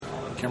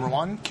Camera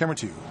 1, camera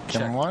 2.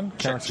 Camera 1,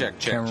 camera 2.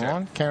 Camera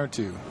 1, camera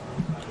 2.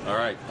 All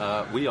right,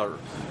 we are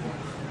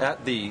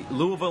at the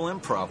Louisville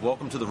Improv.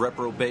 Welcome to the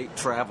Reprobate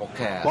Travel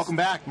Cast. Welcome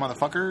back,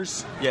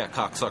 motherfuckers. Yeah,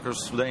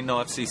 cocksuckers. There ain't no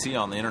FCC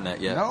on the internet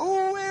yet.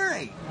 No, there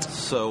ain't.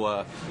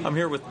 So I'm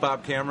here with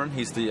Bob Cameron.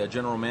 He's the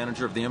general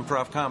manager of the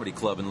Improv Comedy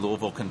Club in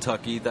Louisville,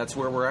 Kentucky. That's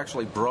where we're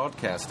actually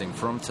broadcasting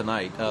from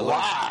tonight.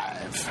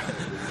 Live.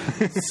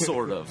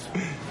 Sort of.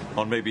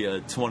 On maybe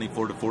a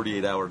 24 to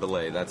 48 hour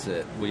delay. That's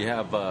it. We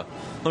have, let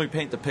me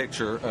paint the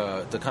picture.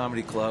 The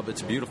Comedy Club,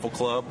 it's a beautiful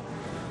club.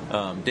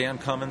 Dan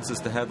Cummins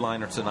is the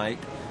headliner tonight.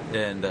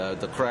 And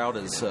the crowd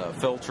is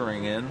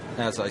filtering in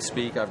as I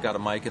speak. I've got a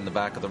mic in the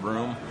back of the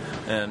room,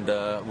 and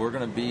we're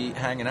going to be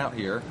hanging out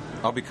here.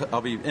 I'll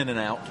be in and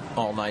out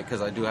all night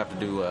because I do have to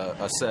do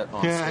a set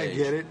on stage. I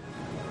get it.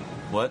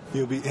 What?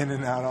 You'll be in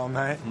and out all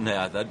night?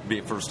 Nah, that'd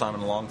be the first time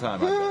in a long time.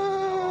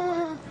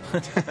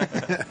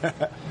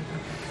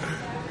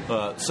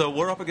 So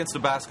we're up against a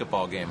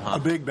basketball game, huh? A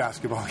big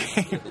basketball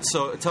game.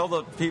 So tell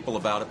the people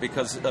about it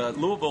because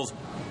Louisville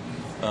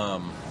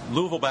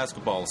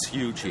basketball is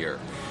huge here.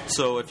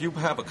 So if you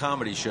have a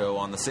comedy show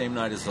on the same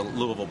night as the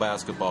Louisville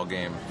basketball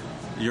game,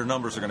 your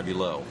numbers are going to be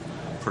low,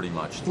 pretty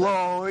much.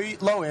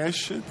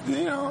 Low-ish. You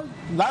know,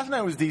 last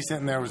night was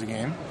decent and there was a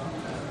game.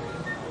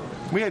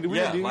 We had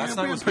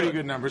pretty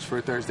good numbers for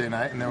a Thursday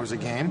night, and there was a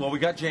game. Well, we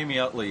got Jamie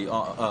Utley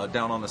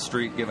down on the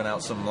street giving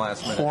out some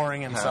last-minute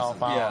whoring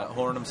himself out. Yeah,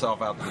 whoring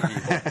himself out to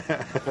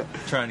the people,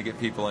 trying to get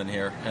people in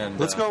here. And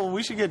let's go.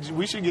 We should get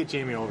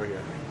Jamie over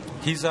here.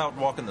 He's out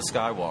walking the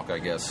skywalk, I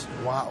guess.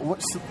 Wow,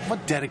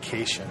 what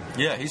dedication!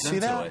 Yeah, he's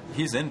into it.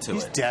 He's into it.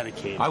 He's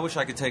dedicated. I wish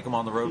I could take him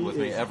on the road with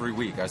me every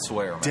week. I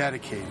swear, man.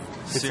 Dedicated.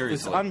 Seriously,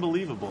 it's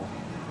unbelievable.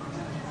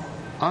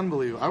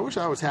 Unbelievable. I wish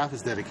I was half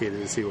as dedicated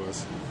as he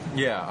was.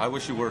 Yeah, I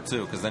wish you were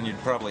too, because then you'd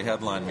probably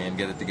headline me and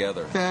get it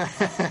together.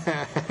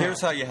 Here's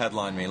how you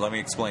headline me. Let me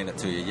explain it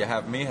to you. You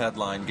have me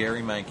headline,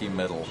 Gary Mankey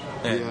middle,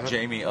 and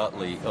Jamie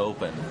Utley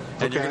open.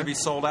 And you're going to be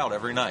sold out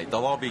every night.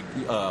 They'll all be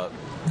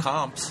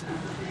comps,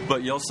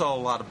 but you'll sell a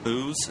lot of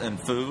booze and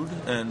food.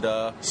 And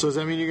so does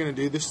that mean you're going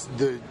to do this?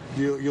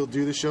 You'll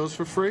do the shows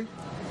for free?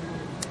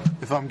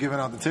 If I'm giving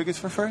out the tickets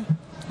for free?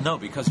 No,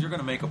 because you're going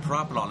to make a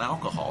profit on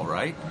alcohol,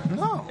 right?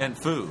 No. And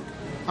food.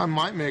 I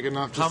might make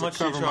enough just to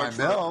cover my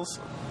bills.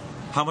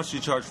 How much do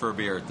you charge for a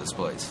beer at this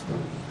place?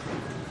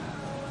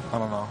 I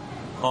don't know.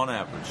 On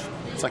average?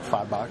 It's like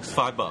 $5.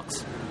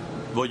 $5.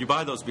 Well, you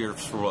buy those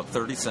beers for what,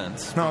 30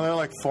 cents? No, they're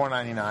like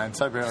 $4.99,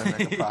 so I barely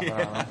make a profit on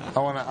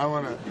them. I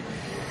want to.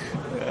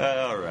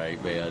 All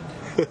right, man.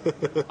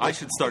 I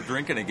should start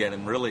drinking again,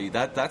 and really,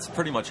 that's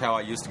pretty much how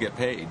I used to get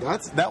paid.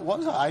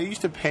 I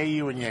used to pay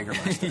you in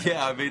Jägermeister.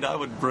 Yeah, I mean, I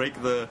would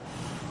break the.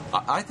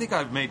 I think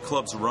I've made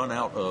clubs run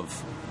out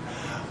of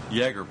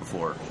Jaeger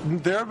before.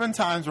 There have been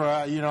times where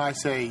I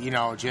say,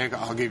 Jake,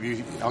 I'll give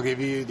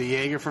you the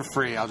Jaeger for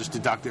free. I'll just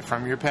deduct it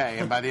from your pay,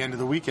 and by the end of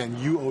the weekend,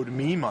 you owed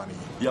me money.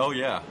 Oh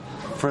yeah,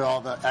 for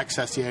all the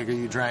excess Jaeger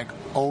you drank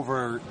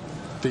over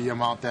the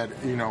amount that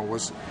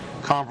was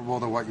comparable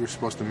to what you're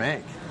supposed to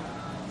make.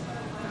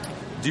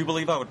 Do you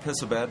believe I would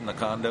piss a bed in the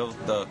condo,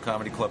 the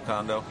comedy club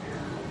condo?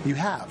 You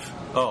have.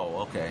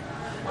 Oh, okay.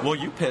 Well,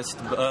 you pissed.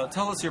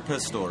 Tell us your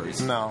piss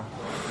stories. No.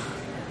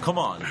 Come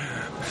on.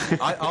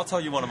 I'll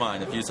tell you one of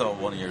mine if you tell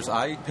one of yours.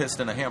 I pissed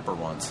in a hamper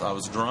once. I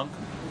was drunk,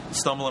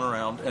 stumbling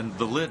around, and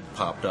the lid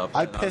popped up.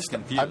 I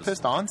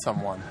pissed on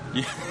someone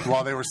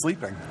while they were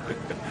sleeping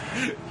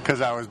because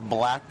I was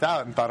blacked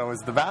out and thought it was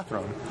the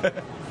bathroom.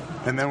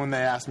 And then when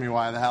they asked me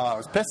why the hell I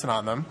was pissing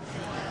on them,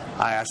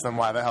 I asked them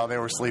why the hell they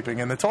were sleeping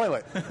in the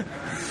toilet.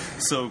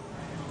 So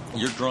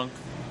you're drunk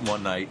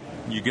one night.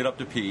 You get up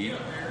to pee,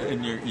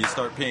 and you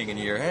start peeing, and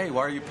you hear, "Hey,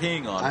 why are you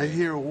peeing on me?" I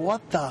hear,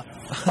 "What the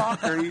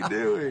fuck are you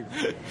doing?"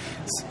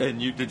 And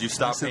did you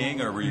stop peeing,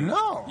 or were you?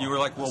 No. You were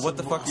like, "Well, what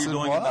the fuck are you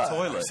doing in the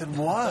toilet?" I said,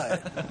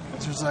 "What?"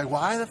 She was like,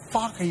 "Why the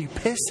fuck are you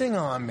pissing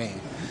on me?"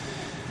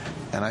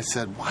 And I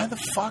said, "Why the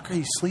fuck are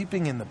you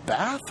sleeping in the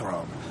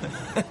bathroom?"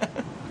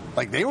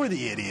 Like they were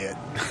the idiot.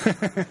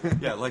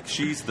 Yeah, like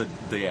she's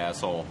the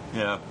asshole.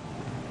 Yeah.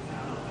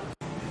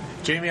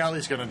 Jamie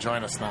Utley's going to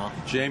join us now.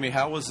 Jamie,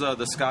 how was the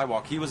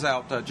skywalk? He was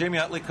out. Jamie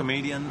Utley,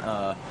 comedian.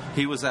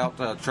 He was out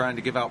trying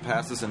to give out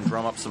passes and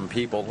drum up some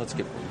people. Let's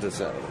get this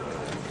out.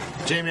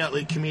 Jamie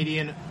Utley,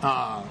 comedian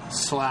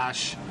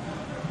slash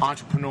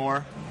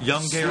entrepreneur.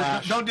 Young Gary.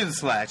 Don't do the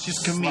slash.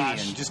 Just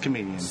comedian. Just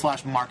comedian.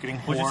 Slash marketing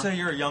whore. Would you say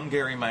you're a young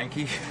Gary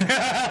Mankey?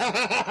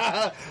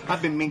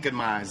 I've been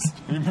Minkenmized.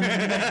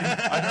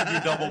 I heard you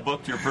double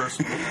booked your first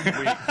week.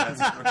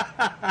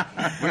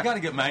 We got to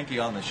get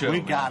Mankey on the show.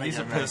 He's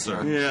a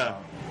pisser. Yeah.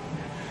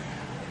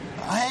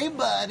 Hey,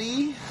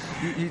 buddy.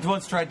 You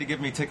once tried to give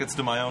me tickets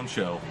to my own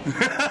show.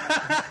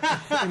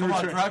 Come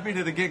on, drive me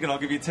to the gig and I'll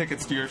give you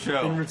tickets to your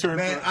show.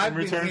 I've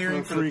been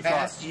hearing for the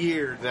past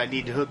year that I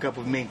need to hook up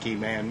with Minky,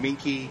 man.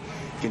 Minky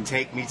can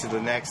take me to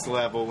the next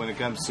level when it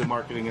comes to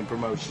marketing and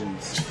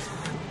promotions.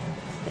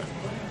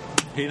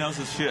 He knows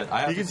his shit.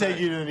 He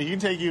can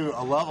take you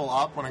a level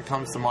up when it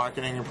comes to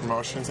marketing and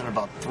promotions, and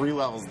about 3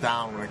 levels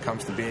down when it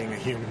comes to being a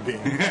human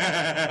being.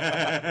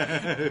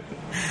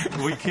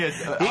 We can't.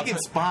 He can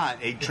spot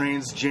a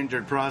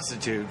transgendered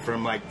prostitute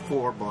from like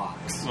 4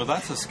 blocks. Well,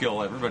 that's a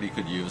skill everybody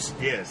could use.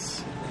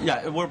 Yes.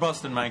 Yeah, we're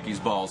busting Mankey's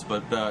balls,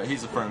 but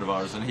he's a friend of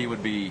ours, and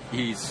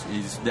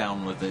he's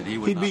down with it.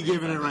 He'd be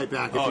giving it right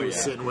back if he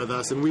was sitting with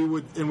us, and we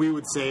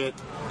would say it.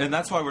 And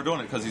that's why we're doing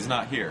it, because he's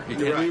not here. He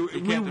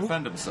can't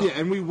defend himself. Yeah,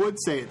 and we would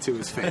say it to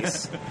his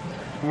face.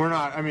 We're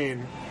not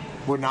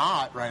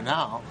right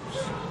now.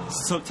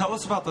 So tell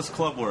us about this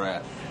club we're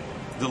at,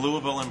 the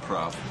Louisville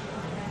Improv.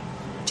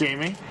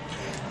 Jamie?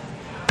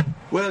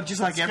 Well,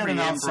 just like every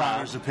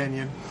outsider's improv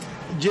opinion.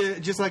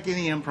 Just like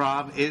any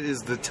improv, it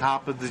is the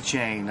top of the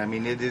chain. I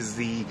mean, it is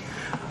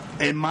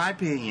in my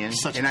opinion,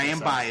 and I am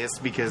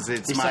biased because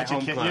it's my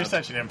home club. You're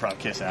such an improv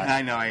kiss ass.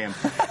 I know I am.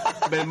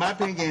 But in my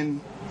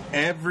opinion,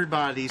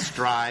 everybody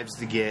strives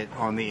to get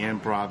on the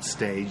improv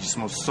stage. It's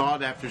the most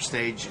sought-after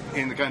stage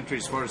in the country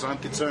as far as I'm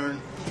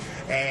concerned.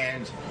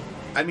 And,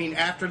 I mean,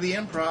 after the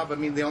improv,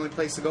 the only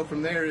place to go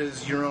from there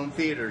is your own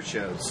theater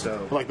shows.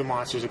 So, like the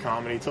Monsters of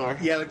Comedy tour?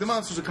 Yeah, like the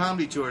Monsters of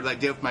Comedy tour, like I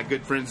did with my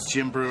good friends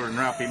Jim Brewer and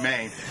Ralphie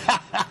May.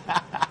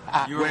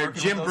 You were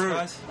working with those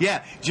guys?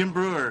 Yeah, Jim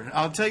Brewer.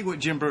 I'll tell you what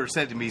Jim Brewer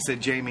said to me. He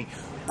said, Jamie,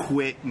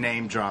 quit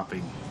name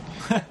dropping.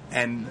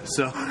 And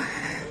so...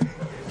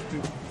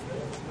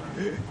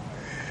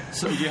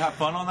 So you have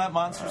fun on that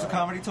Monsters of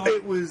Comedy tour?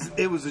 It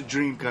was a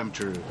dream come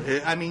true.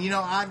 I mean,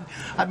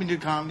 I've been doing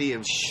comedy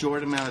a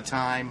short amount of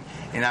time,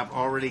 and I've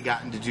already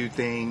gotten to do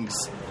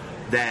things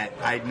that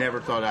I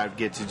never thought I'd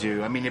get to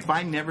do. I mean, if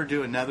I never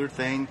do another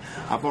thing,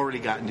 I've already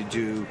gotten to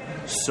do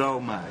so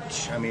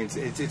much. I mean,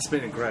 it's been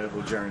an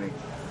incredible journey.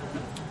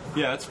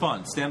 Yeah, it's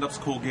fun. Stand-up's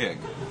a cool gig.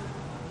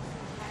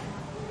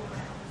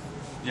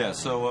 Yeah,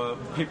 so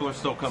people are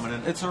still coming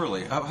in. It's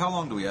early. How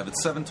long do we have?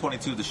 It's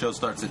 7:22. The show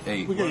starts at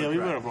 8. We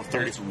got about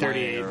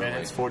 38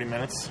 minutes, 40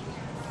 minutes.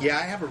 Yeah,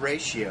 I have a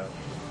ratio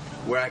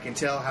where I can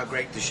tell how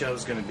great the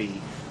show's going to be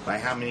by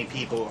how many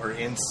people are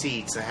in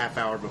seats a half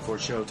hour before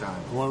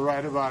showtime. We're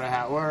right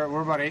about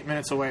we're about 8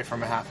 minutes away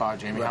from a half hour,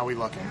 Jamie. Right. How are we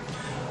looking?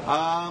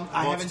 I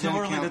haven't it's too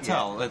early to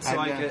tell. Yet. It's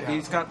like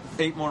he's got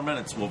 8 more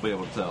minutes. We'll be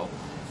able to tell.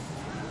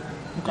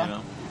 Okay. You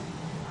know?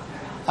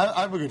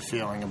 I have a good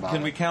feeling about it.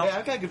 Can we count? Yeah,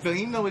 I've got a good feeling.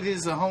 Even though it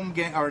is a home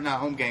game, or not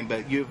home game,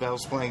 but U of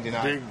L's playing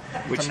tonight,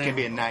 which can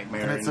be a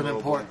nightmare. And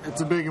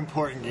it's a big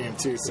important game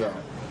too. So,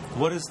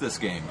 what is this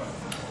game?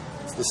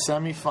 It's the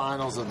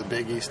semifinals of the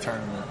Big East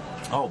tournament.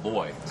 Oh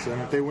boy! So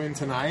if they win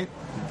tonight,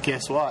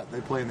 guess what?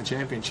 They play in the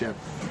championship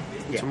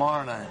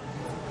tomorrow night.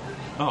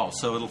 Oh,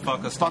 so it'll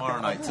fuck us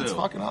tomorrow night too. It's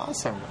fucking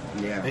awesome.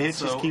 Yeah. The hits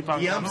just keep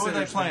on coming. Who are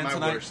they playing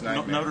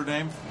tonight? Notre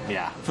Dame?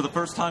 Yeah. For the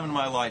first time in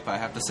my life, I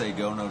have to say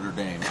go Notre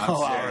Dame.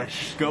 Go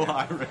Irish. Go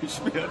Irish,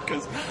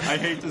 because I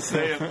hate to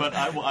say it, but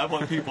I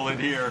want people in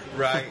here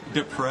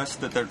depressed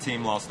that their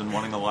team lost and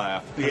wanting to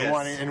laugh.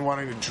 Yes. And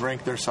wanting to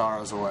drink their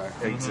sorrows away.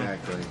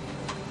 Exactly.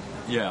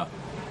 Mm-hmm. Yeah.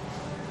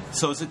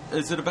 So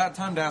is it a bad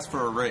time to ask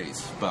for a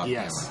raise, Bob?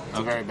 Yes. It's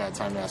a very bad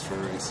time to ask for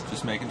a raise.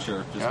 Just making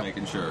sure.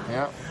 Making sure.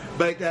 Yeah.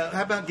 But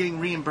how about getting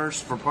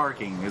reimbursed for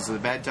parking? Is it a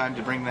bad time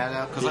to bring that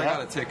up? Because I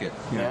got a ticket.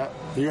 Yeah.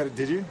 You got it?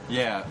 Did you?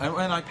 Yeah.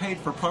 And I paid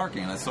for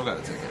parking, and I still got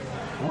a ticket.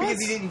 What?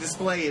 Because he didn't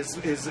display his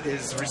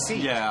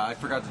receipt. Yeah, I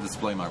forgot to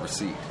display my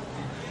receipt.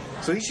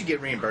 So he should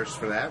get reimbursed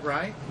for that,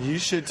 right? You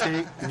should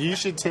take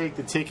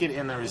the ticket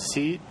and the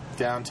receipt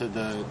down to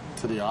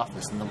the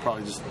office, and they'll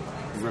probably just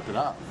rip it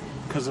up.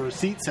 Because the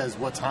receipt says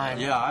what time.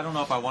 Yeah, I don't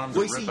know if I want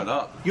them to rip it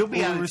up. You'll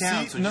be out of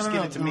town, so just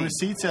give it to me. The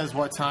receipt says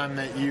what time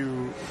that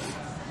you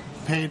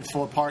paid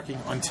for parking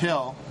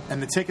until,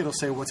 and the ticket will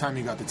say what time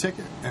you got the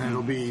ticket, and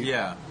it'll be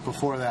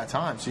before that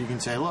time. So you can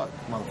say, "Look,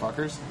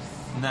 motherfuckers."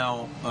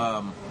 Now,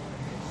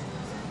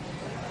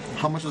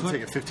 how much was the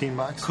ticket?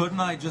 $15? Couldn't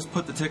I just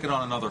put the ticket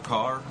on another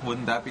car?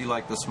 Wouldn't that be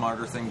like the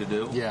smarter thing to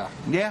do? Yeah.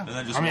 Yeah. And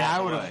then just walk away.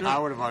 I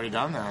would have already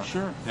done that.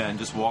 Sure. Yeah, and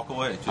just walk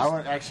away. I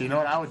would actually. You know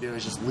what I would do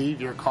is just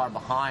leave your car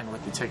behind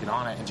with the ticket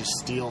on it and just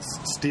steal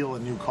a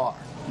new car.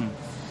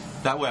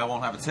 That way I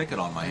won't have a ticket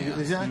on my hands.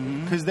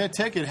 Exactly. Because their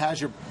ticket has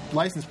your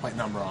license plate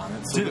number on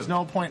it, so there's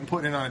no point in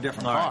putting it on a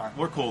different car. Right.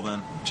 We're cool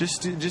then.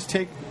 Just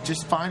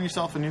find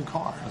yourself a new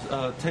car.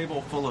 A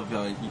table full of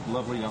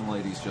lovely young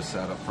ladies just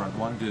sat up front.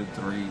 1, 2,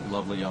 3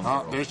 lovely young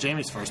girls. Oh, there's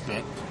Jamie's first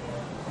bit.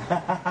 1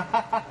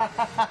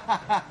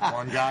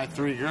 guy,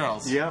 3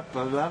 girls. Yep,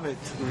 I love it.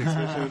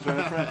 Especially with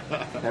my friend.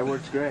 That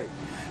works great.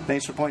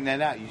 Thanks for pointing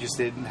that out. You just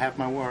didn't have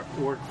my work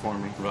for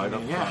me. Right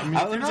up front. I mean,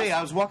 I tell you,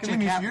 I was walking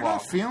Jamie, the if catwalk. you're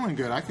not feeling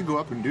good, I could go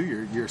up and do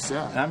your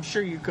set. I'm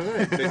sure you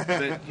could,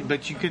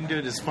 but you couldn't do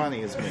it as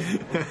funny as me.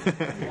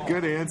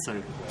 Good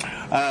answer.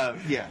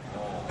 Yeah.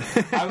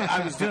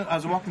 I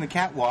was walking the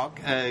catwalk,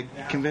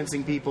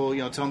 convincing people,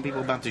 telling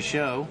people about the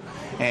show,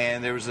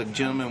 and there was a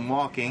gentleman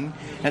walking.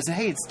 And I said,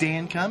 "Hey, it's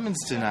Dan Cummins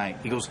tonight."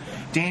 He goes,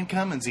 "Dan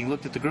Cummins." He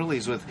looked at the girl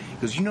he's with.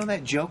 He goes, "You know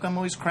that joke I'm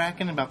always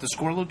cracking about the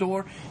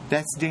squirrelador?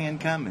 That's Dan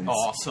Cummins."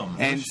 Awesome.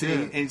 And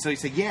so he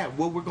said, "Yeah,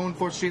 well, we're going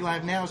 4th Street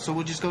Live now, so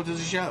we'll just go to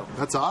the show."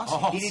 That's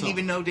awesome. He didn't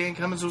even know Dan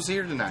Cummins was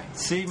here tonight.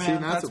 See,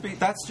 man,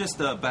 that's just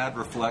a bad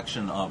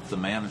reflection of the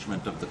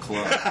management of the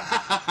club.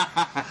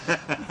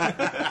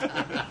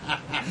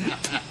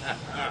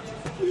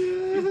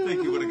 You'd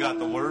think you would have got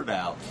the word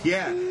out.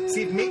 Yeah.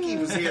 See, if Mickey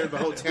was here, the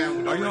whole town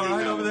would Are you all already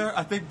right know. over there?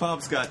 I think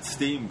Bob's got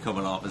steam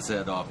coming off his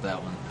head off that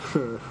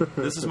one.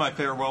 This is my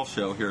farewell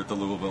show here at the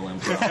Louisville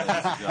Improv.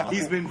 ladies and gentlemen.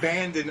 He's been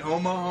banned in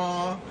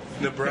Omaha,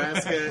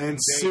 Nebraska, And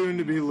soon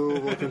to be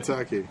Louisville,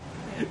 Kentucky.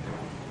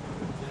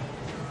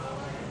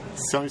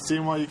 So see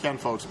him while you can,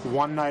 folks.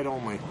 One night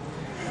only.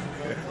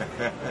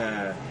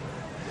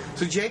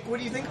 So, Jake, what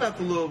do you think about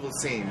the Louisville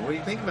scene? What do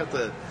you think about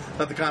the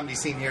comedy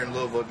scene here in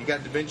Louisville? Have you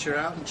got to venture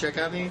out and check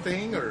out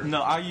anything? Or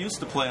No, I used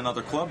to play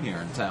another club here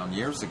in town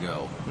years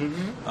ago.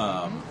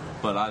 Mm-hmm.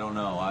 But I don't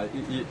know. I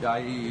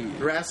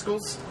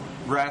Rascals?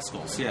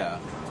 Rascals, yeah.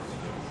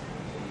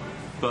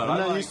 But And I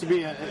that like, used to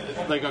be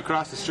like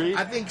across the street.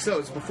 I think so.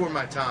 It's before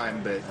my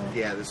time, but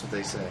yeah, that's what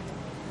they say.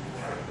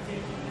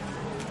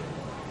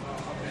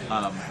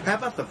 How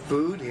about the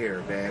food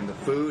here, man? The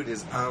food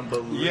is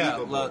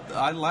unbelievable.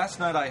 yeah. Last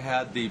night I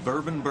had the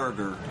bourbon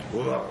burger.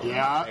 Whoa,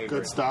 Yeah, favorite.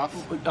 good stuff.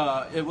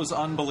 It was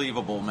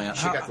unbelievable, man.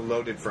 She got the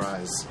loaded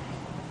fries.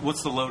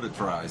 What's the loaded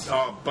fries?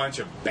 Oh, a bunch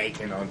of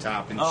bacon on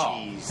top and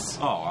cheese.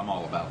 Oh, I'm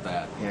all about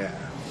that.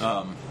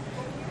 Yeah.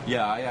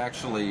 Yeah, I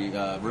actually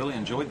really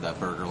enjoyed that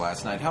burger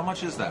last night. How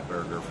much is that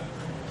burger?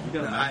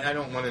 I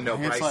don't want to know I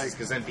think it's prices like-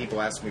 because then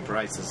people ask me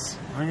prices.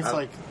 I think it's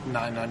like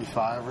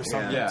 $9.95 or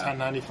something. Yeah.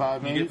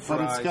 $10.95 maybe. You get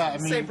But it's fries.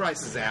 got Same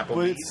price as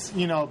Applebee's.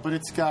 But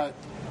it's got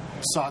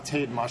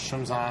sautéed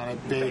mushrooms on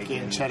it,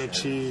 bacon, cheddar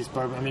cheese,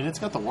 bourbon. I mean, it's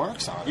got the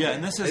works on it. Yeah,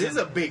 and this It is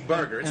a big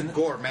burger. It's a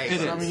gourmet. It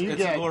is. I mean, you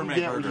It's a get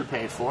gourmet what burger. you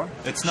pay for.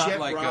 It's not Chef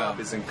like Rob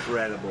is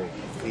incredible.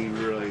 He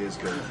really is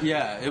good.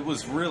 yeah, it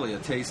was really a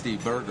tasty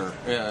burger.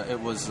 It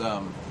was.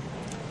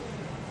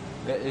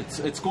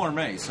 It's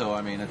gourmet, so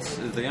I mean, it's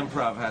the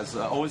Improv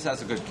always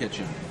has a good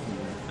kitchen,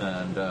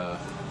 and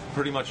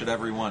pretty much at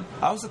every one.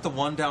 I was at the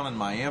one down in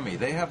Miami.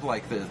 They have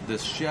like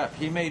this chef.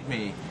 He made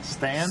me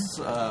Stan?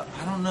 I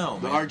don't know.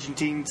 The man.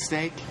 Argentine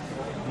steak?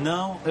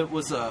 No, it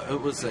was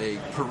a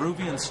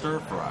Peruvian stir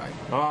fry.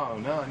 Oh,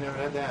 no, I never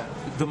had that.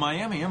 The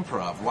Miami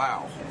Improv.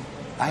 Wow,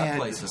 that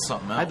place is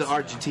something else. I had the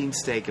Argentine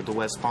steak at the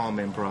West Palm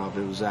Improv.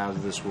 It was out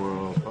of this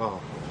world.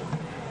 Oh.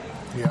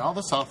 Yeah, all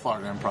the South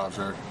Florida improvs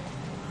are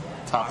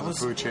top of the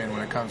food chain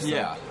when it comes to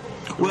Yeah.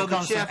 Well, when it the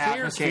comes to chef here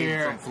atmosphere,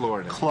 came from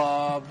Florida.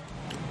 club,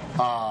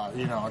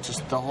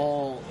 just the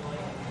whole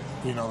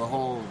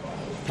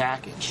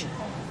package.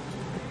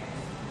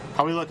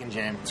 How we looking,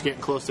 James? It's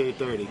getting close to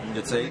 8:30.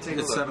 It's Let me take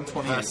a look.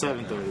 7:28.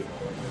 7:30.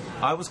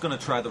 I was going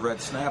to try the red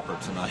snapper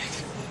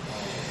tonight.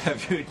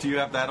 Do you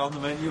have that on the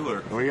menu,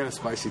 or We got a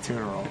spicy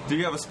tuna roll. do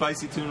you have a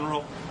spicy tuna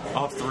roll?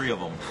 I'll have 3 of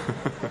them.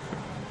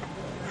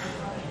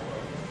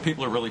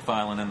 People are really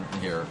filing in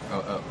here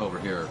over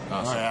here.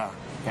 Oh yeah.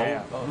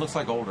 Yeah. It looks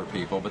like older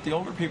people, but the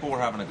older people were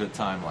having a good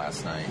time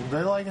last night.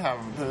 They like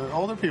having the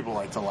older people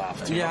like to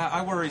laugh too. Yeah,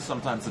 I worry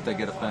sometimes that they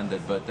get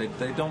offended, but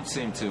they don't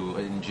seem to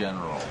in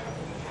general,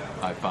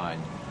 I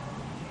find.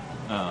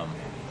 A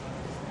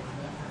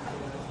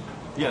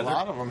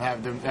lot of them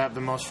have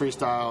the most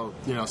freestyle,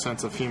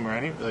 sense of humor,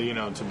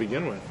 to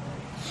begin with.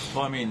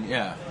 Well, I mean,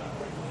 yeah.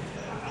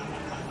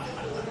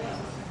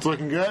 It's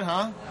looking good,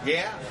 huh?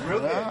 Yeah,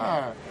 real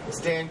Yeah. good.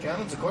 It's Dan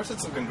Cummins. Of course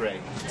it's looking great.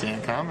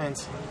 Dan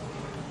Cummins.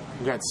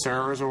 We got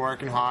servers who are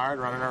working hard,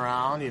 running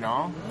around,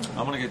 I'm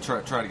going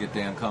to try to get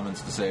Dan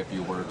Cummins to say a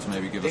few words,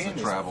 maybe give us Dan a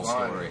is travel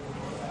fun. story.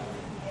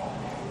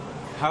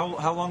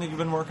 How long have you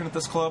been working at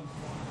this club?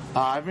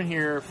 I've been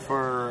here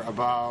for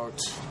about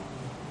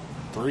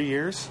 3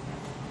 years.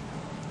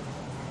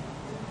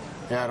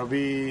 Yeah, it'll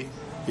be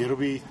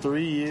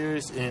 3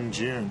 years in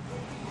June.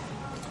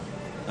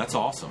 That's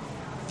awesome.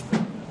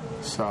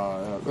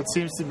 So that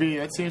seems to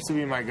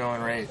be my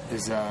going rate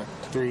is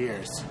 3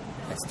 years.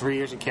 It's 3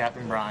 years at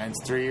Captain Brian's,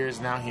 3 years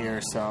now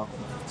here. So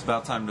It's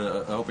about time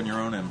to open your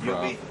own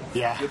improv.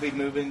 You'll be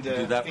moving Do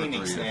to that for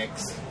Phoenix 3 years.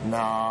 next.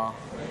 no,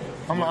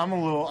 I'm a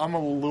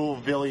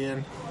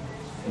Louisvillian.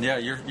 Yeah,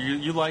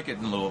 you like it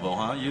in Louisville,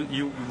 huh?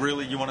 You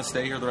really want to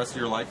stay here the rest of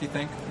your life? You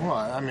think? Well,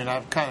 I mean,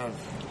 I've kind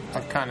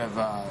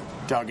of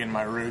dug in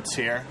my roots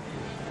here,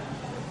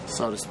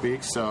 so to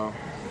speak. So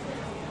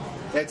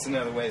That's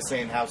another way of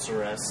saying house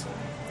arrest.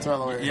 it's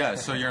another way. Yeah.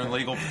 So you're in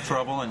legal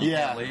trouble and you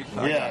Yeah, can't leave.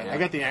 yeah. I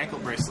got the ankle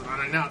bracelet on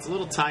right now. It's a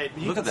little tight,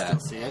 but you Look can at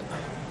that. still see it.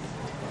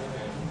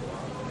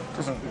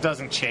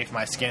 Doesn't chafe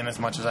my skin as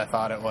much as I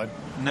thought it would.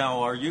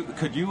 Now,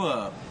 could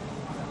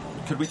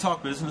we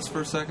talk business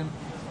for a second?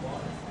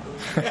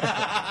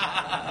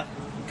 I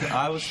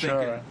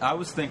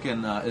was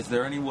thinking, is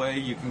there any way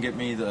you can get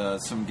me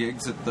some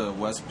gigs at the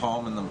West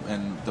Palm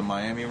and the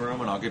Miami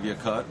room, and I'll give you a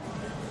cut?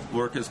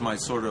 work as my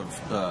sort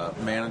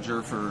of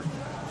manager for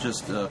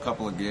just a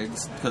couple of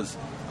gigs because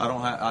I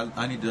don't have.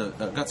 I need to.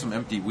 I've got some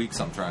empty weeks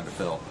I'm trying to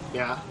fill.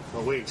 Yeah,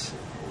 what weeks?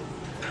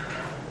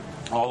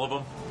 All of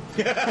them.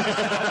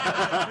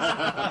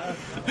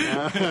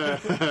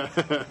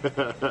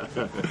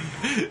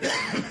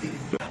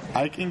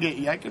 I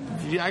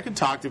could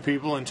talk to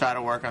people and try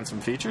to work on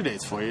some feature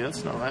dates for you.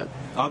 That's no that.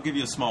 I'll give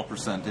you a small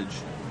percentage,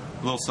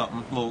 a little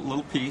something,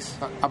 little piece.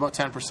 How about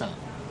 10%?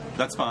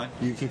 That's fine.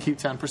 You can keep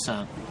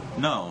 10%.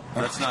 No,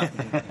 that's not.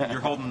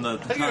 You're holding the I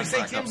was going to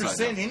say contract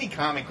 10%. Any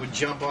comic would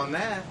jump on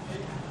that.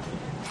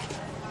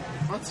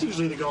 That's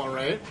usually the going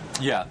rate.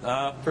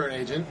 Yeah. For an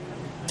agent.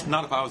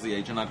 Not if I was the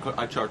agent.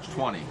 I'd charge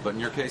 20, but in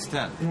your case,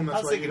 10. Well,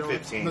 I was thinking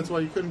 15. That's why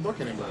you couldn't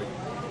book anybody.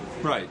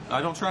 Right.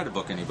 I don't try to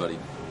book anybody.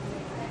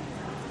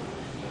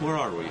 Where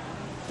are we?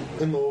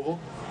 In Louisville.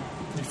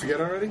 Did you forget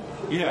already?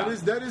 Yeah.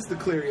 That is the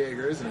clear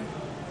Jaeger, isn't it?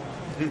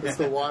 It's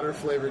the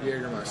water-flavored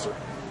Jägermeister.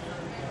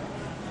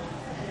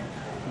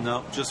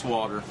 No, just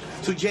water.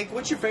 So, Jake,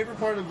 what's your favorite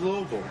part of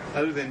Louisville,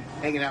 other than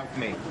hanging out with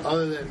me?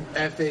 Other than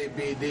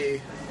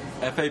FABD.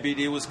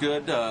 FABD was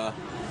good.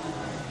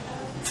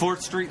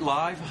 4th Street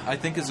Live, I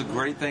think, is a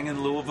great thing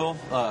in Louisville.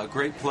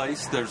 Great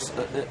place. There's,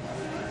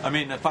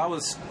 if I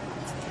was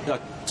a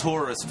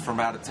tourist from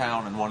out of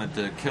town and wanted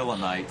to kill a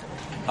night,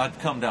 I'd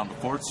come down to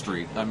 4th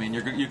Street. I mean,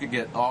 you could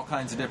get all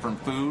kinds of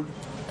different food.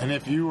 And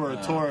if you were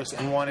a tourist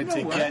and wanted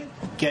to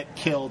get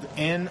killed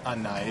in a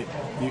night,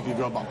 you could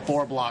go about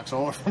 4 blocks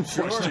over from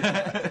 4th Street.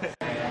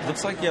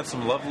 Looks like you have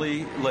some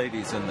lovely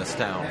ladies in this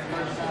town.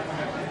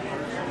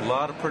 A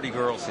lot of pretty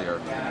girls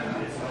here.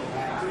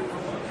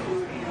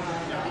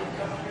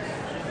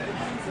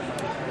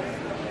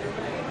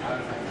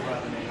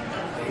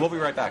 We'll be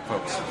right back,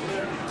 folks.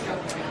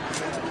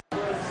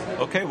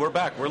 Okay, we're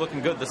back. We're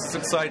looking good. This is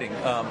exciting.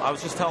 I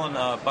was just telling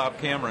Bob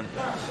Cameron,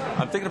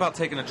 I'm thinking about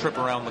taking a trip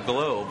around the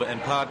globe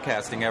and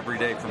podcasting every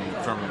day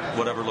from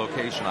whatever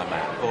location I'm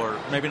at. Or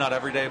maybe not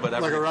every day, but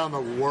every Like around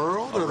the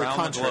world or the country?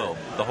 Around the globe.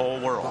 The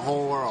whole world. The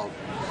whole world.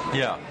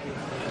 Yeah.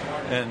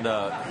 And,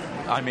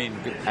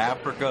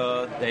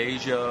 Africa,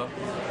 Asia,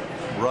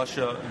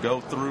 Russia,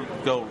 go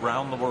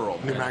around the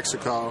world. New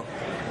Mexico.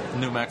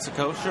 New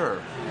Mexico,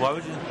 sure. Why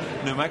would you?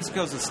 New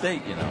Mexico's a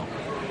state, you know.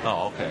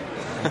 Oh, okay.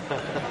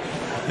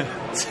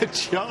 It's a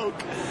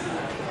joke.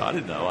 I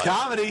didn't know.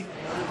 Comedy.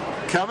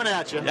 Coming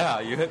at you. Yeah,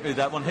 you hit me.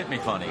 That one hit me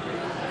funny.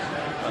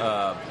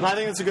 I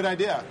think it's a good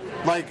idea.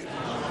 Like,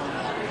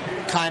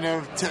 kind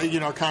of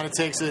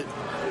takes it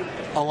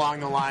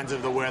along the lines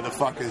of the "Where the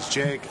fuck is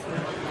Jake?"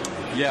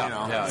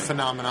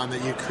 Phenomenon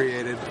that you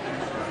created.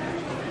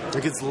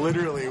 Like, it's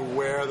literally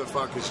 "Where the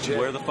fuck is Jake?"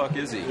 Where the fuck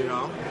is he? You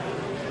know,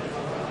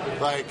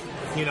 like,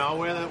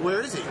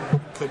 where is he?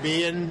 Could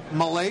be in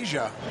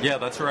Malaysia. Yeah,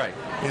 that's right.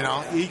 You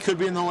know, he could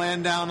be in the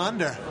land down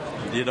under.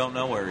 You don't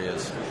know where he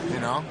is.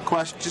 You know,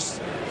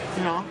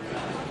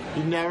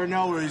 you never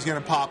know where he's going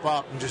to pop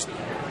up and just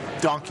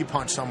donkey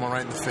punch someone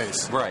right in the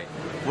face. Right.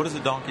 What is a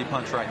donkey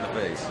punch right in the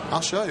face? I'll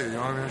show you. You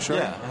want me to show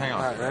you? Yeah, hang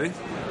on. All right, ready?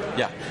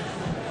 Yeah.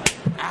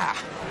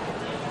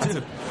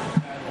 Dude.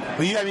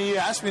 Well, you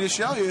asked me to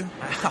show you.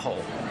 Ow.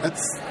 It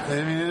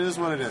is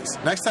what it is.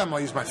 Next time I'll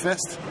use my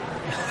fist.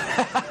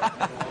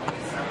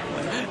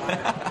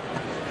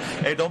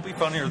 Hey, don't be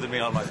funnier than me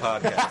on my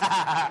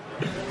podcast.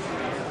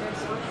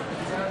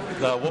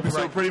 We'll be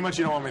So pretty much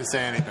you don't want me to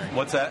say anything.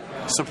 What's that?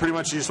 So pretty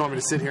much you just want me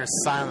to sit here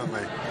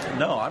silently.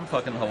 No, I'm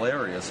fucking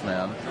hilarious,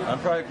 man. I'm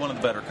probably one of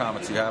the better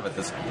comics you have at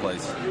this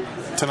place.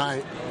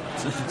 Tonight.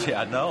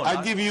 Yeah, no.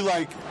 I'd give you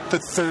like the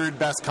 3rd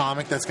best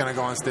comic that's going to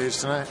go on stage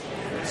tonight.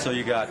 So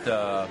you got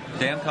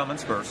Dan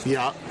Cummins first.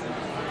 Yeah.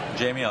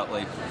 Jamie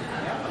Utley.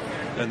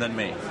 And then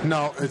me.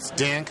 No, it's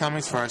Dan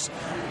Cummins first.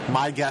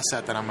 My guest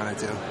set that I'm going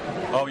to do.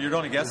 Oh, you're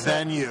going to guest set?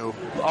 Then you.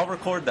 I'll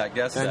record that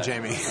guest set. Then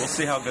Jamie. We'll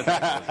see how good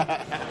that is.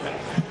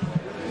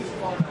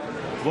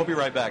 We'll be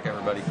right back,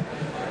 everybody.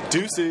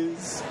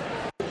 Deuces.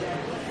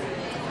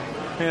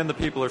 And the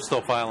people are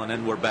still filing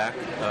in. We're back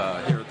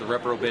here at the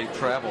Reprobate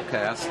Travel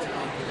Cast.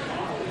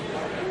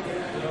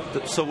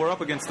 So we're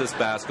up against this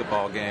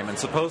basketball game, and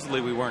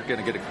supposedly we weren't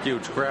going to get a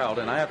huge crowd,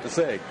 and I have to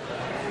say,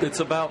 it's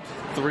about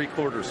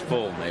 3/4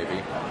 full,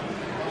 maybe.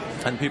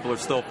 And people are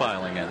still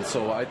filing in.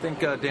 So I think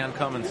Dan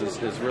Cummins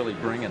is really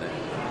bringing it.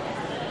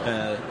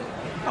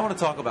 I want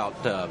to talk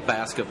about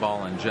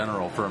basketball in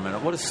general for a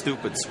minute. What a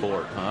stupid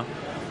sport, huh?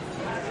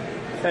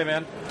 Hey,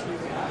 man,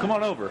 come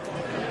on over.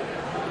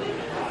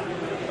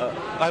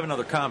 I have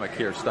another comic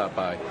here stop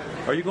by.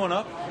 Are you going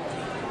up?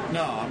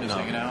 No, I'm just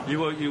hanging out.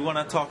 You want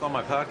to talk on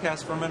my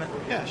podcast for a minute?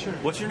 Yeah, sure.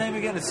 What's your name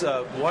again? It's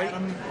White.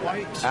 Adam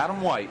White. Adam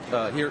White,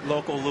 here,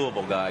 local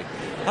Louisville guy.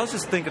 I was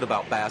just thinking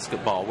about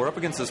basketball. We're up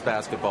against this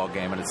basketball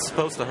game, and it's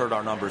supposed to hurt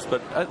our numbers,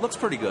 but it looks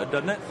pretty good,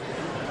 doesn't it?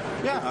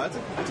 Yeah,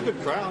 it's a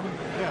good crowd.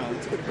 Yeah,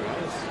 it's a good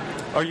crowd.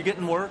 Are you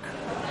getting work?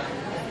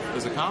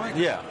 As a comic?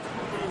 Yeah.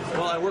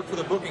 Well, I work for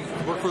the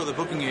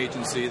booking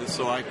agency,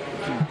 so I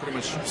can pretty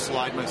much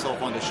slide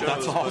myself onto shows.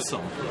 That's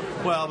awesome.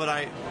 But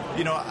I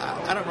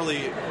don't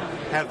really.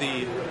 have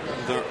the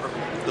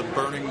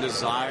burning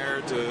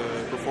desire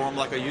to perform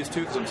like I used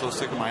to because I'm so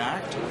sick of my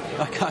act.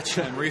 I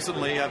gotcha. And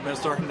recently I've been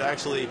starting to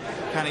actually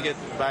kind of get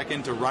back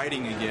into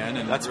writing again.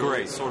 And that's really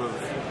great. Sort of.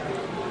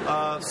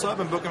 So I've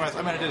been booking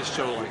I did a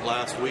show like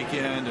last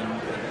weekend,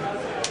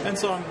 and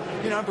so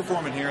I'm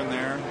performing here and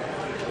there.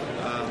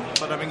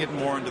 But I've been getting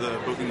more into the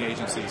booking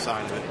agency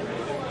side of it.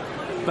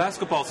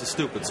 Basketball's a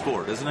stupid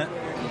sport, isn't it?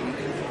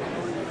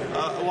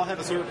 Well, I had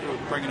to serve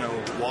bringing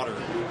water.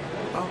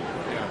 Oh.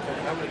 Yeah.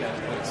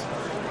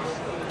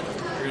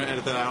 You're going to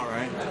edit that out,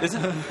 right?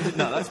 Isn't it?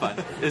 No, that's fine.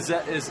 Is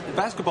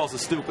basketball's a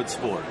stupid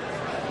sport?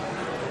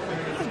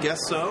 I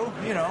guess so.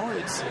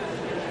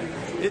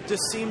 It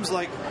just seems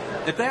like...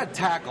 If they had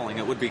tackling,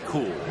 it would be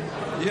cool.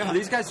 Yeah.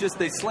 These guys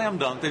they slam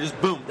dunk, they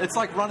just boom. It's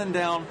like running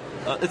down,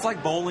 it's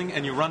like bowling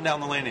and you run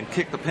down the lane and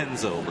kick the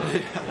pins over.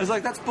 Yeah. It's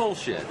like, that's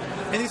bullshit.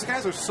 And these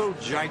guys are so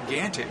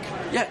gigantic.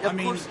 Yeah, of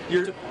course,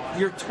 you're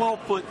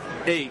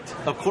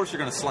 12'8". Of course you're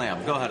going to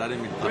slam. Go ahead, I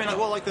didn't mean to...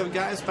 like the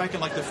guys back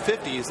in like the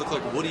 50s looked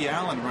like Woody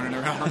Allen running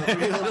around on the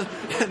field.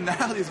 And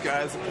now these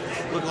guys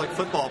look like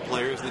football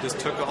players that just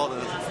took all the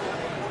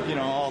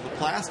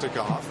plastic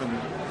off. And,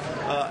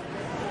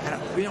 I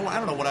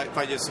don't know if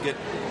I just get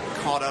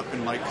caught up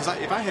in because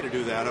if I had to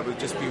do that, I would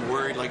just be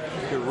worried like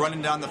you're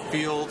running down the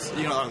field,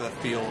 or the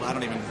field. I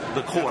don't even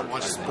the court.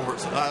 Watch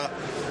sports.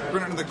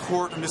 Running into the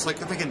court, I'm just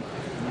like I'm thinking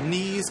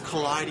knees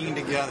colliding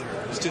together.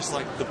 It's just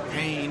like the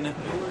pain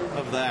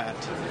of that.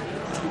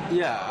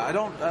 Yeah, I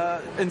don't.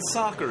 And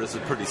soccer is a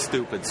pretty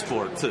stupid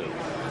sport too.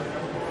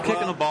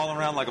 Kicking a ball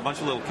around like a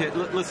bunch of little kids.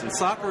 Listen,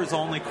 soccer is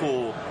only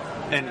cool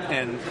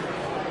in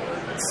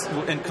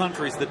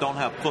countries that don't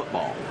have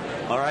football.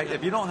 All right?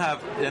 If you don't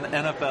have an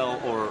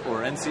NFL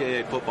or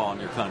NCAA football in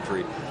your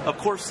country, of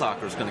course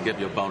soccer's going to give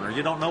you a boner.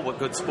 You don't know what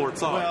good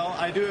sports are. Well,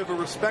 I do have a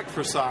respect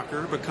for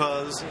soccer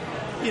because,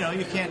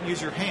 you can't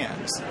use your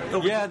hands.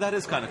 Yeah, that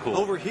is kind of cool.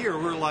 Over here,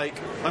 we're like,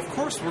 of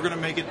course we're going to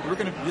make it, we're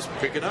going to just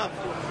pick it up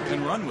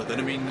and run with it.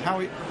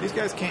 These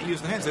guys can't use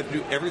their hands. They have to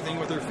do everything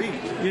with their feet.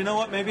 You know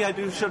what? Maybe I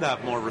should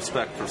have more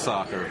respect for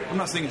soccer. I'm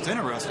not saying it's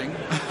interesting.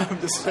 I'm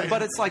just saying.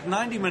 But it's like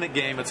 90-minute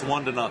game, it's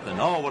 1-0.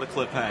 Oh, what a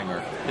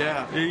cliffhanger.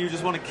 Yeah. You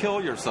just want to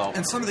kill yourself.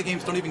 And some of the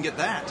games don't even get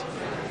that.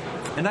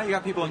 And now you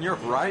got people in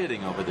Europe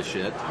rioting over the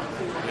shit.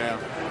 Yeah.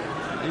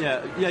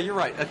 Yeah, you're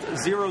right.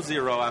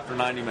 0-0 after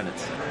 90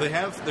 minutes. They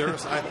have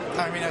I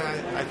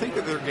think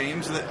that there are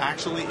games that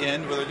actually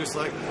end where they're just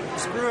like,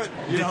 screw it,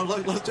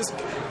 let's just,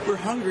 we're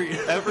hungry.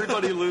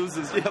 Everybody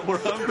loses. Yeah, we're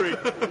hungry.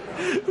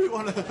 We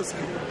want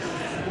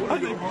to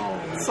go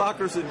home.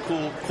 Soccer's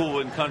cool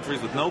in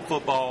countries with no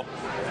football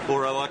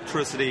or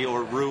electricity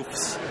or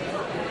roofs.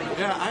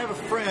 Yeah, I have a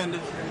friend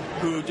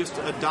who just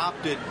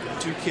adopted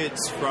 2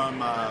 kids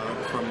from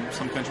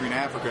some country in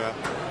Africa,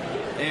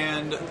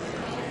 and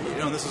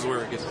this is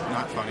where it gets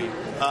not funny,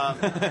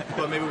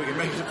 but maybe we can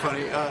make it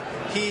funny.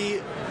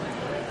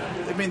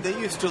 They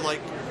used to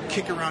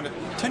kick around a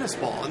tennis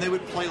ball, and they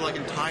would play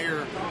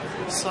entire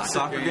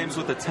soccer games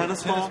with a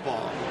tennis ball,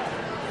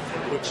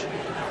 which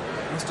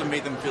must have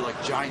made them feel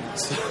like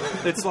giants.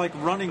 It's like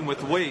running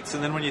with weights,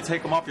 and then when you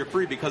take them off, you're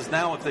free, because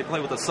now if they play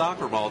with a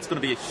soccer ball, it's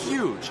going to be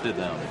huge to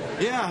them.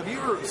 Yeah, have you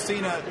ever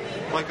seen a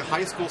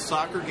high school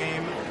soccer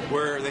game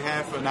where they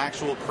have an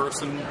actual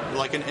person,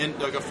 like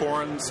a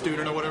foreign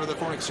student or whatever, the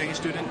foreign exchange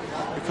student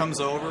who comes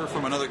over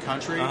from another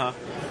country? Uh-huh.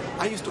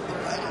 I used to,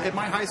 at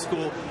my high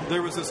school,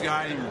 there was this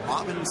guy named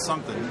Robin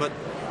something, but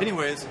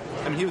anyways,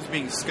 he was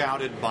being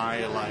scouted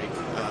by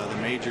the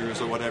majors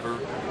or whatever,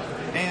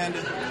 and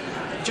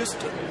just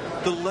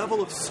the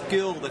level of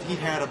skill that he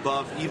had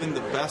above even the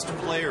best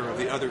player of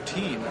the other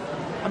team.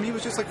 He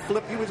was just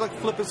flip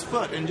his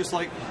foot and just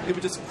it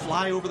would just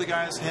fly over the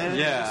guy's head.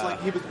 Yeah.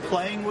 Just he was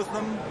playing with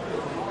them.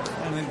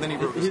 And then he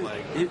broke his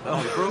leg. He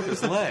broke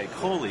his leg.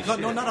 Holy shit.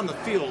 No, not on the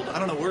field. I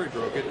don't know where he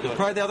broke it.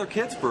 Probably the other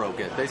kids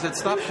broke it. They said,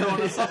 stop showing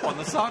us up on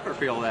the soccer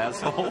field,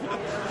 asshole.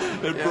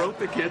 It broke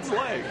the kid's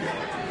leg.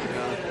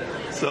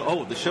 Yeah.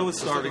 So, the show is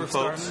starting,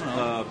 folks.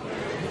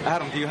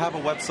 Adam, do you have a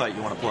website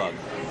you want to plug?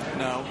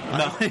 No,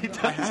 he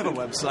doesn't. I have a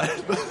website.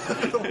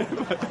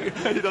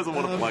 He doesn't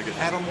want to plug it.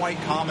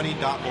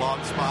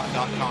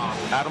 AdamWhiteComedy.blogspot.com.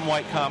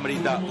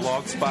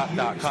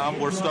 AdamWhiteComedy.blogspot.com.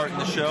 We're starting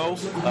the show.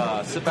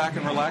 Sit back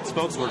and relax,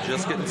 folks. We're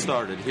just getting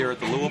started here at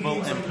the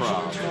Louisville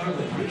Improv.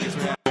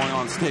 Going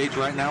on stage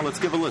right now. Let's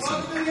give a listen.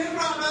 Welcome to the Improv.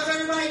 How's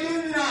everybody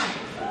doing tonight?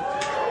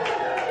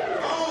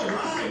 All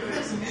right, we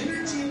got some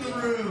energy in the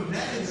room.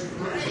 That is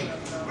great.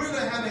 We're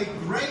going to have a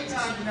great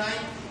time tonight,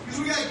 because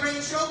we got a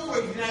great show for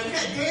you tonight. We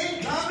got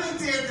Dan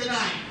Cummins here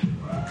tonight.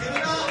 Give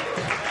it up.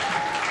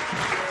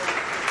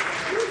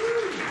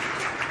 Woo-hoo.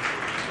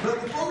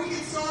 But before we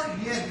get started,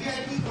 you have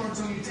VIP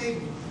cards on your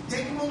table.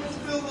 Take a moment to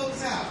fill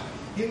those out.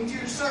 Give them to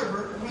your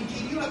server. We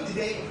keep you up to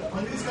date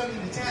on who's coming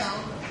to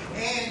town.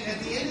 And at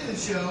the end of the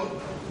show,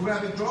 we're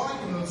going to have a drawing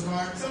from those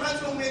cards.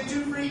 Somebody's going to win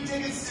 2 free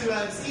tickets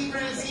to Steve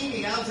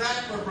Razzini. How's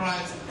that for a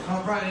prize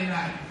on Friday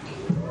night?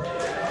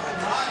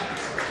 All right.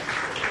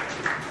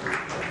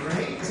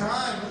 Great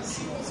time. Let's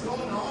see what's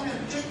going on here.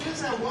 Check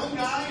this out. 1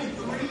 guy and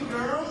 3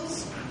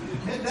 girls.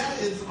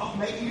 that is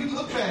making you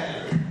look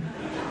bad.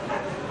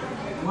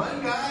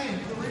 One guy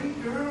and 3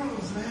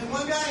 girls, man.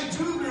 One guy and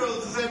 2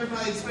 girls is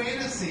everybody's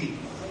fantasy.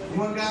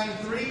 One guy and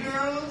 3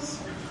 girls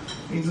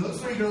means those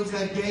 3 girls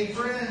got a gay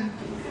friend.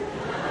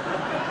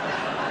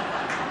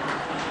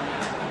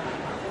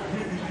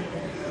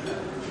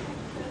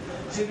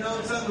 You know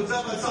what's up? I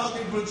was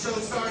talking before the show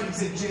started. He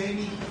said,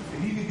 Jamie,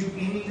 if you could do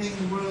anything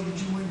in the world that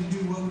you wanted to do,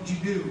 what would you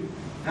do?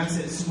 And I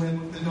said, swim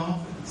with the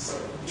dolphins.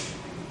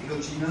 He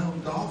goes, you know,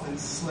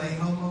 dolphins slay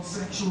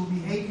homosexual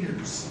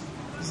behaviors.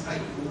 It's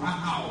like,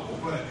 wow.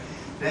 But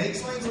that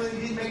explains why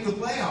he didn't make the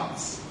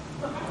playoffs.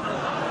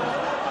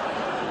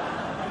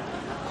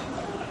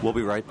 We'll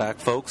be right back,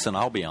 folks, and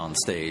I'll be on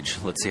stage.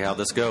 Let's see how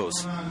this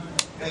goes. I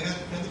got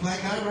the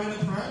black guy right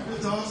up front.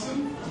 That's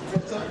awesome.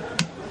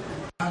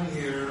 Out of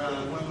here.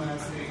 One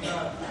last thing. You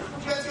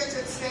guys get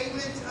that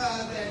statement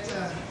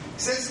that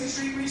Sesame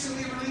Street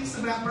recently released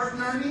about Bert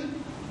and Ernie?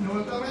 You know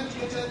what I'm talking about? Did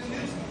you get that in the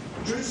news?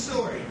 True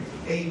story.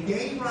 A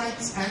gay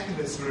rights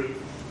activist group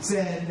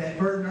said that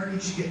Bert and Ernie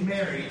should get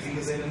married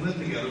because they've been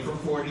living together for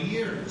 40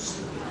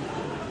 years.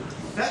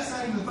 That's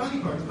not even the funny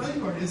part. The funny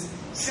part is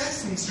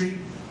Sesame Street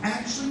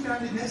actually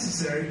found it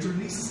necessary to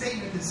release a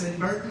statement that said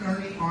Bert and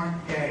Ernie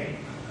aren't gay.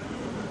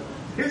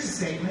 Here's a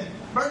statement.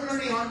 Bert and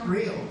Ernie aren't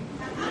real.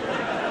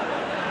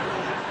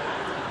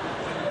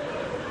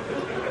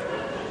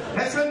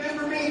 That's what it did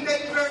for me.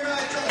 Thank you very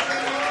much.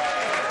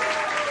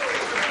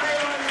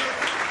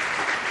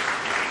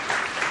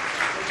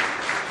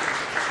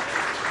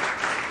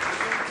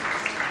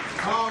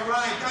 All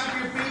right, time for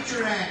your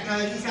feature act.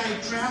 He's got a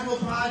travel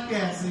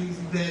podcast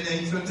that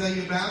he's going to tell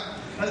you about.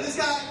 This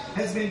guy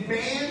has been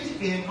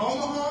banned in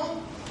Omaha,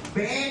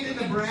 banned in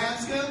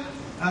Nebraska,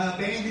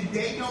 banned in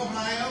Dayton,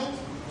 Ohio,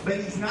 but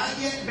he's not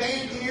yet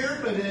banned here,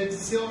 but it's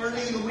still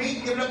early in the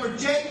week. Give it up for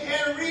Jake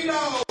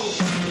Arito.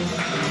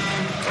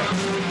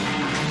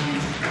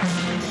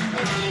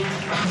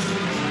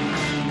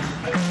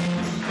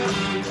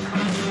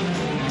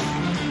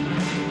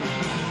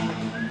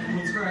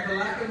 What's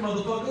crack-a-lackin',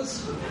 motherfuckers?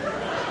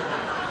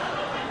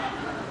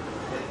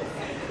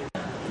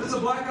 This is a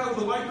black guy with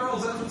a white girl.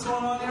 Is that what's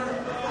going on here?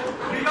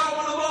 We got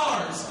one of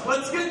ours.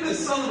 Let's get this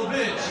son of a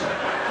bitch.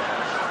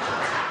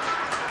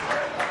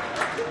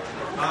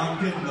 I'm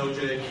kidding, though,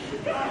 Jake.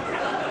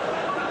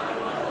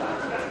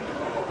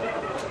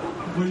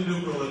 What do you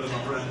do for a living, my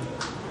friend?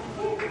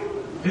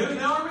 You in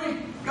the Army?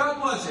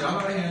 God bless you. How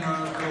about a hand on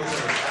the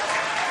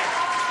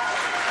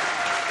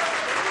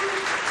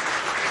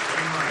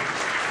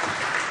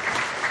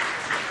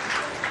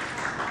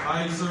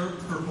I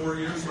served for 4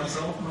 years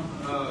myself.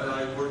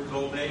 I worked at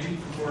Old Navy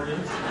for 4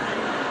 years.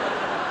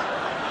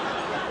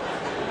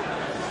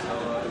 So,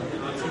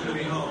 it's good to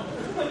be home.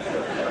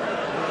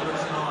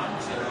 Brothers in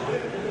arms, you know.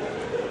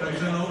 Have you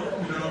been over?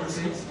 You been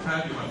overseas?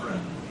 Have you, my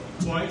friend?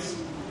 Twice?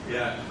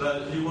 Yeah.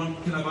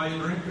 Can I buy you a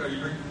drink? What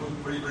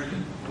are you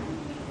drinking?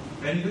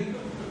 Anything?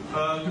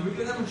 Can we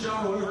get him a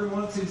shot or whatever he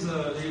wants? He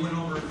went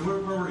over, where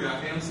were you,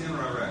 Afghanistan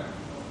or Iraq?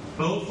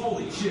 Both?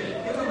 Holy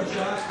shit. Give him a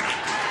shot.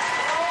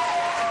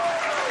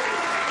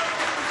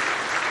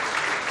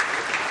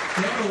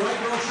 Damn, the white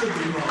girl should be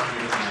wrong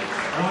here tonight.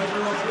 White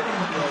girl, give him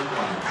a blow.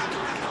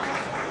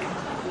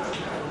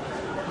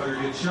 Better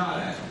get shot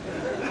at.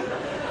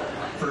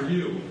 For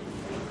you.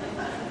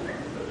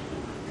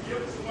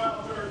 Give us a wild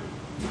turd.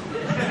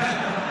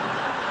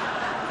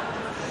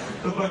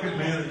 The fucking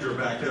manager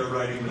back there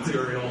writing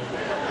material.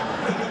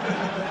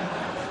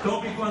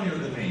 Don't be funnier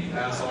than me,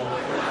 asshole.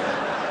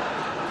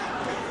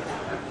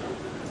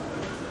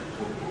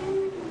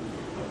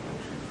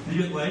 You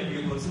get laid?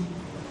 You get pussy?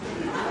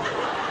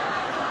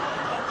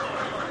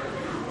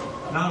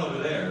 Not over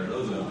there.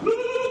 Those are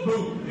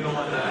boom. You don't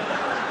want that.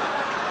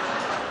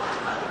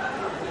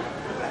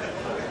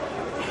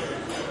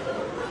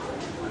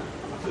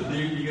 So do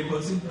you get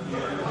pussy? You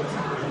get pussy?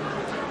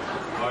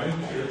 Are you?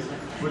 Yes.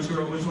 Which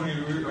girl? Which one are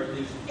you?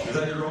 Is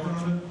that your girlfriend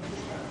over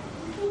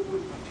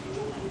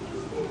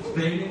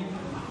there? Dating?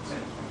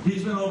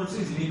 He's been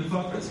overseas. You need to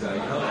fuck this guy. You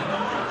know?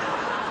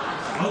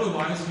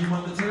 Otherwise, you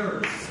want the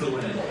terrorists to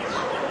win.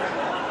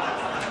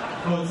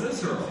 Oh, it's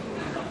this girl.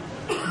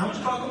 Why don't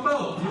you fuck them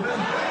both? You've been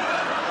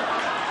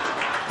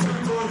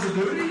 2 tours of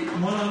duty,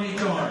 1 on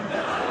each arm.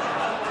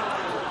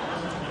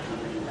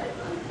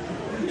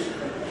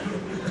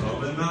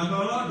 Come and knock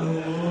on our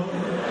door.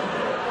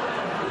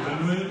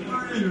 Been waiting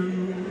for you.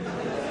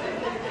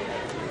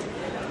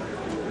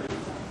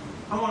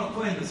 I'm on a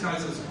plane. This guy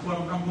says,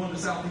 well, I'm going to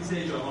Southeast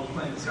Asia. I'm on a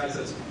plane. This guy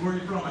says, where are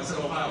you from? I said,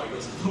 Ohio. He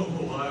goes, oh,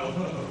 Ohio.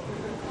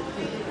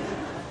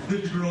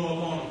 Did you grow up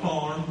on a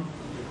farm?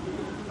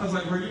 I was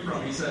like, where are you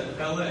from? He said,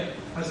 L.A.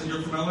 I said,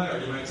 you're from L.A. Are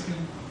you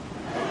Mexican?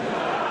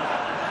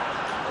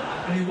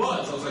 And he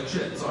was. I was like,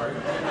 shit, sorry.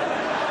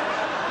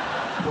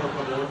 Por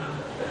favor.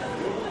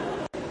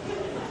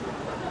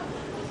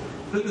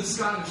 Then the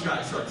Scottish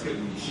guy starts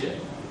giving me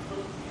shit.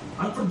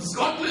 I'm from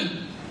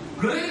Scotland.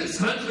 Greatest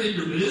country in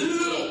the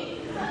world.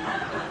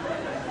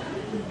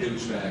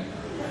 Douchebag.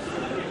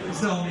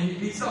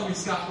 He's telling me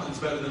Scotland's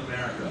better than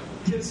America.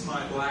 Kiss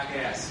my black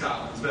ass,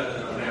 Scotland's better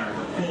than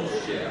America.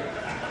 Bullshit.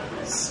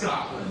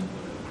 Scotland.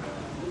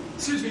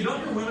 Excuse me,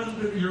 don't your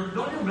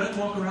men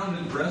walk around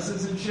in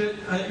dresses and shit?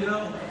 You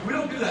know, we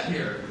don't do that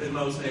here in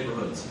most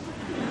neighborhoods.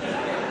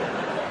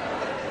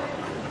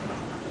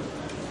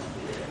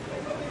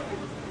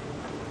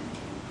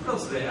 What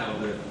else do they have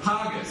over there?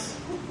 Haggis.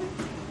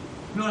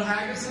 You know what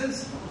haggis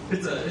is?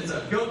 It's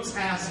a goat's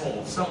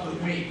asshole stuffed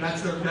with meat.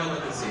 That's their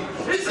delicacy.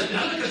 It's a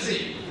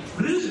delicacy.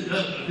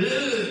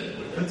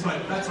 That's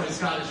my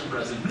Scottish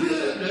impression.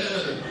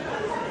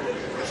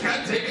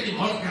 Can't take any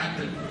more,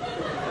 Captain.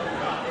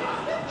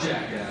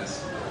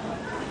 Jackass.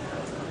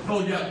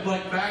 Oh yeah,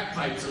 like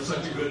bagpipes are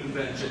such a good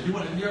invention. You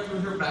ever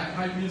hear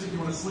bagpipe music? You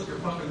want to slit your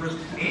fucking wrist?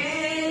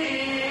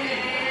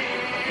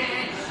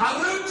 I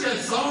wrote you a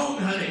song,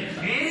 honey.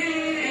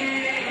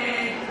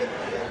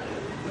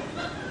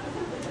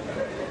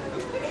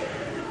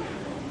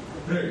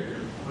 There you go.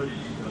 What do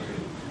you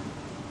okay?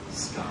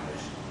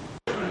 Scottish.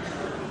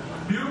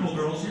 Beautiful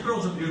girls. You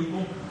girls are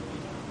beautiful.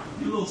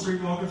 You little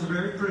streetwalkers are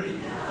very pretty.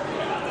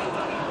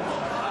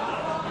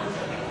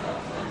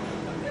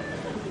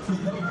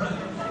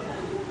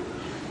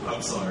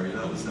 I'm sorry,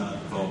 that was not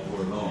called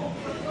for at all.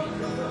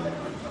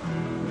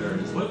 There it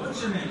is.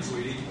 What's your name,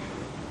 sweetie?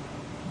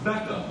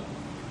 Becca.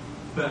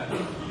 Becca.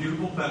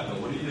 Beautiful Becca.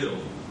 What do you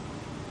do?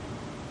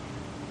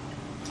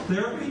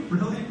 Therapy?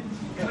 Really?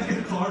 Can I get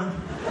a card?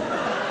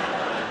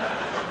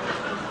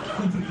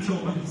 I'm going to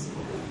kill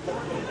myself.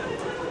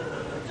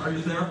 Are you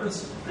a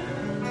therapist?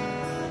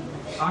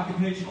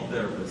 Occupational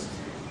therapist.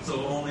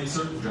 So only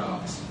certain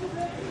jobs.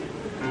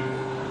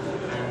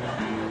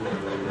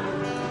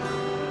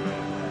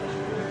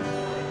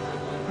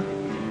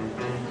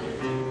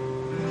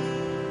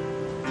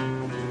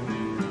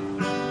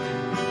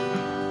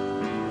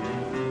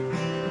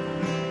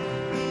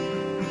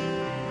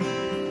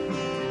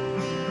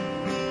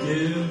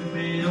 Give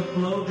me a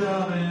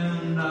blowjob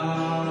and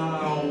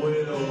I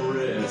will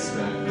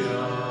respect you.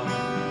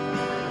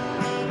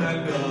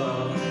 Becca.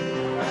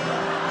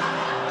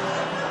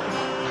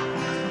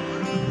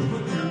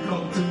 Would you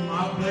come to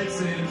my place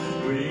and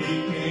we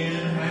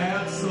can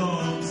have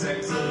some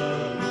sex?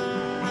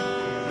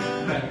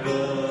 Becca.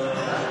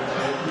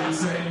 If you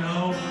say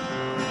no,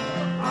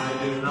 I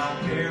do not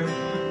care.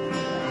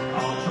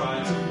 I'll try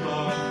to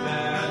fuck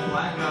that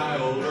black guy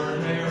over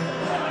there.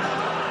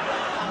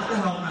 What the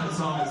hell kind of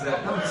song is that?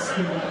 That was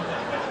stupid.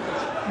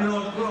 You know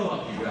what? Grow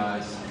up, you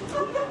guys.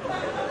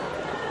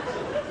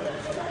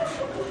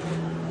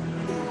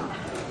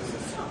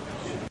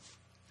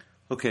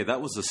 Okay,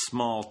 that was a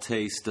small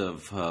taste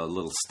of a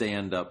little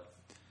stand-up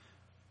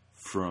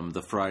from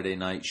the Friday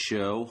night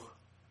show.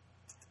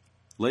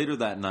 Later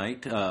that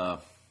night,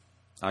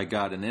 I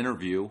got an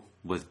interview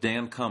with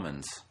Dan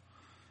Cummins.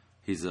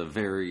 He's a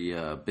very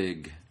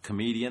big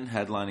comedian,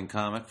 headlining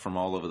comic from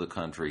all over the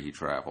country. He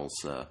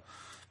travels.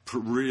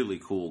 Really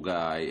cool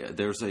guy.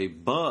 There's a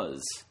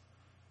buzz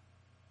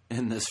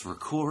in this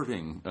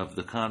recording of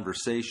the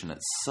conversation. It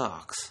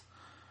sucks.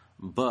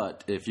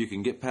 But if you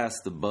can get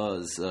past the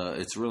buzz,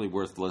 it's really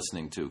worth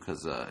listening to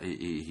because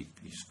he's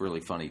a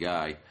really funny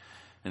guy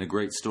and a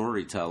great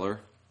storyteller.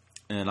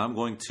 And I'm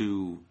going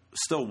to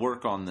still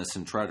work on this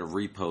and try to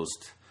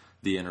repost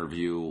the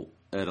interview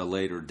at a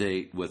later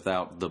date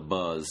without the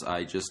buzz.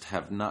 I just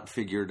have not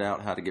figured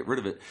out how to get rid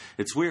of it.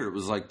 It's weird. It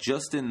was like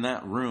just in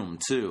that room,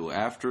 too.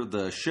 After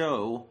the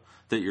show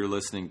that you're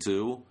listening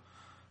to,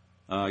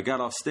 I got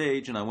off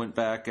stage and I went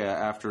back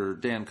after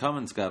Dan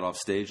Cummins got off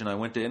stage and I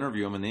went to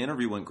interview him and the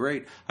interview went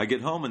great. I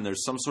get home and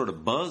there's some sort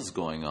of buzz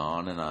going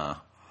on and I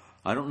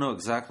don't know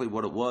exactly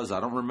what it was. I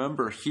don't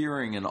remember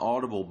hearing an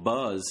audible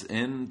buzz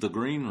in the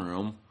green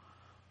room,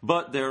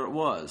 but there it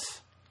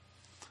was.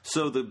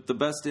 So the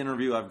best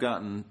interview I've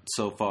gotten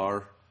so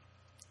far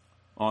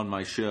on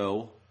my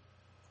show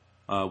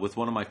with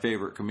one of my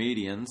favorite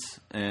comedians,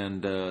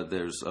 and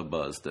there's a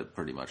buzz that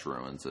pretty much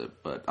ruins it.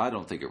 But I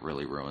don't think it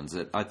really ruins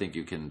it. I think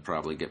you can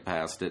probably get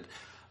past it.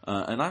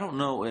 And I don't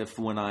know if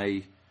when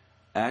I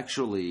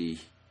actually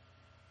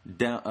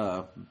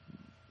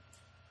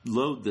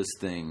load this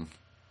thing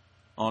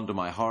onto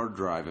my hard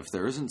drive, if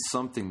there isn't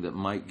something that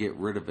might get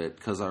rid of it,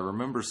 because I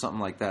remember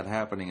something like that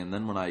happening, and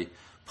then when I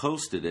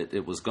posted it,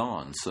 it was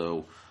gone.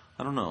 So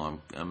I don't know.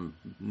 I'm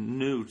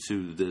new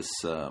to this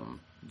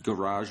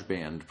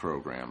GarageBand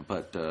program,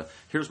 but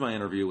here's my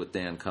interview with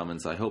Dan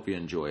Cummins. I hope you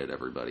enjoy it,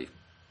 everybody.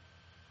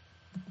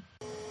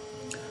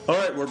 All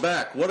right, we're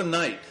back. What a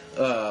night.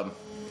 I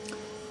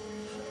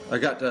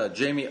got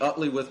Jamie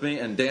Utley with me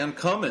and Dan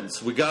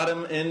Cummins. We got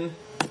him in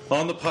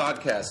on the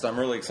podcast. I'm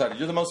really excited.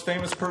 You're the most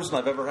famous person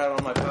I've ever had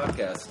on my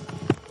podcast.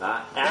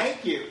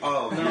 Thank you.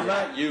 Oh, no,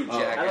 not you,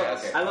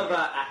 jackass. I love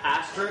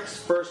Asterix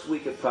first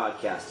week of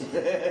podcasting.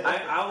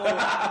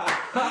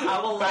 I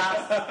will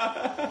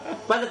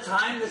last. By the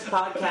time this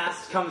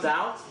podcast comes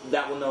out,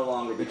 that will no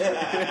longer be true.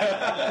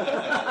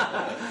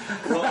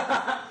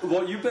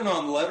 well, you've been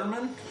on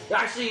Letterman?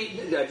 Actually,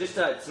 just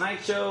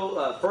Tonight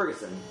Show,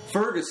 Ferguson.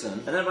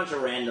 And then a bunch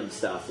of random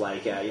stuff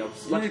like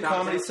bunch of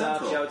Comedy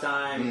stuff,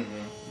 Showtime.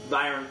 Mm-hmm.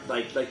 Byron,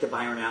 like the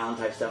Byron Allen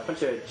type stuff,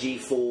 bunch of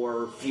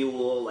G4,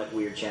 Fuel, like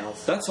weird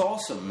channels. That's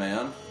awesome,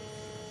 man.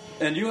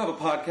 And you have a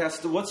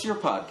podcast. What's your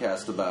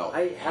podcast about?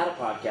 I had a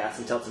podcast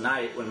until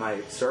tonight when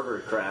my server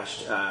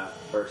crashed,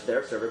 or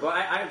their server. But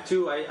I have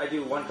two. I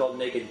do one called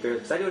Naked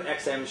Fearless, because I do an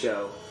XM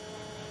show,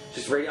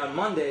 just radio on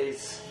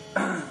Mondays,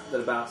 that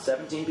about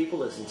 17 people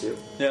listen to.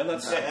 Yeah,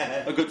 that's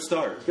a good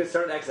start. It's a good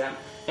start at XM.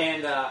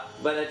 And,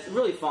 but it's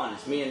really fun.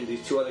 It's me and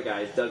these two other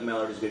guys, Doug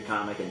Miller, who's a good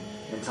comic,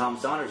 and Tom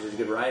Saunders, who's a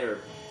good writer.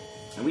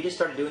 And we just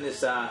started doing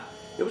this,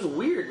 it was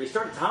weird.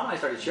 Tom and I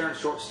started sharing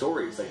short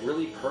stories, like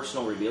really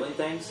personal, revealing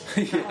things.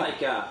 Kind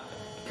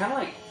of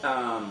like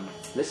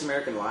This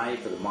American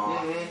Life or The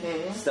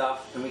Moth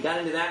stuff. And we got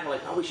into that and we're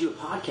like, oh, we should do a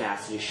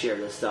podcast and just share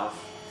this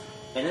stuff.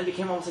 And then it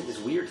became almost like this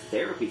weird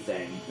therapy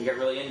thing. We got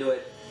really into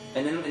it.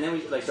 And then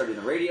we like started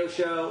doing a radio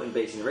show and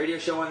basing the radio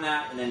show on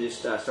that, and then just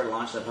started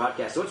launching the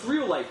podcast. So it's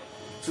really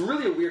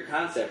a weird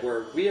concept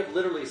where we have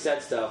literally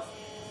said stuff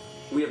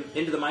we have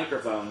into the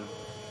microphone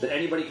that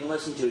anybody can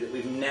listen to that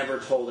we've never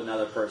told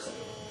another person.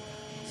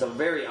 So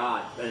very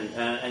odd.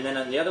 And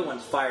then the other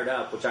one's Fired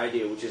Up, which I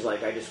do, which is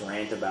like I just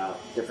rant about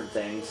different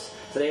things.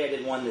 Today I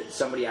did one that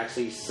somebody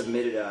actually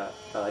submitted a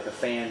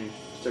fan.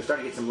 So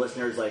starting to get some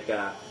listeners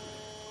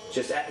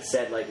just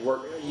said like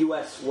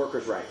U.S.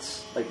 workers'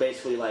 rights, like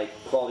basically like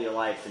quality of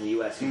life in the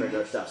U.S. compared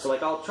to other stuff. So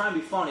like I'll try and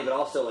be funny, but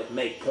also like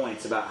make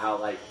points about how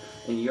like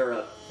in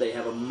Europe they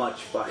have a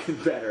much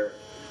fucking better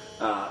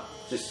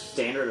just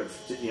standard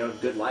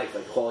of good life,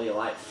 like quality of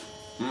life.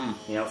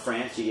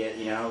 France you get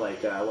like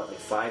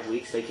 5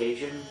 weeks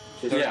vacation.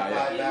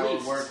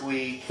 35-hour work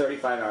week.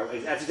 35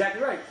 hours. That's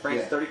exactly right.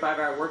 France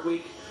 35-hour work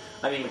week.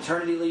 I mean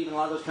maternity leave in a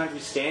lot of those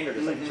countries standard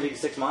is like 3 to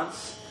 6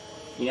 months.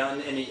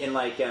 And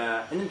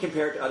then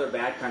compared to other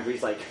bad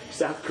countries like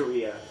South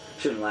Korea,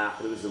 shouldn't laugh,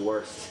 but it was the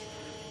worst.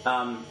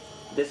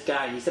 This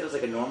guy, he said it was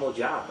like a normal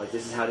job. Like,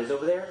 this is how it is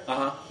over there.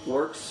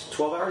 Works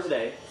 12 hours a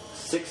day,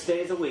 6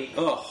 days a week.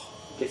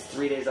 Gets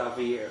 3 days off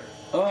a year.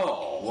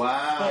 Oh,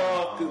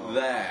 wow. Fuck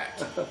that.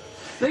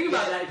 Think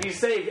about that. If you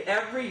saved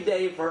every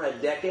day for a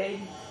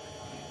decade,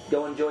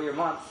 go enjoy your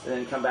month, and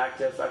then come back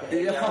to fucking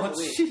 8 hours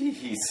a week.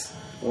 Jeez.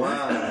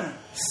 Wow.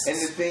 And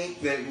to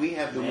think that we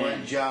have the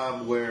one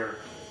job where...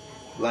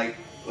 Like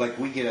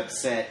we get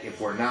upset if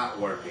we're not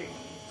working.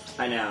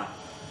 I know.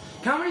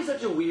 Comedy's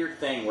such a weird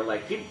thing where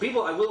like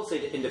people, I will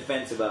say in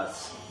defense of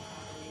us,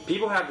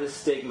 people have this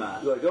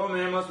stigma. They're like, oh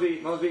man, must be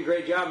a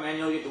great job, man.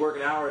 You only get to work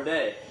an hour a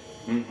day.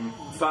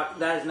 Fuck,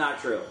 that is not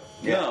true.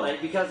 Yeah.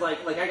 Because I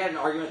got in an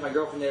argument with my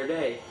girlfriend the other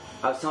day.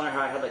 I was telling her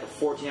how I had like a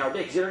 14-hour day.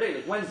 Because the other day,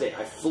 like Wednesday,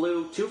 I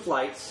flew 2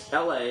 flights,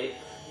 LA,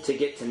 to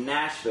get to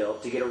Nashville,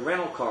 to get a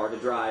rental car to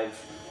drive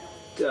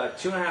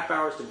 2.5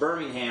 hours to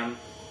Birmingham,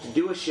 to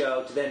do a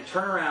show, to then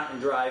turn around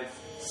and drive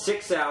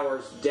 6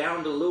 hours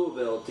down to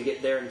Louisville to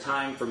get there in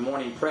time for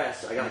morning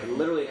press. I got like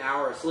literally an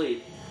hour of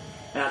sleep.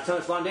 And I was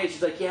telling this long day,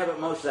 she's like, yeah, but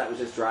most of that was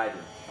just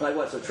driving. I'm like,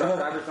 what, so truck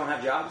drivers don't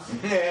have jobs?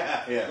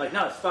 Yeah. I'm like,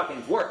 no, it's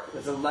fucking work.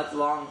 That's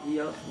long,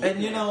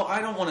 And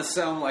I don't want to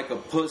sound like a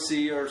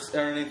pussy or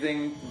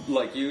anything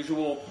like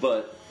usual,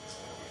 but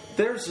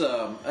there's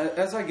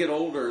as I get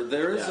older,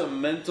 there is a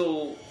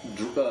mental.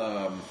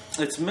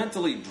 It's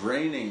mentally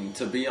draining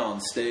to be on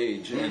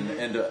stage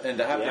and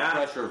to have the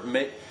pressure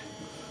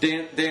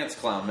of dance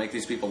clown, make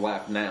these people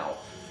laugh now.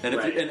 And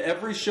and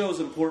every show is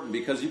important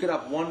because you could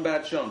have one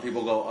bad show and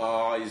people go,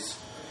 oh,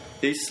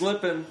 he's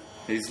slipping.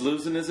 He's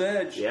losing his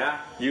edge.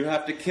 Yeah. You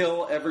have to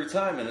kill every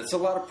time, and it's a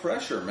lot of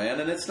pressure, man.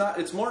 And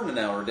it's more than an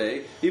hour a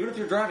day. Even if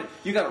you're driving,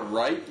 you got to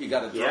write, you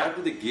got to drive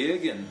to the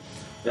gig, and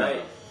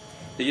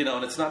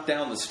and it's not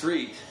down the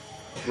street.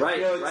 Right.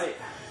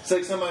 It's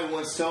like somebody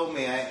once told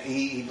me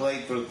he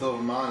played for the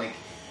Philharmonic,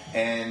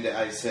 and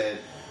I said,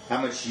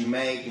 "How much do you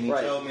make?" And he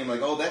told me, "I'm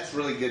like, oh, that's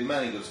really good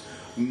money." He goes,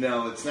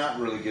 "No, it's not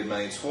really good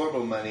money. It's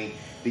horrible money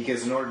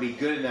because in order to be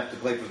good enough to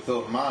play for the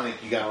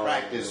Philharmonic, you got to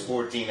practice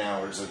 14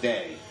 hours a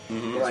day."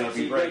 So if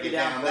you break it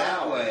down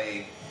that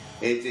way,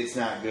 it's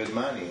not good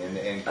money,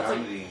 and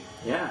comedy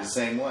the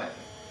same way.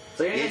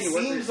 So it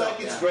seems like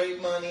it's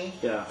great money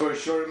for a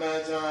short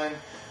amount of time,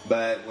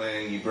 but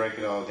when you break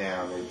it all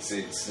down,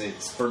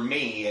 it's for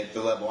me at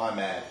the level I'm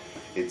at.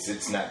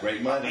 It's not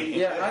great money.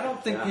 Yeah, I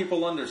don't think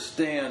people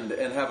understand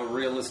and have a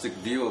realistic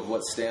view of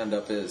what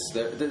stand-up is.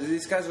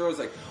 These guys are always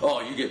like,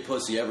 oh, you get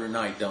pussy every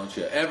night, don't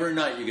you? Every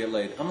night you get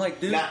laid. I'm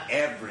like, dude. Not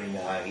every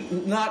night.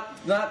 Not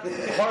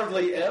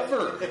hardly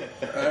ever.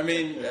 I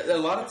mean, a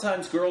lot of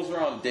times girls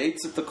are on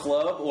dates at the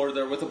club or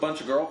they're with a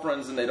bunch of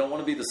girlfriends and they don't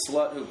want to be the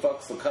slut who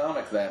fucks the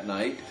comic that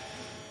night,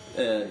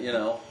 And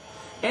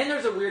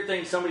there's a weird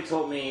thing somebody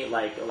told me,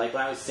 like when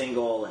I was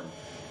single and...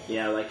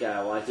 while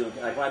I was doing,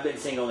 when I've been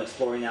single and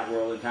exploring that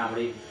world in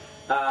comedy,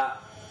 and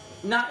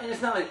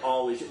it's not like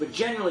always, but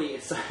generally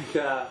it's like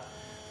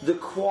the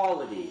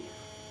quality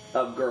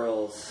of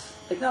girls,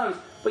 like not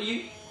always, but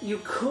you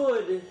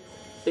could,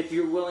 if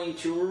you're willing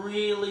to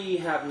really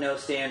have no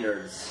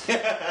standards,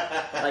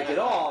 like at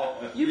all,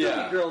 you can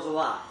get girls a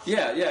lot.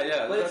 Yeah.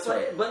 But it's like,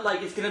 right. But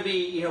like it's gonna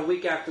be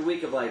week after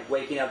week of like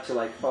waking up to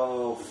like,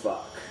 oh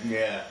fuck.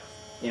 Yeah.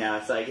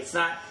 It's like it's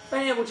not,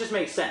 it would just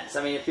make sense.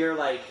 I mean, if you're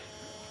like.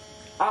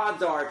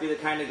 Odds are, if you're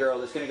the kind of girl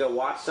that's going to go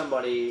watch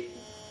somebody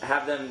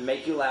have them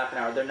make you laugh an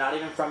hour. They're not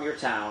even from your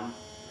town.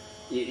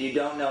 You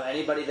don't know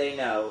anybody they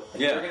know.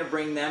 And you're going to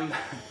bring them,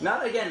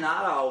 not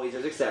always,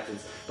 there's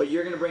exceptions, but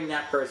you're going to bring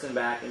that person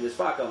back and just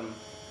fuck them.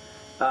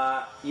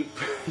 You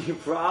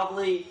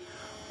probably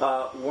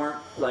weren't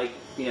like,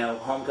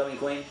 homecoming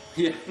queen.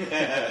 Yeah.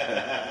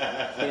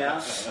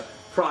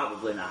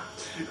 Probably not.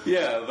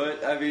 Yeah,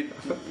 but I mean,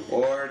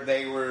 or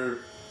they were,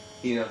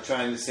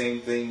 trying the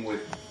same thing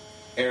with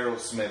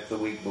Aerosmith the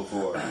week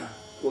before.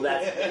 Well,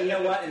 that's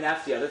and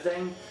that's the other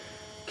thing.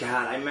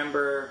 God, I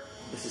remember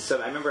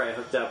I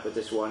hooked up with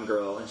this one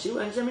girl, and she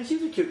was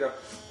a cute girl.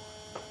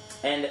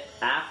 And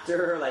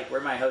after, we're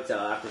in my hotel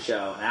after the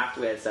show, and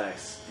after we had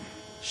sex,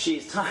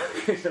 she's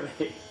talking to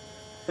me.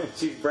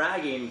 She's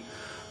bragging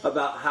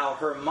about how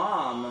her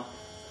mom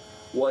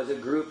was a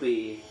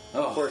groupie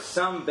for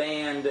some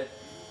band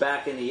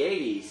back in the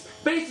 80s.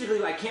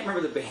 Basically, I can't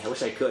remember the band. I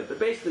wish I could. But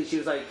basically, she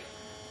was like,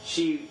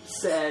 she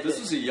said... This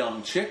is a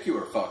young chick you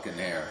were fucking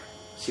there.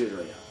 She was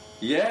really young.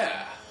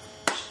 Yeah.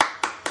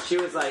 She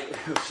was like,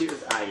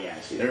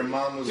 Her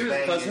mom was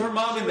banging. Because her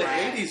mom in the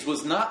 80s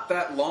was not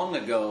that long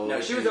ago.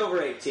 No, she was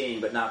over 18,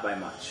 but not by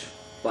much.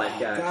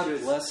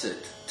 God bless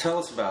it. Tell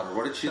us about her.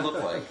 What did she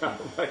look like?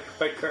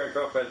 my current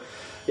girlfriend.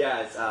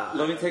 Yeah, it's...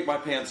 Let me take my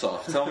pants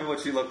off. Tell me what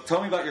she looked...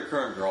 Tell me about your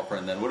current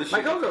girlfriend, then. What is she...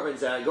 My current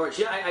girlfriend's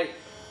gorgeous.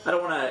 I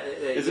don't want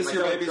to... Is this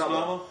your baby's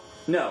mama?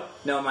 No,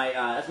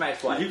 that's my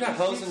ex-wife. You got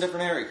hoes in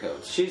different area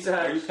codes. She's...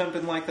 Are you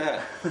pimping like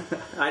that?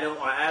 I don't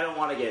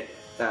want to get...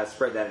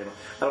 spread that anymore.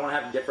 I don't want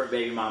to have different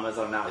baby mamas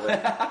that I'm not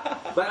with.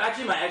 But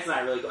actually, my ex and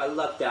I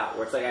lucked out.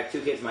 Where it's like I have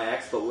 2 kids, my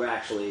ex, but we're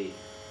actually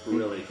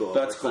really cool.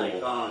 That's cool. Like,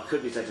 it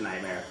could be such a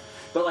nightmare.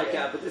 But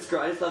but this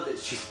girl, I just love that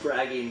she's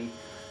bragging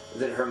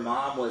that her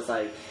mom was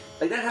like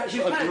that. She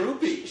was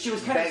groupie. She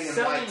was kind of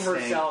selling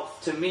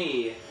herself to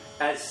me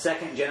as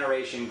second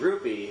generation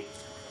groupie,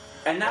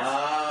 and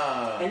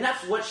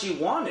that's what she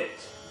wanted.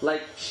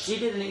 Like she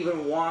didn't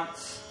even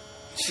want.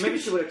 Maybe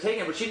she would have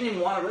taken it, but she didn't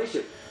even want a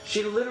relationship.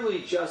 She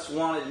literally just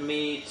wanted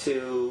me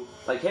to,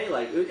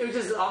 it was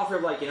just an offer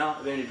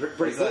of,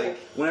 pretty cool.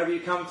 Whenever you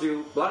come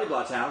through blah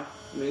blah town.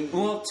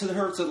 Well, to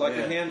her, it's like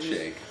a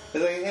handshake.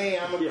 It's like, hey,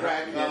 I'm a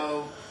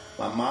crack-o.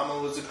 Yeah. My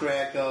mama was a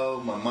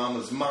crack-o. My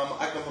mama's mama.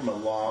 I come from a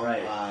long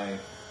line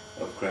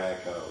of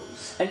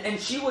crack-os. And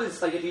she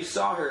was, if you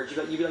saw her,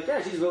 you'd be like,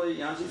 yeah, she's really,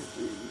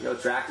 she's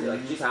attractive.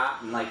 Like, she's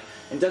hot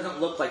and doesn't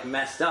look,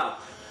 messed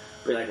up.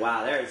 But you're like,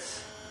 wow,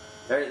 there's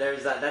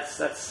that.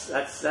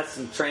 That's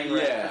some train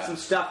wreck. That's some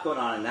stuff going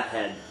on in that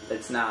head.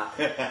 It's not.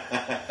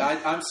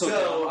 I'm so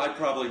dumb. I'd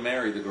probably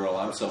marry the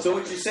girl. So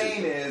what you're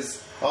saying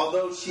is,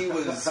 although she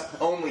was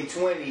only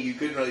 20, you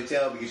couldn't really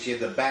tell because she had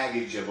the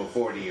baggage of a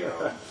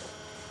 40-year-old.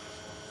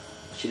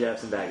 She did have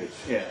some baggage.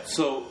 Yeah.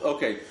 So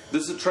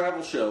this is a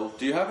travel show.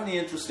 Do you have any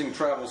interesting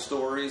travel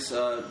stories,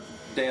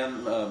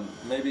 Dan?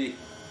 Maybe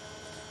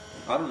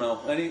I don't know.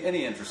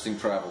 Any interesting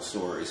travel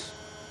stories?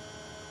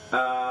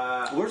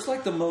 Where's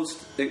the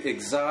most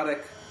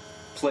exotic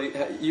place?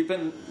 You've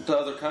been to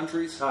other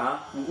countries?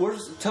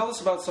 Tell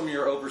us about some of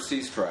your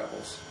overseas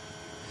travels.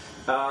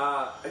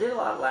 I did a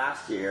lot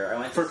last year. I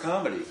went for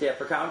comedy. Yeah,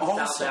 for comedy.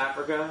 Awesome. South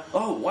Africa.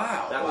 Oh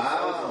wow! That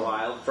was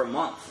wild for a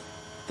month.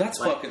 That's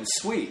fucking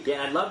sweet.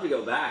 Yeah, I'd love to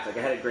go back. I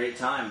had a great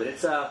time, but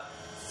it's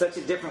such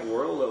a different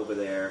world over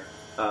there.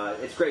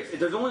 It's great.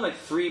 There's only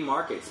 3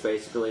 markets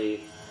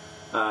basically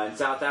in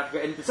South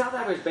Africa, and South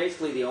Africa is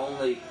basically the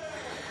only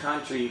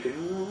country you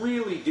can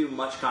really do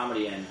much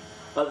comedy in,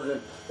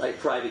 other than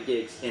private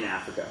gigs in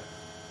Africa.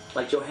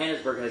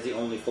 Johannesburg has the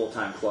only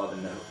full-time club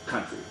in the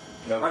country.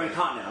 Okay.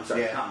 Continent. I'm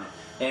sorry, continent.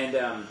 And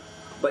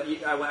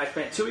I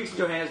spent 2 weeks in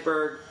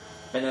Johannesburg,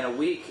 and then a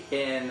week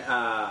in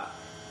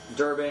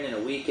Durban, and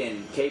a week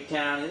in Cape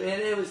Town, and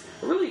it was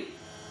really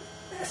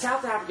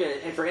South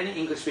Africa. And for any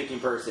English-speaking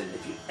person,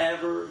 if you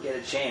ever get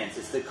a chance,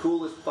 it's the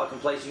coolest fucking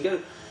place you can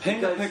go.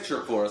 Paint a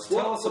picture for us.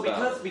 Tell us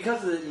about it.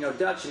 Because of the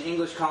Dutch and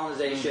English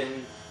colonization.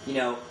 Mm-hmm.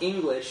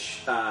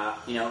 English,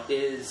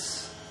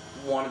 is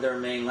one of their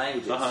main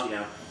languages,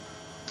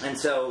 and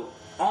so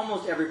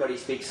almost everybody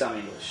speaks some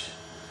English.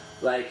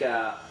 But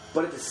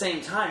at the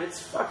same time,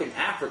 it's fucking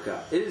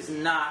Africa. It is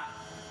not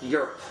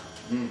Europe.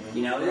 Mm-hmm.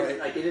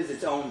 It is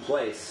its own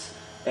place.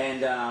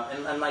 And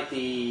like the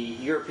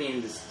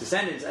European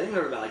descendants, I think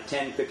there were about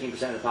 10-15%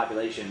 of the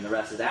population, and the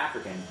rest is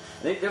African.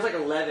 And there's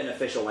 11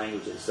 official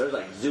languages. There's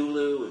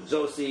Zulu and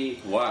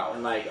Zosi. Wow.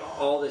 And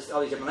all these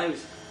different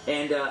languages.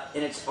 And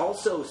it's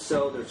also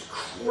there's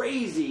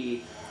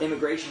crazy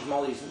immigration from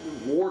all these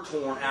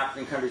war-torn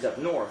African countries up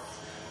north.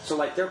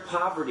 So their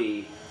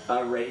poverty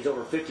rate is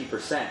over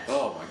 50%.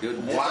 Oh my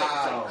goodness!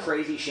 Wow. It's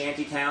crazy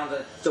shanty towns.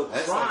 So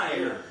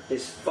crime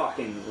is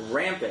fucking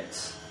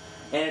rampant.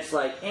 And it's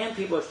and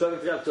people are struggling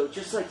for jobs. So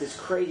just this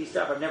crazy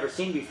stuff I've never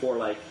seen before.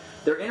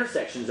 There are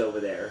intersections over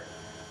there.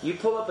 You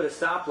pull up at a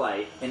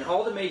stoplight, and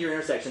all the major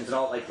intersections and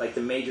all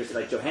the major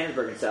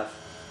Johannesburg and stuff.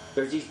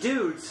 There's these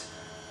dudes.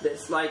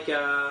 That's kind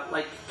of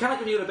like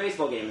when you go to a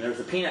baseball game and there's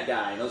the peanut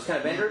guy and those kind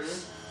of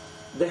vendors.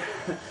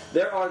 Mm-hmm.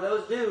 There are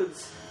those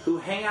dudes who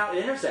hang out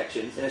at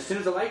intersections, and as soon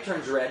as the light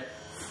turns red,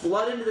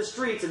 flood into the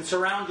streets and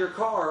surround your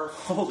car.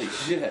 Holy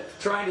shit.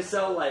 Trying to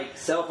sell, like,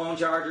 cell phone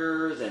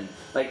chargers and,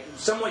 like,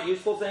 somewhat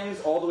useful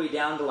things all the way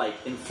down to,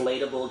 like,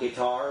 inflatable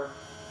guitar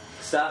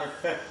stuff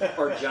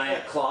or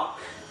giant clock.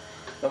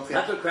 Okay.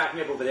 That's what cracked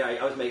me up over there.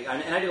 I was making,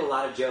 and I did a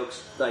lot of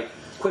jokes. Like,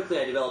 quickly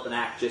I developed an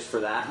act just for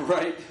that.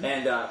 Right.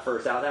 And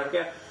for South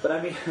Africa. But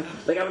I mean,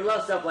 like, I would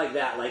love stuff like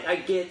that. Like, I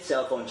get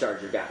cell phone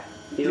charger guy.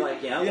 He's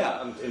like, I'm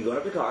going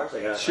up to cars.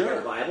 I got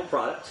a viable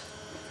product.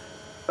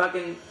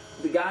 Fucking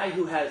the guy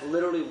who has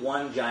literally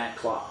one giant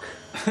clock.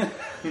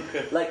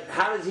 Like,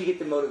 how does he get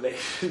the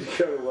motivation to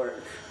go to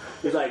work?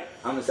 He's like,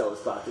 I'm going to sell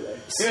this clock today.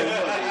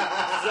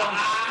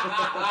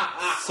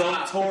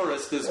 Some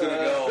tourist is going to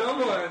go.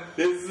 Someone.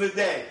 This is the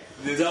day.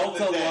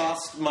 Delta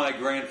lost my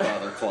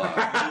grandfather clock.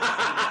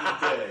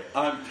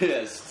 I'm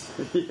pissed.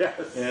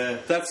 Yes. Yeah.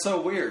 That's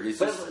so weird.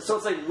 So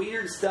it's like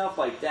weird stuff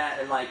like that.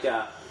 And like,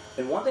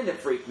 and one thing that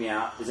freaked me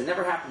out is it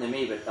never happened to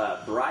me,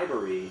 but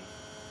bribery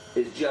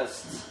is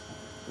just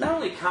not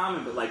only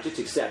common, but like just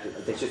accepted.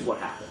 Like, that's just what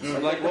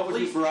happens. Like what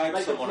would you bribe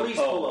like someone? The police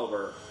pull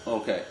over.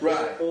 Okay.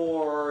 Right.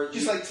 Or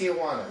just like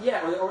Tijuana.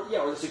 Yeah,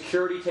 or the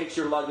security takes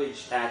your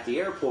luggage at the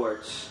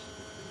airport.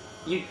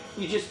 You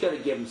just got to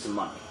give them some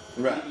money.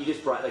 Right. You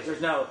just bribe. Like you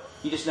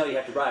just know you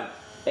have to bribe.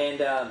 And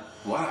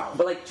wow.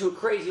 But like to a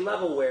crazy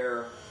level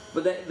where.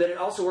 But then it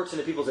also works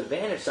into people's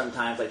advantage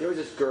sometimes. Like there was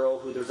this girl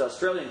there was an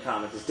Australian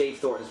comic, this Dave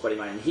Thornton's buddy of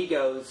mine, and he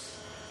goes.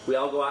 We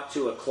all go out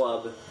to a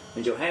club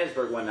in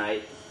Johannesburg one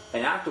night.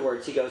 And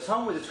afterwards, he goes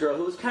home with this girl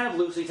who was kind of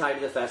loosely tied to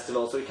the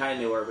festival, so he kind of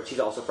knew her, but she's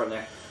also from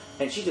there.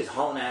 And she's just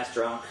hauling ass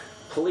drunk.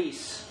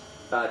 Police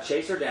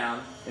chase her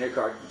down in her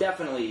car.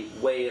 Definitely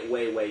way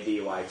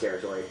DUI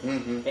territory.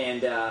 Mm-hmm.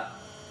 And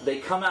they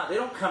come out. They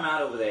don't come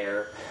out over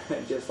there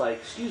and just like,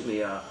 excuse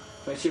me,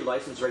 can I see your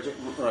license, Richard?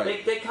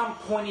 Right. They come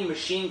pointing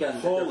machine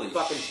guns at their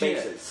fucking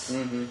faces,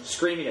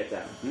 screaming at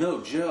them.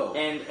 No joke.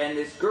 And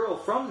this girl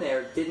from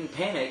there didn't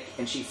panic,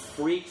 and she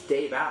freaked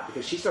Dave out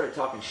because she started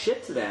talking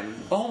shit to them.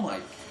 Oh my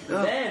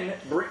God. Then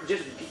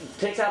just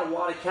takes out a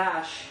wad of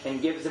cash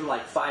and gives him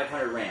like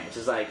 500 rand, which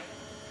is like,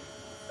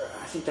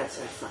 I think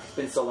it's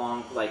been so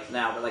long, like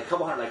now, but like a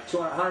couple hundred, like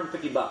 200,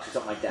 150 bucks or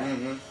something like that.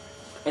 Mm-hmm.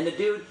 And the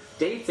dude,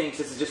 Dave thinks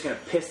this is just going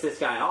to piss this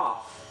guy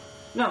off.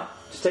 No,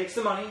 just takes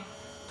the money,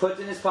 puts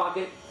it in his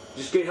pocket,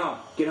 just get home,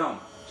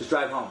 just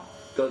drive home,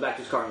 goes back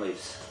to his car and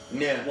leaves.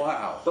 Yeah.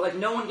 Wow. But like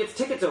no one gets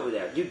tickets over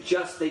there. They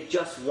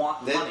just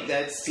want money.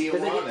 That's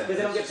Tijuana. Because they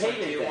don't get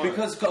paid anything.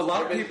 Because a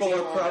lot of people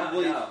are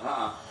probably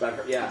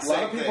yeah. A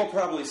lot of people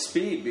probably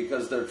speed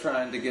because they're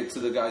trying to get to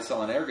the guy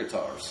selling air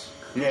guitars.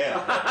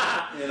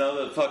 Yeah. You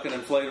know, the fucking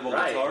inflatable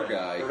guitar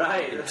guy.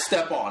 Right.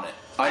 Step on it.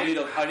 I need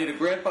a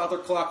grandfather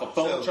clock, a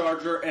phone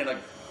charger, and a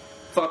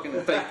fucking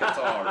fake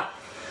guitar.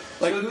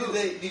 Like, so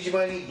did you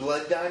buy any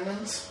blood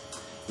diamonds?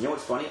 You know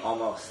what's funny?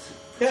 Almost.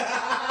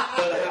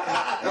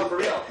 No, for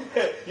real.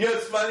 You know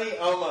what's funny?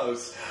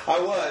 Almost. I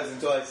was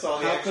until I saw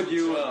the actual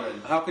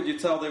children. How could you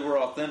tell they were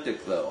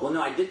authentic, though? Well,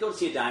 no, I did go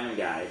see a diamond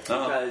guy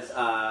because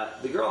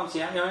the girl I'm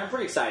seeing, I'm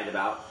pretty excited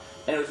about,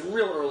 and it was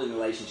real early in the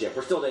relationship.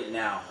 We're still dating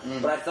now,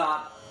 but I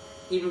thought,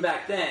 even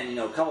back then,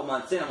 a couple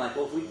months in, I'm like,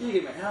 well, if we did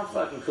get married, how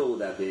fucking cool would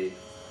that be?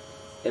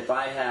 If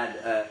I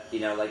had,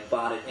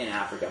 bought it in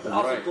Africa, but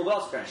also cool, but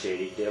also kind of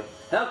shady too.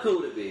 How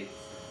cool would it be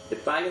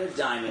if I got a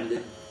diamond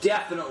that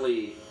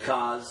definitely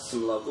caused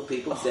some local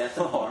people death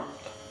and harm,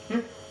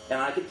 and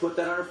I could put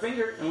that on her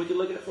finger, and we could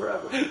look at it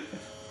forever,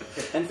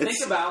 and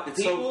think about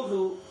people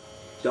who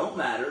don't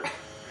matter.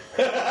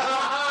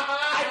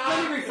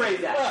 Let me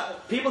rephrase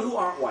that: people who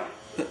aren't white.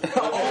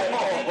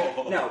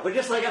 No, but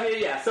just like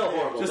so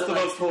horrible. Just the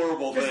most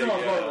horrible thing. Just the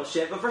most horrible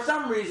shit. But for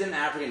some reason,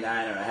 African,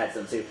 I don't know, I had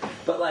some too.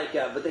 But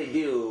but they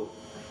do.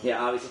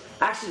 Yeah, obviously.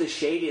 Actually, the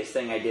shadiest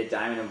thing I did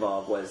diamond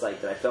involved was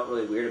that I felt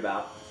really weird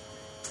about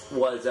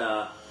was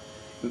I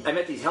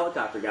met these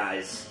helicopter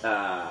guys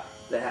that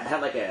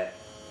had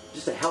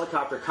just a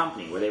helicopter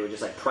company where they were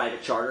just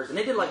private charters, and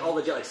they did all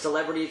the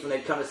celebrities when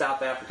they'd come to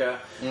South Africa.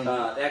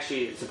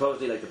 Actually,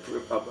 supposedly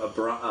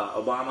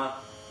Obama.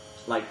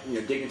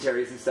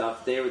 Dignitaries and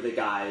stuff, they were the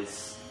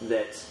guys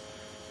that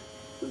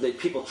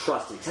people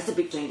trusted. Because that's a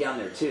big thing down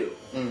there, too.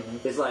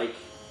 Mm-hmm. Is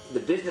the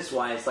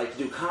business-wise, to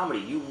do comedy,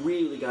 you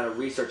really got to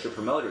research your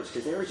promoters.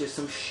 Because there were just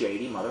some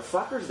shady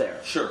motherfuckers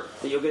there. Sure.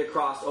 That you'll get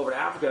across over to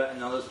Africa,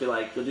 and they'll just be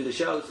you'll do the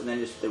shows, and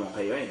then they won't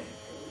pay you anything.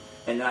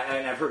 And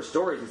I've heard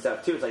stories and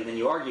stuff, too. It's then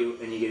you argue,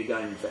 and you get a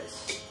gun in your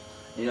face.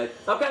 And you're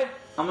okay,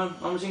 I'm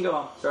just going to go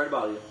home. Sorry to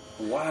bother you.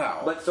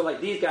 Wow. But, so,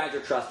 these guys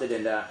are trusted,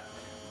 and,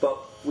 but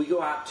we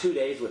go out 2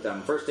 days with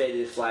them. First day,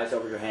 they just fly us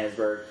over to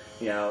Johannesburg,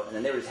 and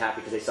then they were just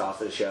happy because they saw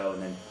us at the show.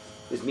 And then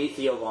it was me,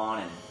 Theo Vaughn,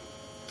 and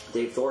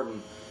Dave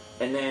Thornton.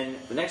 And then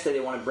the next day, they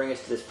want to bring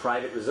us to this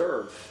private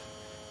reserve.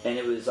 And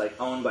it was,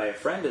 owned by a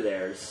friend of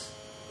theirs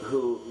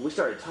who we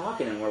started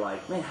talking, and we're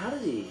like, man, how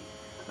does he,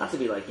 not to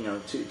be,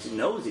 too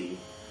nosy,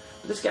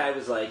 but this guy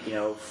was,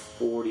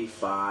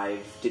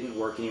 45, didn't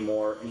work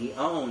anymore, and he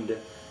owned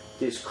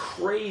this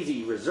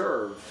crazy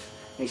reserve.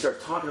 And he started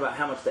talking about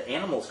how much the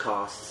animals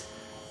cost.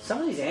 Some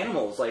of these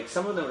animals,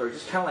 some of them are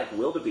just kind of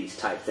wildebeest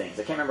type things.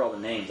 I can't remember all the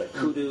names,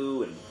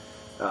 kudu and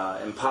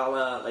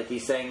Impala, like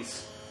these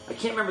things. I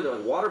can't remember,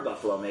 the water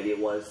buffalo maybe it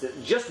was.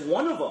 That just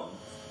one of them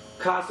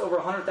cost over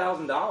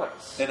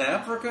 $100,000. In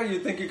Africa, you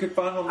think you could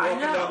find them walking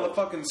down the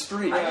fucking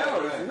street? I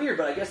know, it's weird,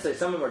 but I guess that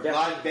some of them are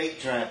definitely live bait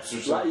traps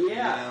or something.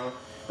 Yeah, You know?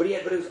 but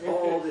it was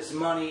all this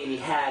money, and he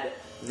had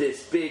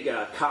this big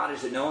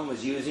cottage that no one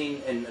was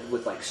using, and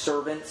with like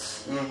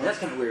servants. And that's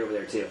kind of weird over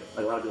there too.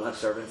 Like a lot of people have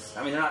servants.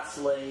 I mean, they're not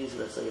slaves,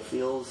 but it's like it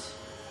feels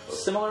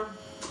similar.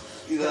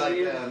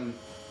 Like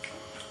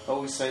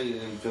always say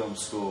it in film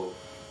school,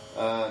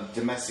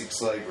 domestic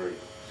slavery.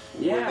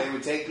 Yeah. Where they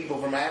would take people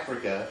from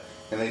Africa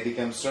and they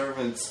become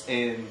servants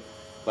in,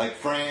 like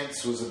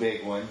France was a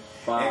big one.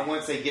 Wow. And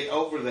once they get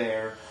over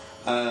there,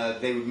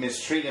 they would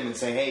mistreat them and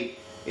say, "Hey,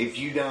 if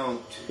you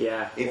don't, do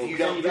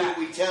what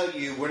we tell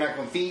you, we're not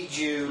going to feed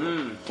you.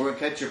 We're going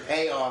to cut your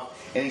pay off."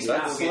 And these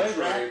people get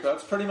trapped.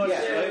 That's pretty much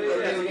slavery.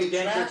 They would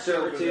get trapped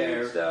over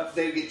there. Stuff.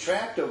 They would get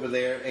trapped over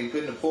there and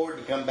couldn't afford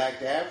to come back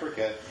to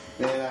Africa.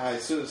 They had a high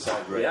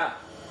suicide rate. Yeah,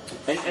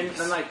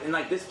 and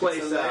like this place,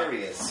 It's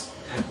hilarious.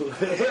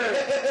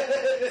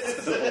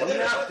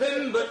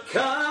 Nothing but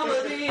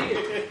comedy.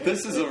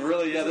 This is a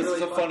really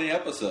funny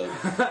episode.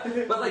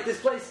 But like this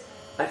place,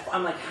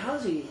 I'm like, how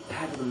does he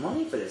have the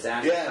money for this?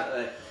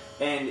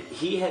 And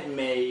he had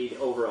made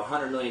over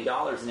 $100 million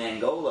in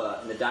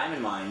Angola in the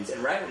diamond mines,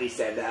 and right when he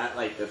said that,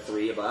 like the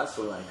three of us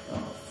were like, oh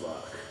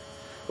fuck,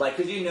 like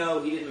because he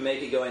didn't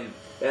make it going.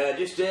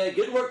 Just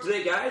good work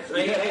today, guys.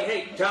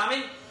 Hey,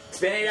 Tommy. It's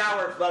been 8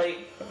 hours,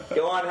 buddy.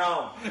 Go on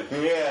home.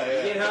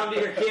 Get home to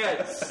your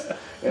kids.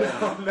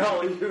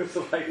 No, he was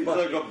like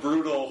a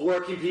brutal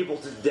working people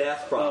to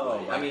death,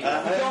 probably. I mean,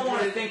 you don't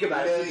want to think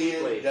about it too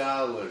deeply.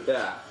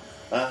 Yeah.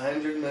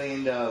 $100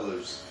 million.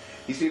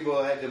 These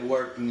people had to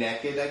work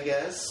naked, I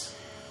guess.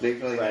 They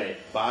had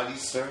body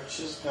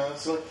searches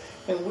constantly.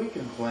 And we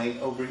complain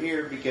over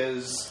here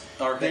because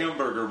our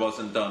hamburger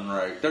wasn't done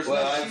right. There's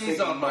no cheese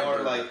on my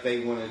burger. Like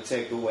they want to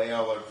take away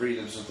all our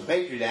freedoms with the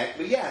Patriot Act.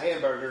 But yeah,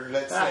 hamburger,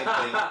 that's the same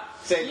thing.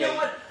 Same thing. Know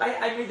what?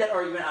 I made that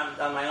argument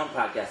on my own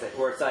podcast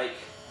where it's like,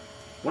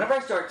 whenever I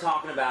start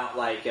talking about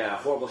like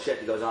horrible shit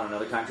that goes on in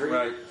another country,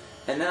 right?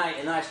 And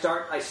then I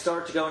start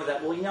to go into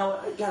that. Well, you know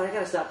what? I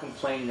gotta stop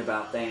complaining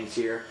about things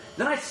here.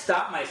 Then I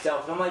stop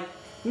myself and I'm like,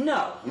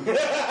 no, I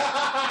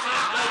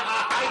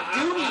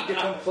do need to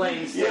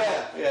complain still.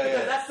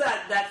 Because that's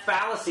that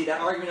fallacy,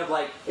 that argument of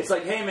like, it's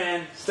like, hey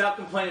man, stop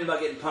complaining about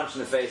getting punched in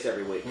the face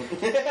every week.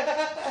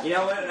 You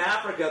know what? In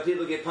Africa,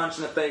 people get punched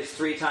in the face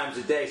 3 times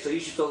a day, so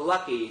you should feel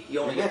lucky you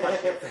only get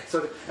punched in the face.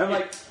 So I'm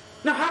like,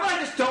 no, how about I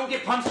just don't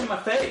get punched in my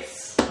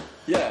face?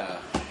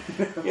 Yeah.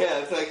 Yeah,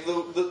 it's like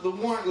the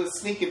warrantless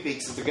sneaking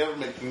peeks that the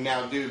government can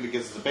now do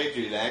because of the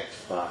Patriot Act.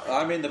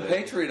 I mean, the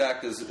Patriot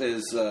Act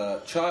is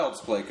child's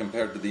play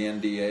compared to the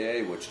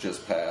NDAA, which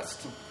just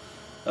passed.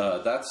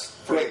 That's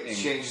frightening. Quick,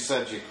 change the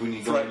subject when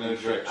you go in another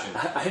direction.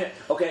 I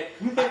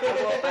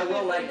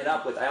will lighten it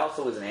up with, I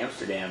also was in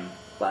Amsterdam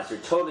last year,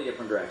 totally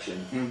different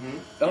direction. Mm-hmm.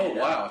 Oh,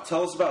 wow.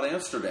 Tell us about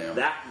Amsterdam.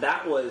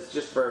 That was,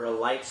 just for a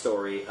light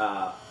story,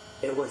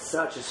 it was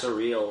such a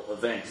surreal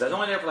event. Because I was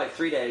only there for like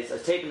 3 days. I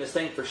was taping this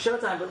thing for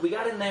Showtime, but we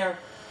got in there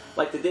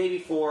like the day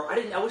before.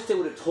 I wish they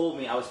would have told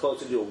me I was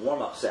supposed to do a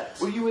warm-up set.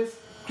 Were you with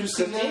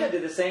Christina? Christina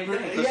did the same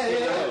thing.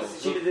 Yeah.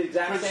 She did the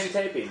exact same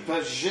taping.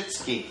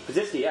 Pazitsky,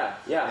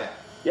 yeah.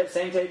 Yep,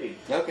 same taping.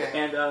 Okay.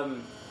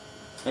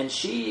 And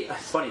she,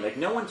 it's funny, like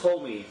no one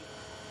told me,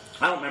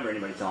 I don't remember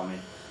anybody telling me,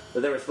 that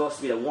there was supposed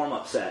to be a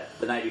warm-up set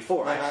the night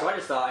before. Right? So I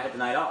just thought I had the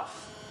night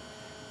off.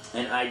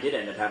 And I did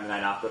end up having the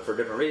night off, but for a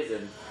different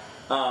reason.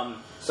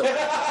 So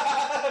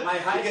my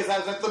because I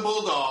was at the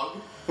Bulldog.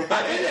 I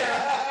did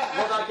that.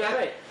 Bulldog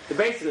Cafe.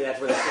 Basically, that's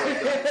where the story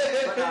goes.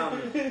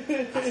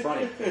 But that's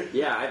funny.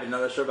 Yeah, I have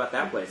another story about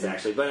that place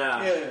actually. But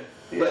I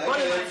can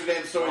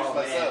Amsterdam stories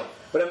myself.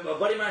 But a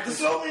buddy of mine. There's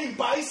so many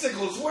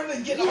bicycles. Where did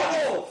they get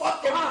all the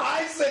fucking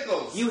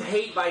bicycles? You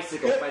hate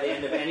bicycles by the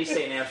end of any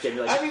stay in Amsterdam.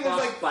 You're like, I mean, there's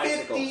like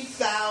bicycles.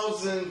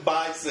 50,000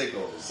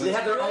 bicycles. They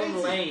have their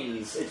own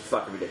lanes. It's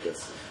fucking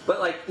ridiculous. But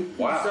like,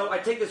 so I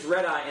take this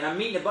red eye, and I'm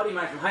meeting a buddy of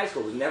mine from high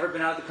school who's never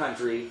been out of the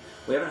country.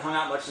 We haven't hung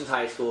out much since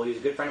high school. He was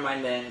a good friend of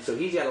mine then, so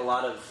he's got a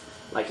lot of,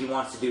 like, he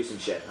wants to do some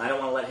shit. And I don't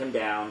want to let him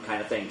down kind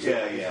of thing. Too.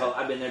 Yeah.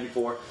 I've been there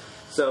before.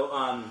 So,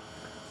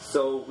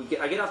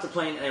 I get off the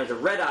plane, and it was a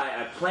red eye.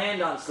 I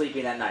planned on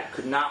sleeping that night.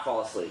 Could not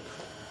fall asleep.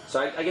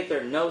 So I get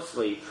there, no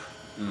sleep.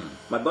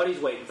 My buddy's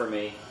waiting for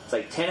me. It's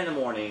like 10 in the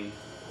morning.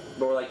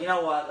 But we're like, you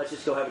know what? Let's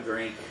just go have a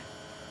drink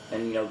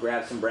and,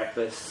 grab some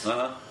breakfast.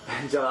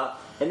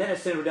 And then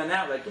as soon as we're done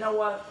that, we're like, you know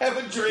what? Have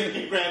a drink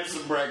and grab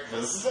some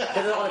breakfast.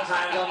 Because all the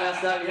time's all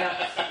messed up,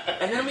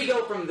 And then we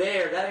go from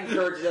there. That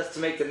encourages us to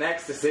make the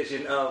next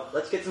decision of,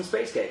 let's get some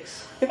space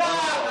cakes. Because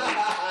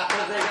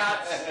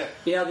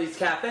they got, these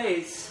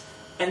cafes.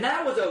 And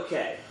that was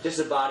okay. Just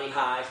a body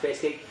high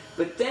space cake.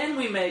 But then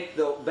we make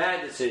the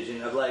bad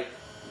decision of like,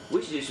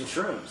 we should do some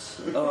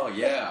shrooms. Oh,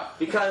 yeah.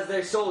 Because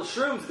they sold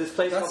shrooms at this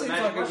place called the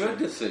Magic Mushroom.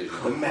 That seems like a good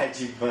decision. The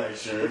Magic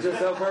Mushroom. Which is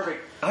so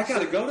perfect. I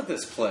gotta go to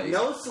this place.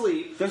 No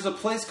sleep. There's a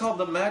place called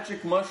the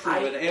Magic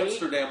Mushroom in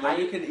Amsterdam where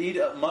you can eat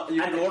you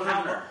can order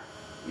counter.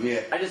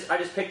 Yeah. I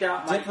just picked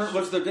out my...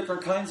 Was there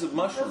different kinds of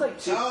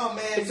mushrooms? Oh,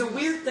 man. It's a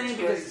weird thing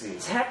because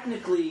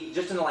technically,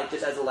 just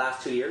as the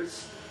last 2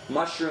 years,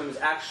 mushrooms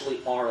actually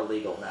are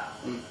illegal now.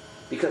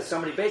 Because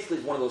somebody, basically,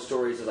 one of those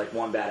stories is like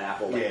one bad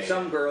apple. Like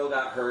some girl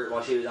got hurt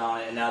while she was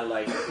on it, and now they're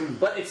like,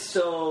 but it's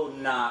so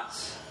not...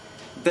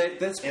 They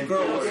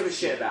don't give a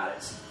shit about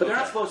it. But they're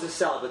not supposed to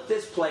sell it. But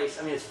this place,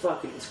 I mean, it's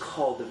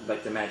called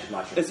the Magic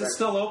Mushroom. Is it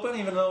still open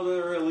even though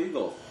they're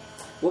illegal?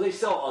 Well, they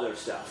sell other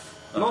stuff.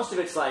 Most of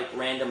it's like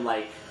random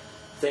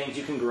things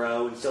you can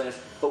grow and silliness.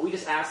 But we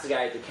just asked the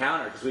guy at the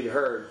counter because we'd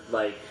heard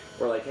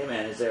we're like, hey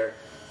man, is there?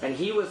 And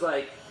he was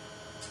like,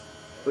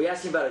 we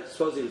asked him about it.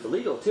 Supposedly it was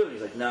illegal too, and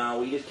he's like, no,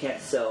 we just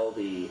can't sell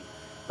the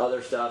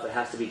other stuff. It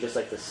has to be just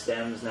like the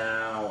stems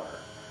now,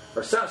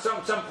 or some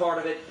part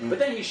of it. But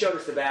then he showed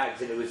us the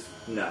bags, and it was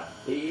no.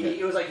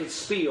 It was like his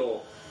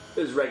spiel.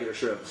 It was regular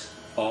shrooms.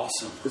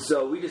 Awesome.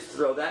 So we just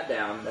throw that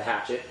down, the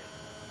hatchet.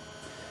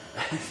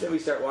 Then we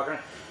start walking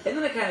around. And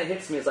then it kind of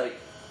hits me. It's like,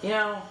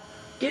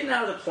 getting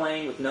out of the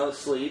plane with no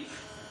sleep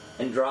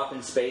and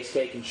dropping space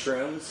cake and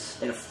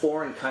shrooms in a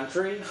foreign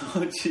country,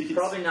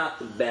 probably not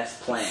the best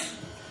plan.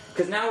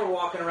 Because now we're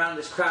walking around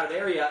this crowded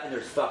area and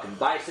there's fucking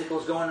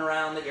bicycles going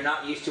around that you're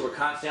not used to. We're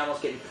constantly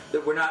almost getting...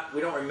 We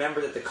don't remember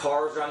that the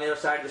cars are on the other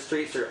side of the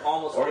street, so you're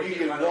almost... Or you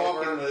can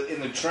walk in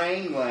the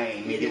train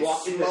lane. You get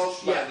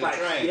smoked by the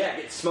train. Yeah,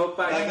 get smoked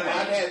by the train.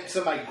 I've had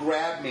somebody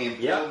grab me and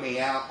pull me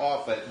out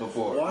off it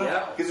before.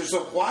 Wow. Because they're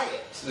so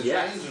quiet. The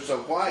trains are so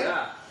quiet.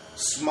 Yeah.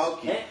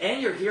 Smoky.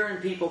 And you're hearing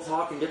people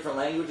talk in different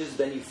languages,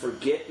 then you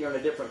forget you're in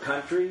a different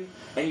country,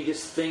 and you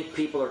just think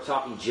people are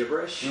talking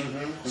gibberish.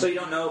 So you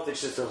don't know if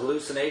it's just a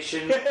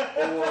hallucination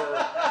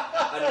or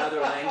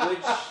another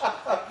language.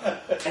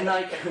 And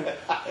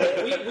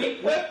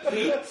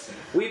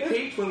we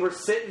peaked when we're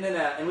sitting in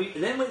then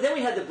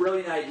we had the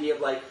brilliant idea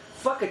of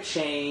fuck a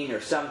chain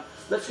or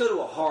let's go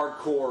to a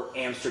hardcore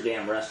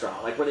Amsterdam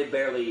restaurant, where they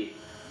barely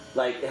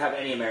have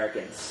any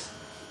Americans.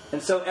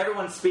 And so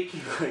everyone's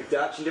speaking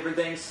Dutch and different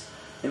things,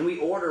 and we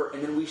order,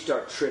 and then we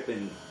start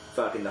tripping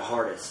fucking the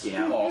hardest,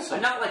 Awesome.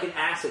 And not like an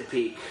acid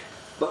peak,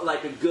 but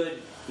like a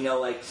good,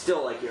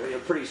 still you're a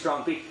pretty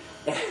strong peak.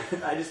 And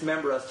I just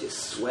remember us just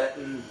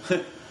sweating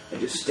and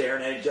just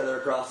staring at each other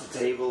across the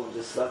table and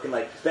just fucking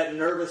that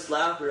nervous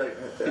laugh. We're like,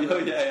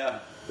 yeah.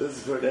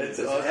 This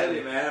is awesome.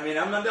 Heavy, man. I mean,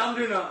 I'm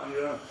doing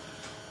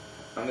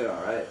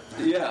all right.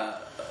 Yeah.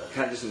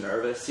 Kind of just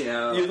nervous,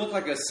 You look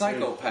like a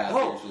psychopath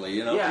usually,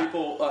 Yeah.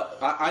 People,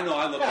 I know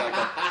I look like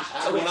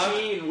a...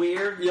 Twitchy and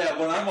weird. Yeah,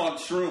 when I'm on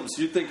shrooms,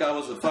 you'd think I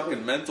was a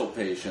fucking mental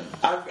patient.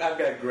 I've got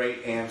a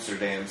great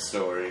Amsterdam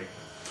story.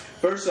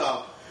 First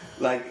off,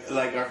 like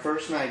our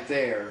first night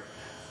there,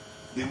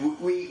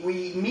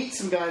 we meet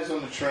some guys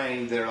on the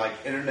train. They're like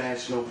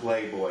international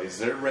playboys.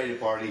 They're ready to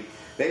party.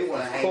 They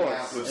want to hang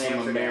out with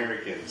some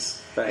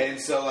Americans. Right.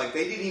 And so,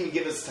 they didn't even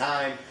give us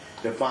time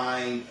to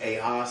find a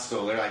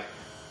hostel. They're like,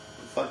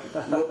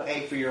 we'll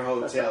pay for your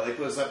hotel. They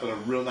put us up in a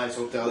real nice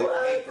hotel. They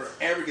paid for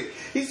everything.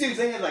 These dudes,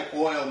 they had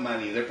oil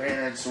money. Their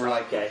parents were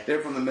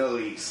they're from the Middle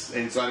East.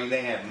 And so,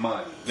 they had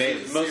money. They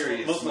had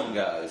serious Muslim money.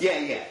 guys.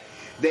 Yeah.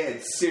 They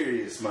had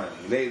serious money.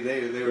 They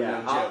were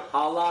no joke.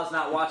 Allah's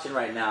not watching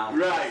right now.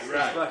 Right.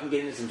 Let's fucking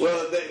get into some shit.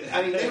 Well,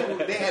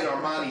 they had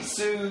Armani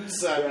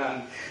suits. I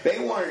mean, they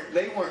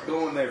weren't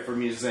going there for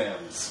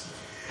museums.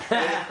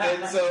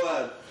 and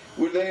so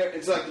we're there.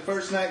 It's the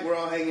first night we're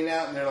all hanging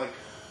out, and they're like,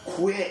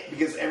 quit,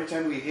 because every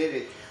time we hit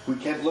it, we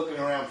kept looking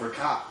around for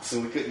cops,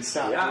 and we couldn't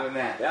stop doing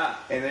that. Yeah.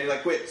 And they're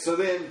like, quit. So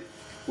then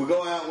we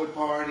go out and we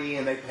party,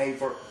 and they pay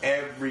for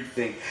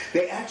everything.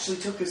 They actually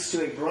took us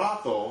to a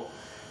brothel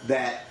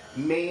that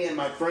me and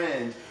my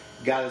friend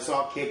got us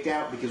all kicked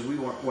out because we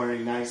weren't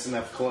wearing nice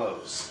enough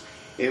clothes.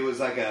 It was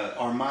like a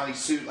Armani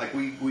suit.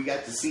 We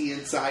got to see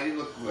inside. It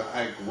looked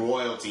like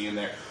royalty in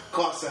there.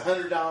 Cost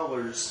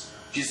 $100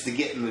 just to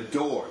get in the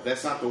door.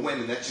 That's not the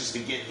women. That's just to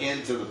get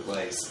into the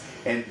place.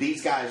 And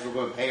these guys were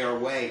going to pay our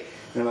way.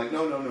 And they're like,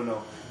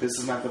 no. This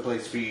is not the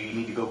place for you. You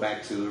need to go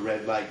back to the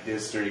red light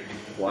district.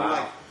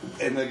 Wow.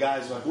 And the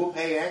guys were like, we'll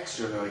pay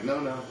extra. And they're like,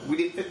 no. We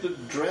didn't fit the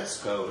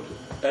dress code.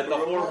 At the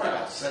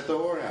whorehouse. At the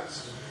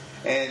whorehouse.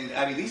 And,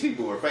 I mean, these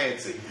people were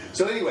fancy.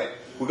 So anyway,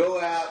 we go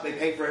out. They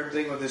pay for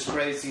everything with this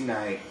crazy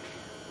night.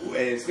 And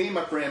it's me and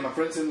my friend. My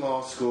friend's in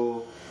law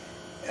school.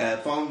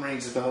 Phone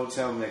rings at the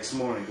hotel the next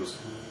morning. He goes,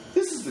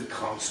 this is the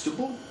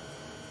constable.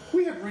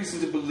 We have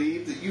reason to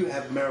believe that you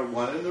have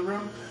marijuana in the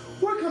room.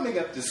 We're coming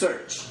up to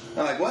search.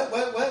 I'm like, what?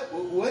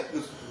 He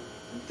goes,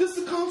 this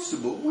is the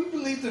constable. We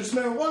believe there's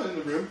marijuana in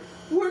the room.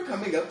 We're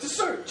coming up to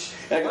search.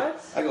 I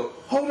go,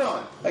 hold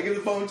on. I give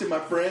the phone to my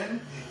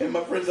friend, and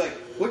my friend's like,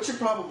 what's your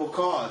probable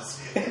cause?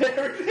 And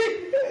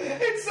everything.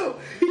 And so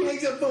he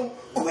hangs up the phone,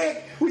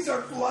 quick. We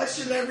start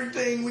flushing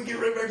everything. We get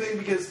rid of everything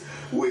because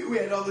we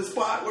had all this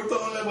pot. We're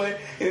throwing it away.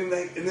 And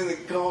then they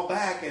call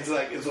back, and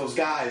it's those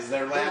guys, and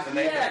they're laughing.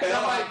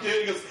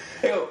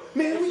 They go,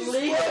 man, we just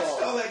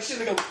flushed all that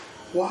shit. I go,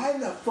 why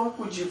in the fuck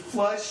would you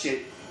flush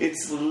it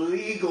It's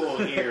legal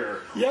here.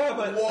 Yeah,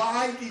 but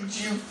why did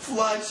you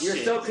flush You're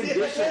it? so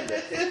conditioned.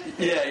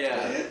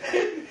 yeah.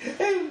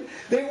 And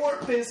they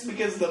weren't pissed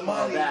because of the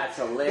money. Oh, that's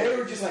hilarious. They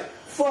were just like,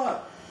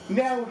 fuck.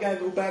 Now we gotta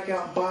go back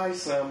out and buy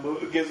some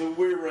because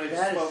we're ready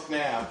to smoke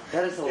now.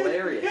 That is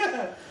hilarious.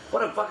 Yeah.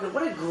 What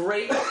a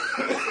great.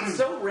 It's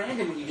so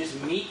random when you just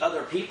meet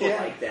other people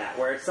like that,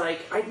 where it's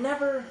like I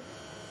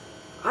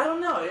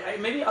don't know.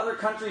 Maybe other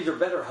countries are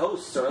better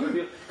hosts or other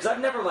people, because I've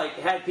never like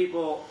had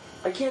people.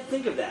 I can't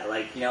think of that.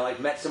 Like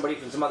met somebody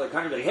from some other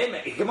country. Like, hey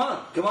man, come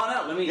on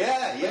out. Let me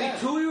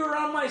tour you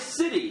around my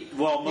city.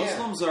 Well,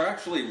 Muslims are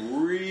actually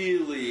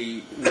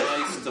really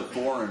nice to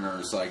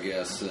foreigners, I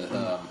guess.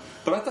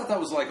 But I thought that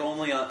was like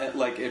only on,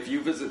 like if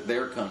you visit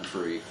their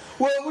country.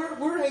 Well,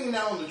 we're hanging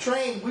out on the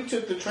train. We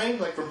took the train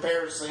like from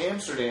Paris to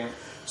Amsterdam.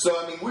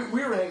 So I mean,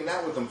 we were hanging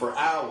out with them for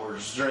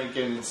hours,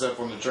 drinking and stuff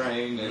on the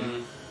train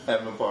and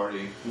having a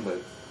party.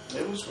 But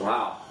it was fun.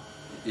 Wow.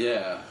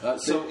 Yeah.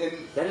 So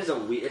that is a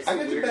weird. I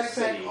got to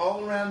backpack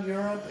all around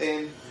Europe,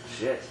 and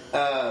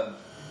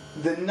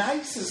the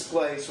nicest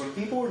place where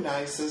people were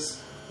nicest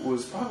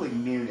was probably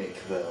Munich,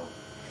 though.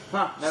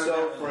 Huh?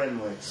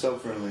 So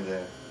friendly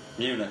there.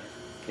 Munich.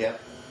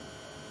 Yep.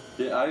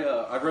 Yeah,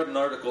 I read an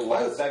article.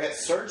 I got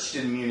searched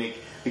in Munich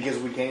because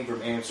we came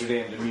from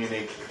Amsterdam to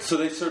Munich. So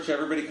they search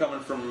everybody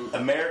coming from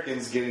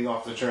Americans getting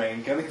off the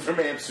train coming from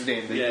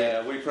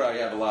Amsterdam. We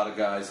probably have a lot of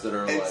guys that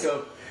are and like.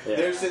 So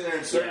they're sitting there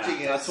and searching.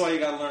 And that's why you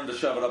got to learn to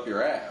shove it up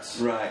your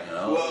ass, right? You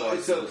know? Well,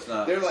 like, so it's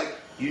not... they're like,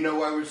 you know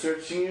why we're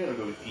searching you? And I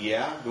go,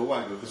 yeah. Go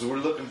why? Because we're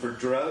looking for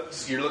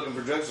drugs. You're looking for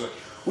drugs. Like,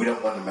 we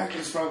don't want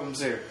Americans' problems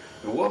here.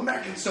 Well,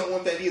 Americans don't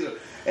want that either.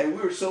 And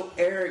we were so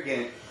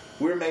arrogant.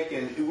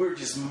 We're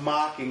just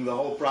mocking the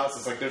whole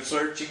process. Like, they're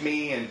searching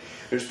me, and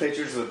there's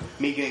pictures of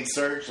me getting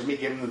searched and me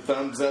giving the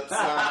thumbs up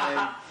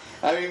sign.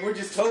 I mean, we're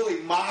just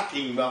totally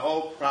mocking the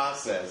whole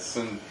process,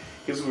 and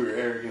because we were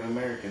arrogant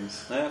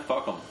Americans.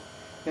 Fuck them.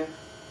 Yeah.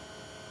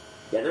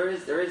 Yeah,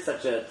 there is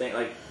such a thing,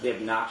 like the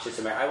obnoxious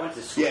American. I went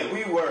to school. Yeah,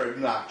 we were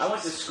obnoxious. I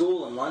went to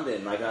school in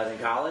London, like when I was in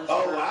college.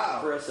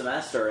 For a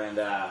semester, and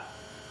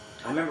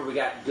I remember we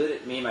got good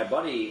at, me and my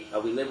buddy,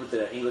 we lived with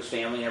the English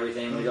family and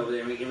everything. We over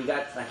there, and we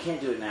got, I can't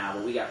do it now,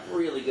 but we got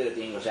really good at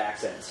the English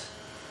accents.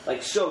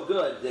 Like, so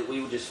good that we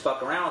would just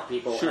fuck around with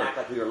people and act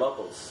like we were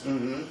locals.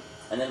 Mm-hmm.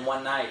 And then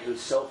one night, it was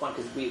so fun,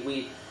 because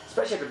we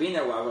especially after being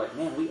there a while, we're like,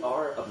 man, we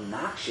are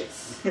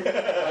obnoxious.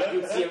 Like,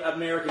 you'd see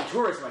American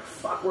tourists, I'm like,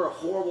 fuck, we're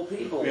horrible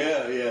people.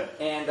 Yeah, yeah.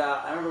 And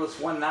I remember this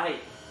one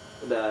night,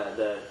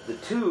 the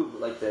tube,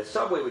 like the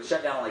subway would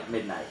shut down at like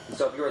midnight. And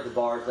so if you were at the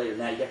bars later than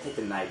that, you got to take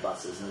the night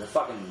buses, and they're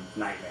fucking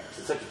nightmares.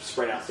 It's such a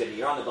spread out city.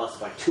 You're on the bus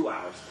for like 2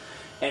 hours.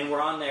 And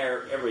we're on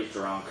there, everybody's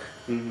drunk.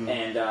 Mm-hmm.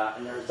 And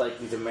there's like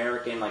these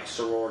American like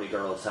sorority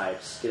girl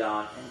types get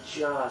on, and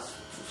just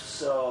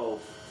so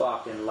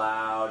fucking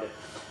loud.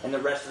 And the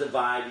rest of the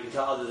vibe, you can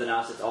tell other than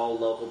us, it's all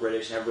local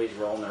British, and everybody's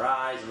rolling their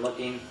eyes and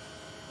looking.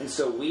 And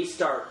so we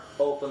start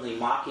openly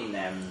mocking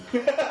them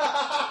as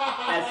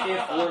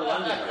if we're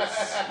Londoners.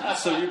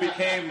 So you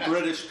became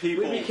British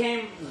people. We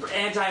became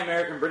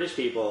anti-American British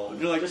people.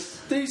 You're like,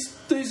 just,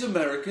 these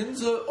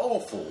Americans are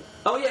awful.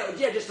 Oh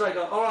yeah, just like,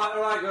 all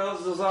right,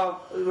 girls, this is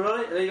all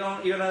really.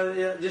 You're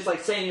gonna just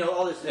like saying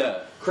all this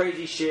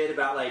crazy shit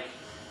about like.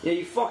 Yeah,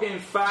 you fucking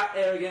fat,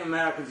 arrogant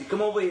Americans. You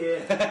come over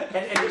here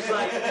and just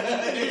like,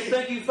 you just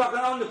think you fucking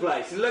own the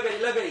place. And look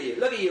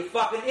at you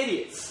fucking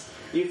idiots.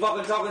 You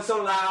fucking talking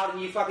so loud,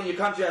 and your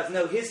country has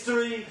no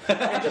history,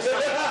 and just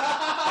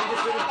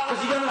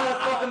because you don't know how to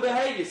fucking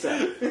behave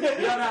yourself. You don't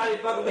know how to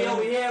fucking be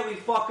over here. We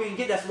fucking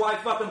get. That's why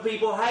fucking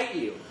people hate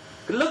you.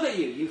 Look at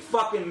you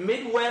fucking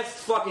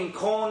Midwest, fucking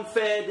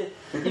corn-fed.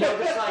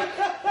 Just like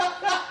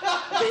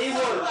they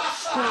were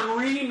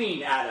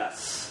screaming at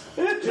us.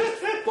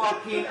 Just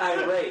fucking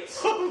irate.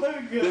 Oh my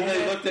god. Then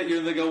they looked at you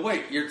and they go,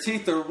 wait, your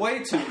teeth are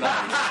way too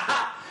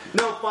nice.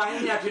 No,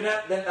 finally after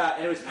that, then,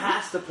 and it was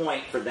past the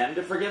point for them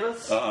to forgive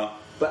us.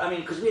 But I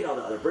mean, because we had all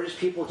the other British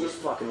people just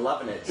fucking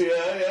loving it.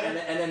 Yeah.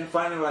 And then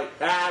finally we're like,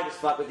 just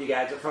fuck with you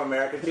guys. We're from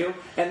America too.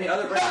 And the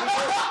other British people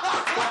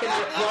fucking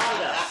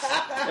applauded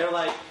us. They were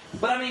like,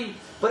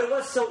 but it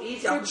was so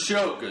easy. Good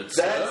show, good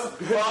stuff.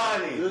 That's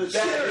funny.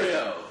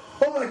 Cheerio.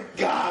 Oh my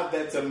god,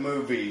 that's a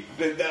movie.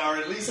 Or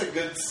at least a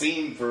good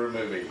scene for a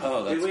movie.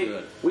 Oh, that's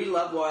good. We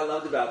loved, what I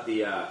loved about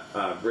the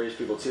British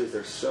people too is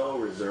they're so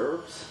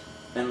reserved.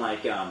 And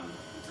like, they're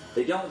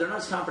not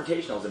as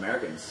confrontational as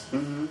Americans.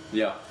 Mm-hmm.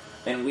 Yeah.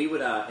 And we would,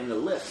 in the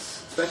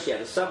lifts, especially at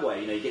the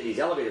subway, you get these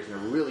elevators and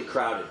they're really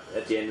crowded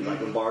at the end of like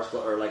when bars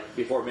or like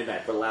before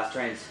midnight for the last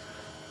trains.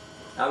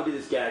 I would do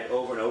this gag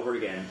over and over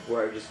again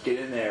where I would just get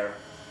in there,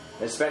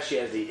 especially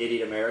as the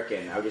idiot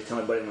American. I would just tell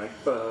my buddy, I'm like,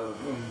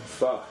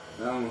 fuck,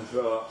 I'm gonna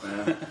throw up,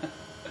 man.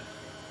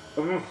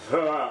 I'm gonna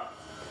throw up.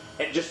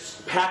 And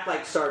just pack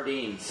like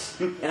sardines.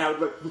 And I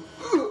would like,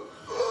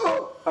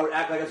 I would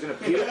act like I was gonna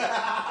puke.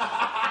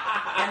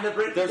 And the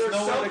British, they're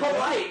so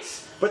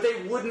polite, but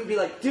they wouldn't be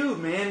like, dude,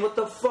 man, what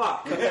the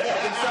fuck? Like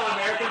in some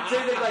American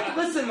thing, they'd be like,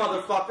 listen,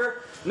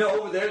 motherfucker. No,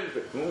 over there,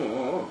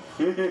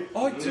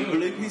 I do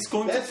believe he's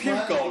going to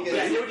puke on me.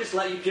 Yeah, they would just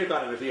let you puke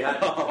on him if you had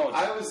to.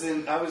 I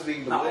was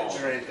being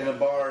belligerent in a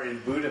bar in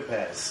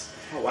Budapest,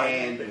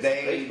 and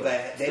they'd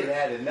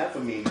had enough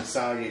of me and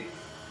decided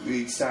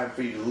it's time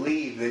for you to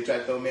leave. They tried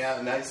to throw me out,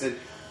 and I said,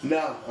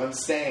 no, I'm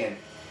staying.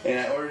 And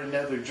I ordered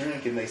another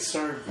drink, and they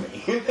served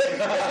me.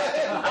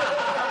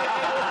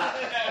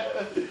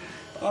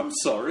 I'm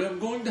sorry, I'm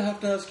going to have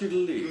to ask you to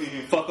leave.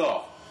 Fuck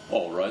off.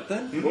 All right,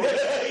 then.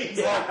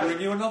 I'll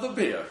bring you another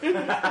beer.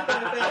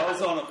 I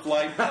was on a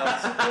flight.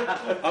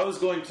 I was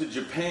going to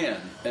Japan,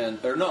 I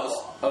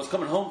was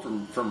coming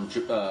home from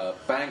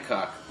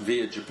Bangkok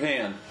via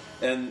Japan,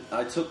 and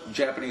I took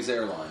Japanese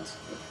Airlines.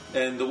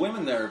 And the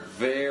women there are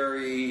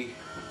very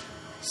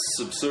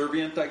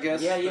subservient, I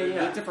guess. Yeah.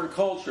 They're different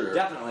culture.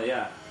 Definitely,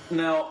 yeah.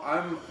 Now,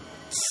 I'm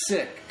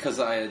sick because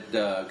I had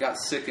got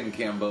sick in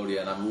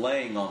Cambodia, and I'm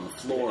laying on the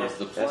floor of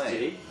the plane.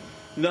 STD?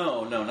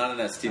 No, not an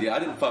STD. I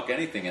didn't fuck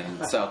anything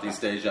in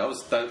Southeast Asia.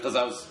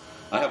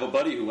 I have a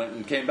buddy who went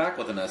and came back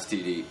with an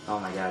STD. Oh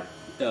my god.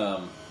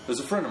 It was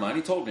a friend of mine.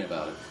 He told me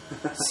about it.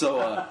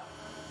 So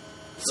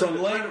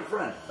I'm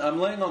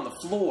laying on the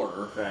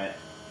floor. Right.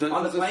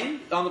 On the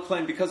plane? On the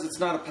plane because it's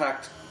not a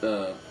packed.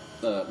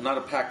 Not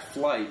a packed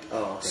flight.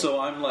 Oh, okay. So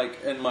I'm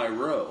like in my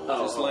row,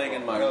 laying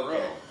in my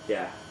row.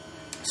 Yeah.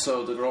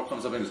 So the girl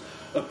comes up and goes,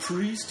 "A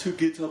priest who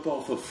gets up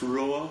off a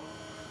floor?"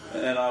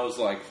 And I was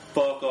like,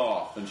 "Fuck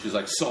off!" And she's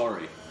like,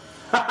 "Sorry."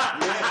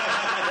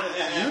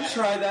 You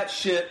try that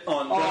shit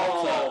on Delta.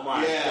 Oh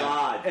my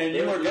god! And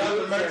you are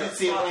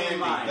emergency landing.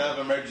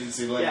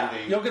 Yeah.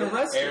 You'll get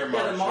arrested. Air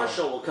marshal. The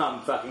marshal will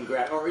come fucking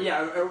grab, or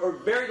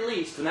very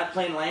least when that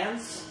plane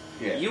lands,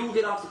 you will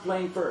get off the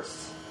plane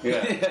first.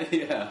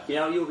 Yeah. You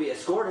know, you'll be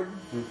escorted.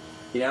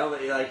 You know,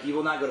 but like you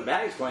will not go to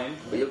baggage claim,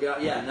 but you'll get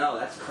out. Yeah, no,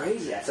 that's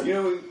crazy. That's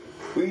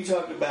when you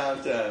talked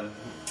about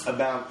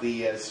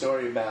the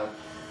story about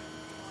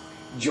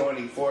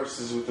joining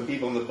forces with the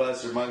people on the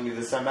bus, reminded me of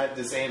this time. I had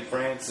this Aunt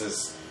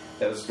Frances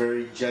that was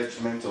very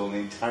judgmental, and the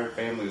entire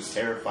family was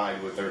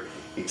terrified with her,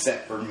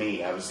 except for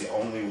me. I was the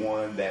only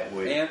one that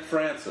would. Aunt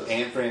Frances,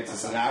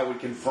 and I would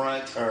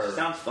confront her.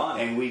 Sounds fun.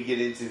 And we'd get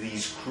into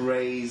these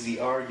crazy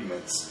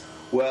arguments.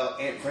 Well,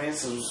 Aunt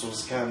Frances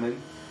was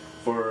coming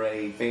for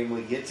a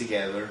family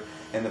get-together,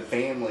 and the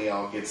family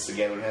all gets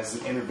together and has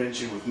an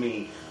intervention with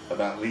me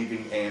about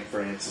leaving Aunt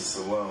Frances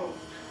alone.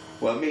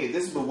 Well,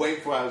 this is way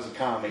before I was a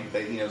comic,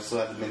 that, still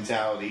had the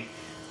mentality.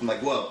 I'm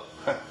like, well,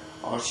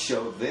 I'll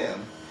show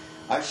them.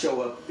 I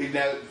show up.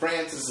 Now,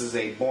 Frances is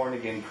a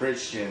born-again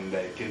Christian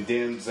that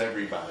condemns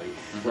everybody.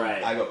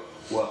 Right. I go,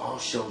 well, I'll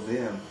show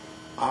them.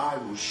 I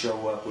will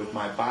show up with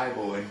my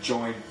Bible and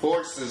join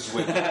forces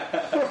with them.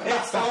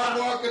 And so I'm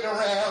walking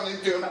around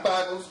and doing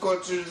Bible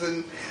scriptures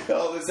and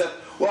all this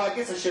stuff. Well, I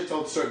guess I should have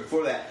told the story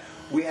before that.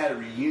 We had a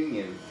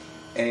reunion,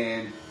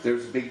 and there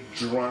was a big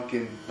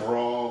drunken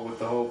brawl with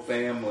the whole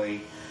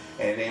family.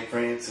 And Aunt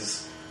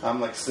Frances,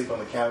 I'm like asleep on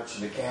the couch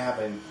in the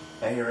cabin.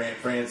 I hear Aunt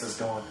Frances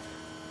going,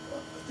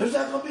 "There's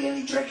not going to be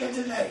any drinking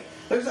today.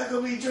 There's not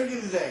going to be any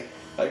drinking today."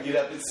 I get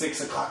up at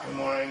 6 o'clock in the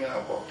morning and I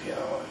walk in.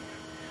 I'm like,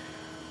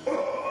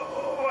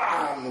 "Oh,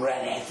 I'm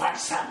ready for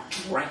some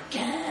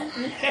drinking."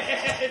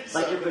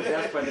 Like you're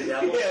possessed by the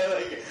devil? Yeah,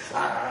 like,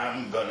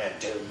 I'm going to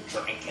do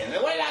drinking.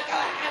 We're not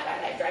going to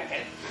have any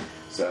drinking.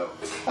 So,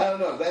 I don't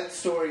know. That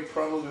story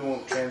probably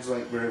won't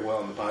translate very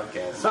well in the podcast.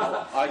 There's a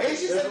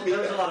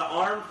lot of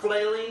arm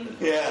flailing,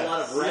 a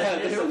lot of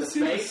redness in the It was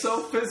face.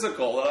 so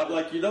physical, and I'm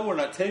like, we're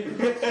not taping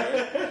this.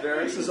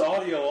 Right? This is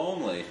audio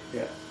only.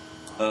 Yeah.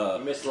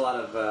 You missed a lot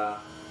of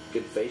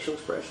good facial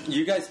expressions.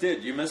 You guys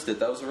did. You missed it.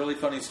 That was a really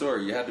funny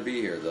story. You had to be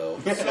here, though.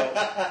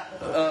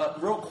 So,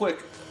 real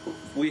quick,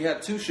 we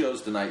had 2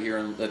 shows tonight here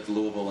at the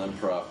Louisville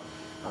Improv.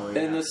 Oh,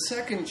 yeah. And the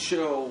second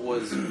show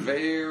was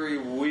very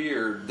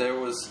weird. There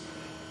was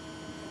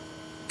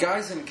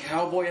guys in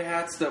cowboy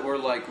hats that were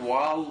like,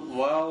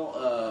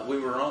 while we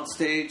were on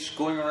stage,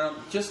 going around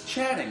just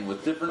chatting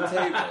with different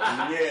tables.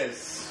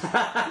 Yes.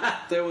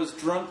 There was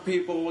drunk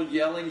people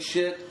yelling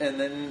shit, and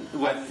then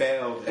I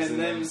failed as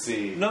an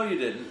MC. No, you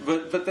didn't.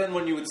 But then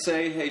when you would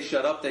say, "Hey,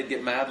 shut up," they'd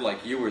get mad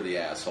like you were the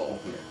asshole.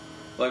 Yeah.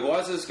 Like, why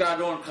is this guy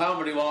doing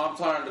comedy while I'm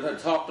trying to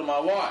talk to my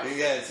wife?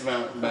 Yeah, it's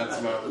about.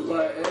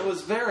 Like, it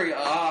was very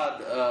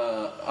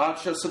odd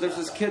show. So there's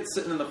this kid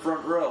sitting in the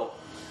front row,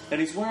 and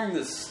he's wearing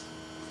this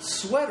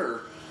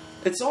sweater.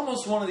 It's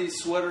almost one of these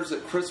sweaters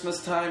at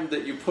Christmas time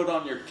that you put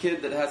on your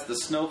kid that has the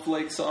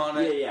snowflakes on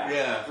it.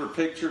 Yeah. For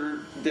picture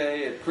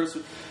day at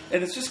Christmas.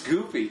 And it's just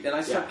goofy. And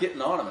I start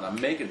getting on him, and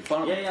I'm making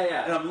fun of him.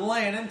 Yeah. And I'm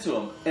laying into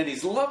him, and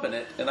he's loving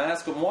it. And I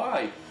ask him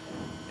why.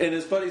 And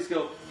his buddies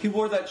go, "He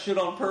wore that shit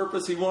on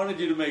purpose. He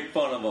wanted you to make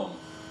fun of him."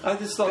 I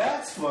just thought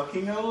that's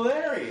fucking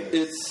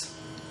hilarious.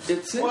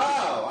 It's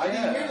wow, I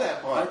didn't hear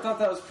that part. I thought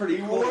that was pretty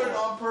cool. He wore it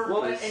on purpose.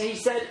 Well, and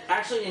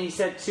he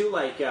said too,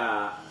 like,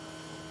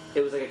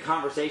 it was like a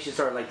conversation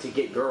started, like, to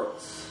get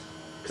girls.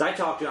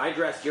 Because I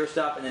dressed your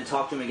stuff and then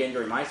talked to him again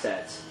during my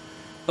sets.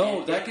 Oh,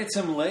 And that gets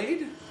him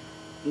laid?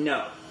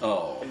 No.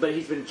 Oh. But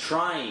he's been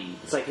trying.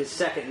 It's like his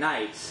second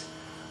night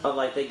of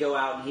like they go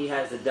out and he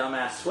has the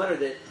dumbass sweater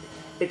that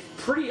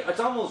it's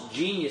almost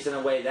genius in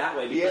a way that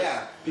way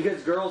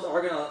because girls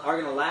are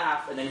gonna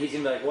laugh and then he's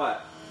gonna be like,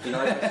 what? You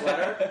know, like my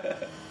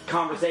sweater?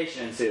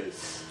 Conversation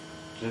ensues.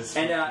 Because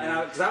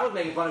I was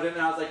making fun of him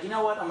and I was like, you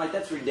know what? I'm like,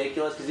 that's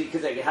ridiculous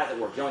because it hasn't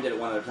worked. You only did it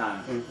one other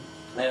time. And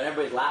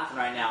everybody's laughing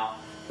right now.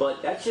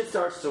 But that shit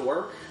starts to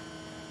work.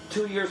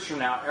 2 years from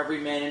now, every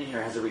man in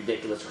here has a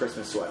ridiculous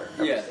Christmas sweater.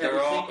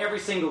 Every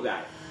single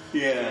guy.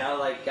 Yeah. You know,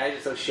 like, guys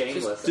are so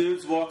shameless. Just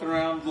dudes walking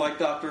around like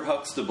Dr.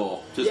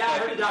 Huxtable. I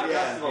heard of Dr.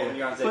 Huxtable when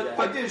you were on stage.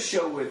 But I did a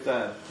show with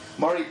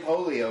Marty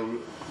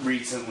Polio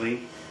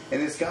recently,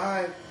 and this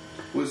guy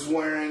was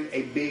wearing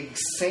a big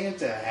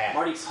Santa hat.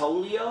 Marty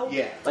Polio?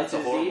 Yeah. Like That's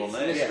a horrible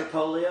name. Mr.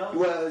 Polio?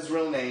 Well, his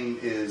real name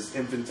is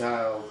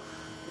Infantile.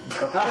 I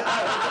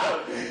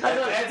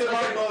know, That's a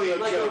Marty Polio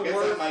joke. That's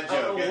not my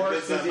joke.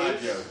 That's not my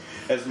joke.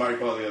 That's Marty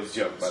Polio's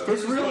joke, by the way.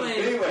 His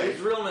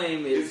real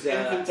name is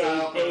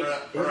infantile. His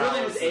real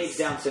name is AIDS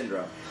Down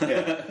syndrome.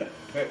 Yeah.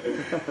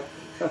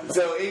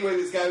 So anyway,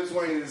 this guy was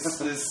wearing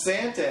this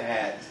Santa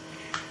hat,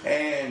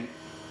 and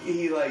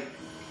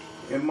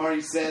and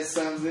Marty says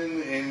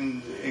something,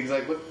 and he's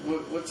like,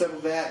 "What's up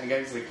with that?" And the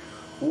guy's like,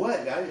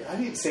 "What? I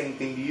didn't say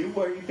anything to you.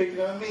 Why are you picking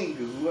on me?"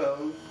 Because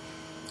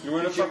you're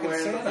wearing a fucking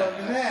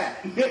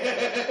hat.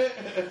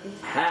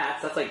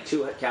 Hats? That's like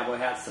 2 cowboy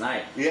hats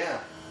tonight. Yeah.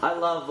 I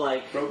love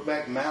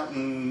Brokeback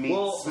Mountain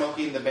meets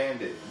Smokey and the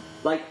Bandit.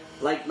 Like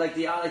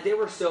they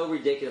were so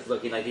ridiculous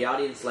looking. Like the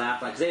audience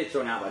laughed because they had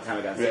thrown out by the time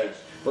I got on stage.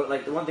 But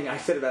like the one thing I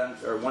said about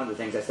him, or one of the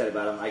things I said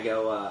about him, I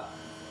go,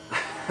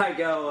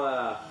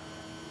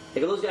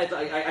 those guys.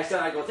 I said,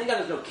 thank God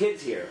there's no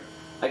kids here.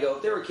 I go,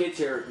 if there were kids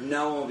here,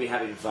 no one would be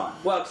having fun.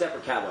 Well, except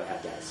for cowboy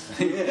hat guys.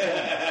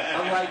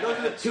 I'm like, those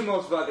are the 2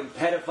 most fucking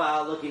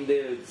pedophile looking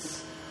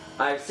dudes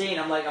I've seen.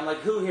 I'm like,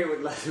 who here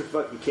would let their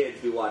fucking kids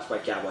be watched by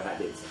cowboy hat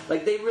dudes?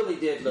 Like, they really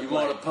did look. You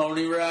want a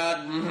pony ride?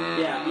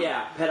 Mm-hmm.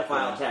 Yeah,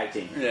 pedophile tag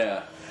team.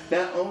 Yeah.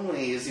 Not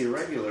only is he a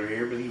regular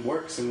here, but he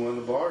works in one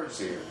of the bars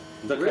here.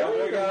 The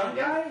really? cowboy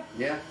guy?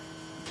 Yeah.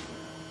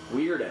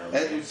 Weirdo.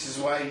 Which is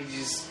why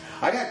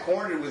I got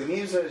cornered with him.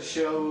 He was at a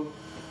show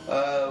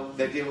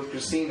they did with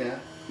Christina.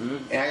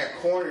 Mm-hmm. And I got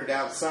cornered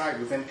outside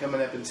with him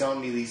coming up and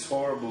telling me these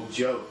horrible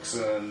jokes,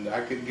 and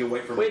I couldn't get away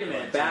from him. Wait a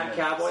minute, bad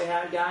cowboy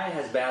hat guy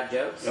has bad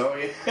jokes? Oh,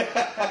 yeah.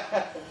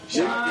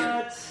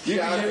 What? You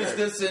can use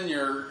this in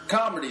your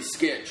comedy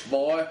sketch,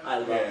 boy. I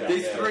love that.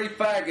 These 3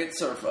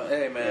 faggots are fun.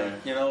 Hey,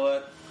 man, you know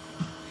what?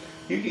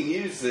 You can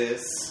use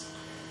this.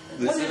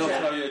 This will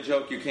tell you a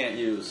joke you can't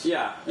use.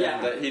 Yeah.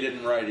 And that he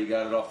didn't write. He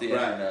got it off the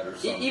internet or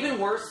something. Even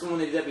worse than when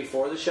they did that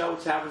before the show,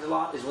 which happens a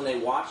lot, is when they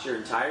watch your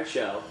entire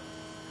show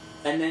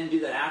and then do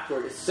that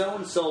afterward. It's so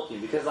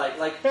insulting because like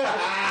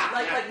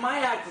my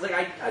act is like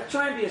I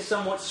try and be a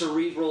somewhat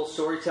cerebral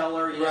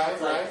storyteller. You know,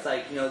 it's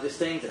like you know, there's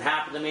things that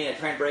happen to me. I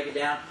try and break it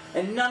down,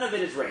 and none of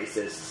it is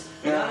racist.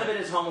 None of it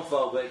is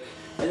homophobic.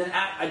 And then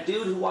a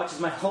dude who watches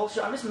my whole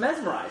show, I'm just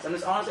mesmerized. I'm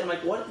just honestly, I'm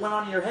like, what went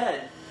on in your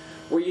head?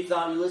 Where you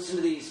thought you listened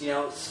to these,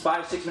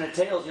 5-6 minute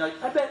tales, and you're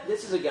like, I bet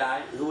this is a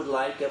guy who would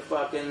like a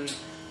fucking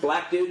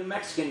black dude and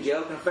Mexican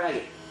joke and a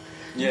faggot.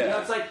 Yeah.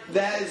 It's like,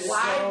 that is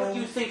why would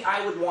you think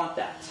I would want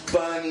that?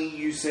 Funny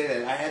you say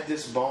that. I had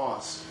this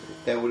boss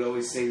that would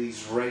always say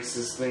these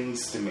racist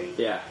things to me.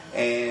 Yeah.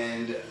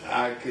 And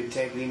I couldn't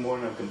take any more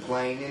than I'm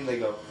complaining. They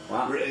go,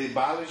 wow. It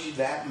bothers you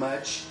that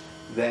much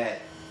that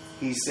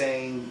he's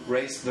saying the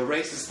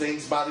racist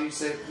things bother you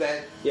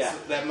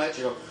that much?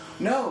 You go,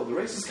 no, the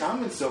racist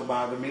comments don't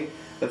bother me.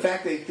 The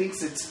fact that he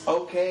thinks it's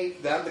okay,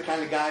 that I'm the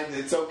kind of guy that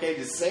it's okay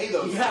to say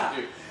those things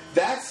to.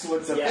 That's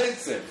what's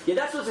offensive. Yeah,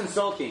 that's what's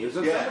insulting. Is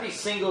when somebody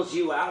singles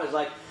you out, it's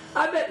like,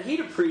 I bet he'd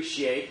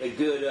appreciate a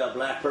good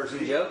black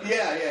person joke.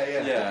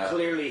 Yeah.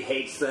 Clearly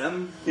hates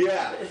them.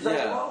 Yeah. It's like,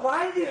 well,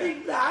 why do you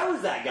think that I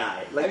was that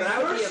guy? Like,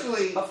 I would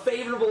be a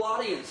favorable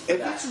audience for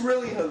that. If it's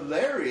really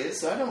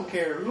hilarious, I don't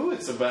care who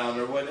it's about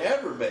or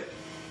whatever, but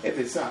if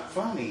it's not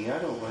funny, I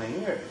don't want to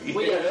hear it.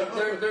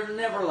 Well, they're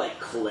never, like,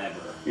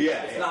 clever.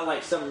 Yeah. It's not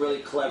like some really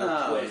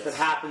clever twist that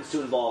happens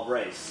to involve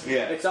race.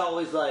 Yeah. It's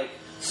always like,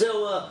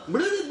 so,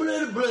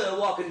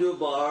 walk into a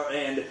bar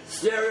and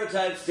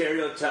stereotype.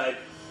 Thank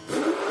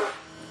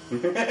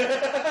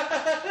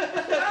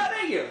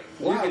you.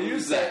 Wow, you can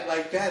use that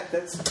like that.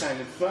 That's kind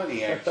of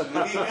funny, actually. You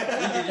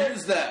can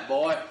use that,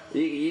 boy.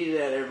 You can use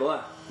that there, boy.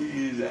 You can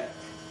use that.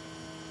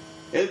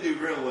 It'll do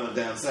real well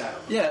down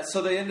south. Yeah,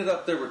 so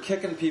they were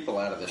kicking people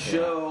out of the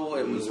show.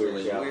 It was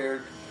really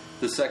weird.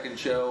 The second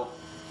show.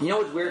 You know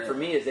what's weird for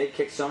me is they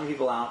kicked so many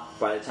people out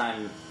by the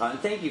time. And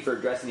thank you for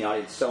addressing the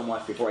audience so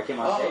much before I came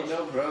on stage. Oh,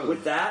 no problem.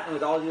 With that and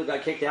with all the people who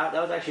got kicked out,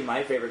 that was actually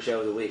my favorite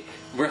show of the week.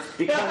 Because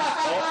you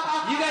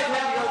guys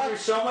had to go through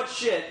so much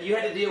shit. You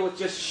had to deal with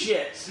just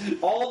shit.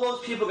 All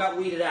those people got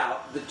weeded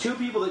out. The 2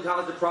 people that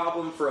caused the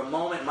problem for a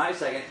moment, my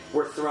second,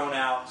 were thrown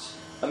out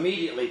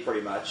immediately,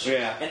 pretty much.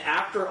 Yeah. And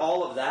after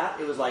all of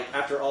that, it was like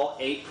after all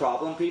 8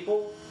 problem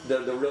people, the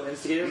real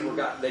instigators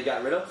they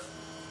got rid of.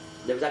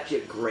 There was actually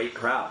a great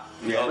crowd.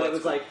 Yeah, but it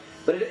was like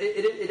But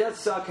it does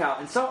suck how,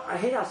 and so I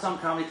hate how some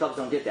comedy clubs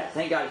don't get that.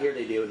 Thank God here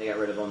they do, and they got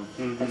rid of them.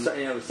 Mm-hmm. And so,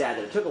 it was sad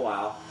that it took a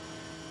while.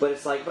 But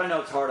it's like, but I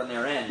know it's hard on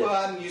their end. Well,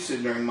 I'm used to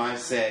it during my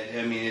set.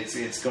 I mean,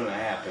 it's going to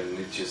happen.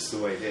 It's just the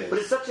way it is. But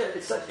it's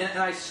such, and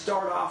I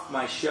start off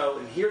my show,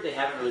 and here they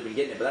haven't really been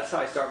getting it, but that's how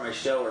I start my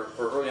show,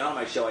 or early on in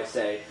my show I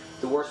say,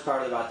 the worst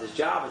part about this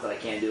job is that I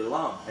can't do it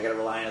alone. I got to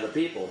rely on other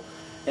people.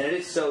 And it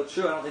is so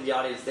true. I don't think the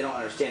audience, they don't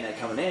understand that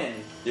coming in.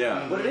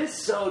 Yeah. But it is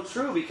so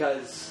true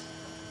because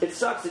it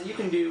sucks that you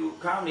can do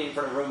comedy in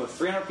front of a room of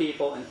 300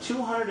 people, and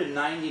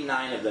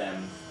 299 of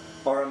them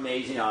are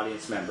amazing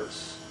audience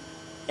members.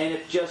 And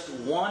if just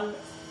one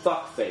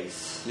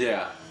fuckface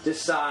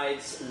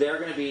decides they're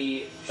going to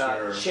be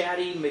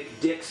chatty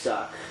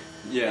McDicksuck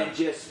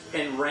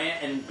and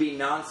rant and be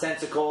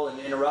nonsensical and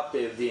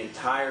interruptive the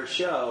entire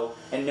show,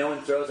 and no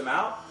one throws them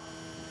out,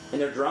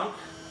 and they're drunk,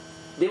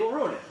 they will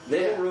ruin it.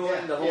 They will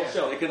ruin the whole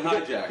show. They can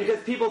hijack it.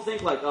 Because people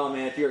think like, oh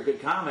man, if you're a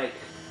good comic,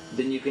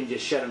 then you can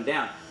just shut them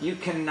down. You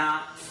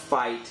cannot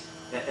fight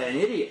an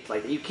idiot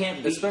like that. You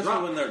can't be especially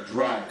drunk. when they're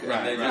drunk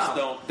and they just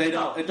don't. They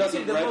don't. It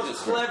doesn't register.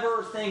 register. The most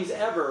clever things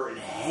ever and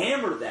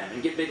hammer them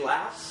and get big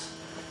laughs.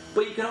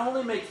 But you can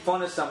only make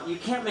fun of something. You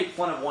can't make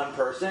fun of one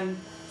person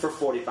for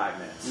 45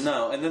 minutes.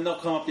 No, and then they'll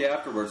come up to you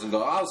afterwards and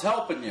go, "I was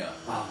helping you."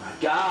 Oh my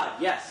God!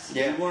 Yes.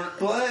 Yeah.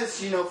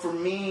 Plus, for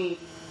me,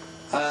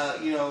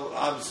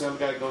 obviously I'm the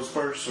guy that goes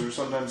first or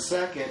sometimes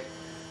second,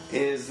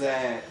 is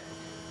that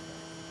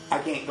I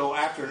can't go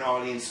after an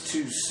audience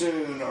too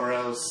soon, or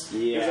else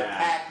there's a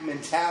pack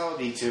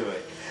mentality to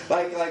it.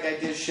 Like I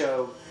did a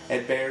show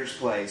at Bear's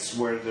Place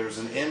where there's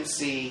an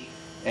MC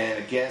and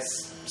a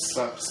guest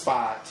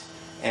spot,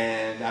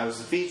 and I was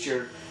the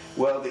feature.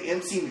 Well, the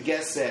MC and the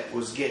guest set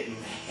was getting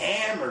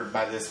hammered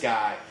by this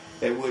guy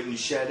that wouldn't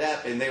shut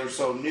up, and they were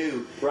so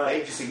new,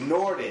 they just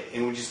ignored it,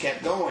 and we just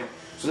kept going.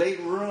 So they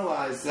didn't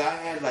realize that I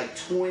had like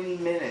 20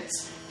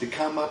 minutes to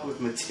come up with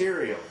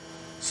material.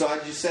 So I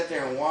just sat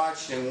there and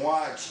watched.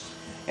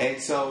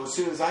 And so as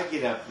soon as I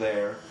get up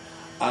there,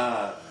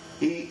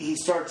 he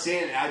starts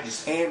in, and I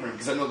just hammer him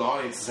because I know the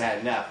audience has had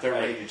enough. They're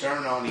ready to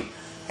turn on him.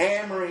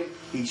 Hammering,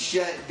 he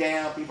shut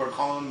down. People are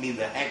calling me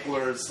the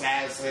heckler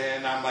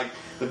assassin. I'm like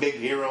the big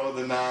hero of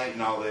the night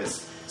and all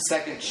this.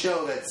 Second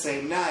show that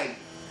same night,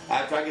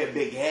 after I get a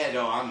big head,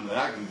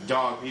 I can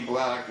dog people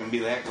out. I can be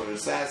the heckler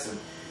assassin.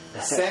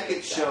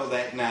 Second show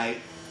that night,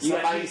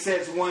 somebody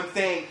says one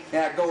thing,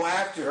 and I go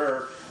after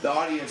her. The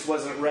audience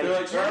wasn't ready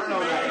to turn on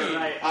me.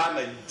 I'm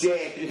a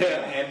dick,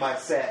 and my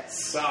set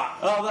sucked.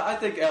 Oh, I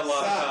think a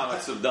lot of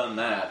comics have done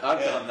that. I've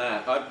done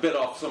that. I bit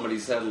off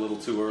somebody's head a little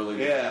too early.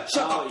 Shut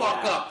the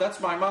fuck up. That's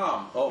my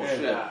mom. Oh,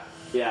 shit.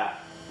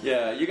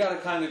 Yeah, you got to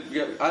kind of.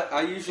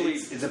 I usually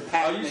it's a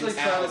pack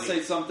mentality. Try to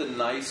say something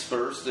nice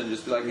first and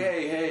just be like,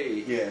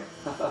 hey. Yeah.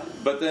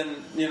 But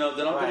then then I'll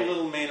get a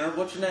little meaner.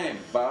 What's your name?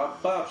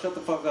 Bob. Bob, shut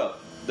the fuck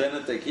up. Then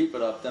if they keep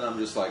it up, then I'm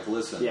just like,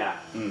 listen,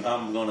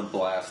 I'm going to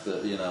blast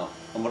it,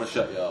 I'm going to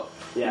shut you up.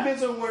 Yeah.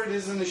 Depends on where it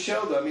is in the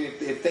show, though. I mean,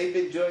 if they've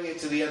been doing it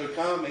to the other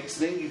comics,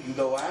 then you can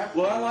go after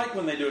Well, I like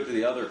when they do it to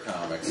the other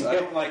comics. I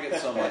don't like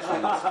it so much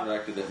when it's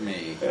directed at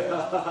me.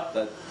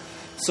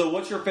 So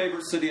what's your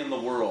favorite city in the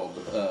world,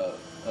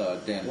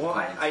 Dan? Well,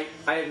 I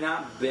have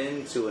not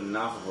been to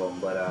enough of them,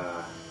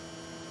 but,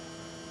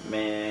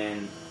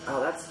 man,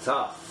 that's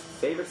tough.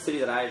 Favorite city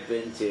that I've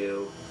been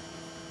to...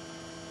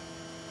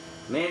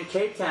 Man,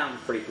 Cape Town's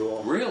pretty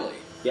cool. Really?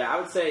 Yeah, I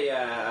would say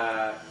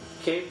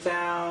Cape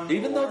Town.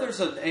 Even though there's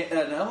an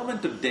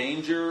element of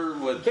danger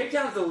with... Cape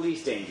Town's the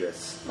least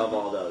dangerous of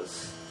all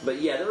those.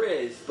 But yeah, there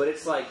is. But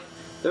it's like,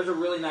 there's a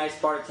really nice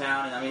part of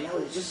town, and I mean,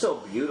 it's just so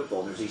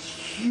beautiful. There's these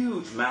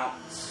huge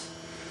mountains.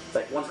 It's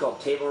like, one's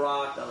called Table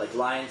Rock, like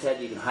Lion's Head,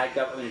 you can hike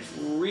up. I mean, it's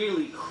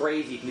really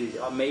crazy. You can do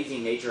these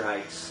amazing nature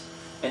hikes.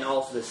 And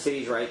also the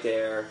city's right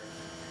there.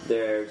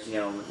 There's,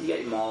 you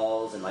get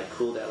malls and, like,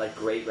 cool, like,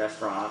 great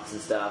restaurants and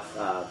stuff.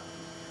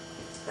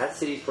 That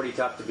city's pretty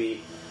tough to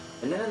beat.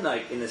 And then,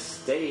 in the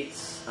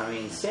States, I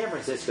mean, San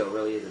Francisco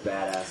really is a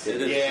badass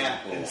city. Yeah,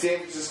 and San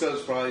Francisco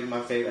is probably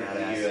my favorite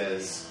in the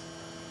U.S.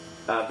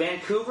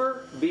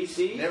 Vancouver,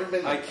 BC. Never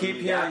been there. I keep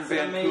hearing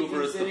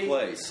Vancouver is the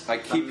place. I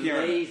keep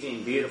hearing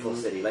amazing, beautiful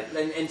city. Like,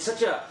 and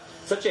such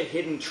a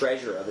hidden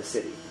treasure of a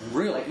city.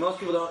 Really? Like, most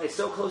people don't... It's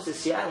so close to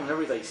Seattle, and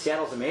everybody's like,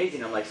 Seattle's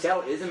amazing. I'm like,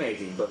 Seattle is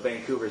amazing, but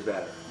Vancouver's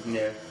better.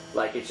 Yeah.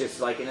 Like, it's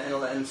just, like,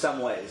 in some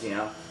ways,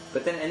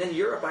 But then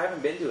Europe, I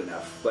haven't been to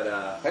enough. But,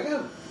 I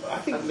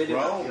think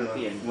Rome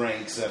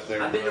ranks up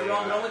there. I've been to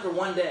Rome, but only for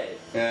one day.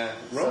 Yeah.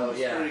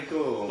 Rome's pretty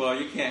cool. Well,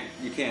 you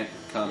can't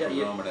conquer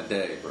Rome in a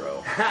day,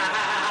 bro.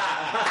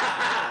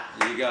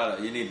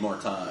 You need more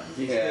time.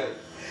 Yeah.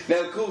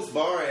 Now, the coolest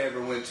bar I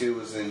ever went to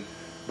was in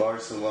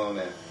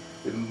Barcelona.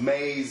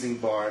 Amazing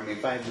bar. I mean,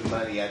 if I had the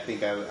money, I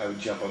think I would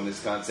jump on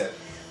this concept.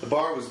 The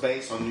bar was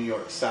based on New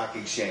York Stock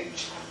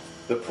Exchange.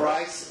 The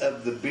price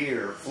of the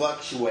beer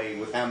fluctuated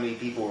with how many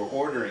people were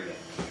ordering it.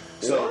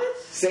 So,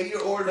 say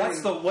you're ordering...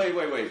 That's the... Wait.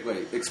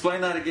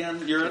 Explain that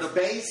again. It's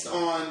based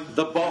on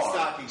the bar. The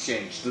stock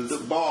exchange.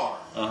 The bar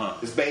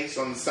is based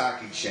on the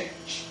stock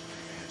exchange.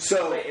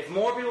 So Wait, if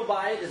more people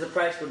buy it, does the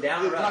price go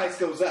down the or up? price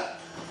goes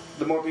up.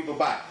 The more people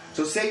buy.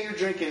 So say you're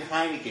drinking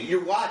Heineken.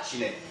 You're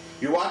watching it.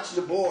 You're watching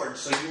the board,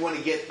 so you want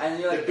to get And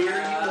you're like, the beer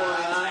you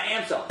want.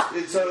 Amstel.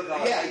 So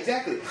yeah,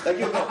 exactly. Like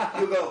you'll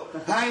go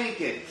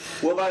Heineken.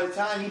 Well, by the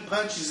time he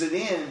punches it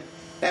in,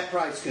 that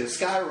price could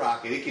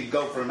skyrocket. It could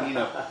go from $2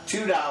 to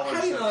 $5.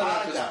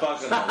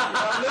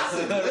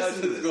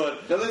 Listen to this. Good.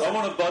 Now listen. I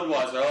want a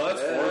Budweiser. Oh,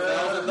 that's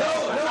 $4,000.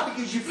 No,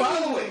 because you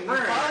follow it. You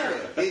follow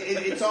it.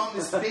 It's on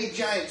this big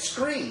giant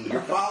screen.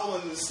 You're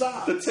following the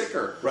stock. The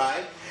ticker.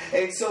 Right?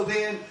 And so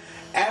then,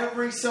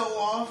 every so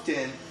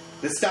often,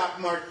 the stock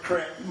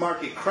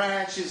market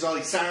crashes, all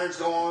these sirens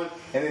go on,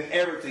 and then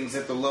everything's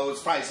at the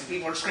lowest price. And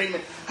people are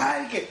screaming,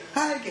 Heineken,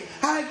 Heineken,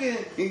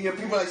 Heineken. And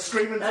people are like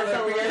screaming That's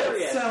for their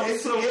hilarious.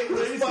 beer. It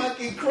was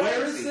fucking crazy.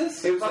 Where is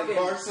this? It was Fucking like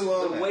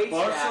Barcelona. The wait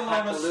staff have to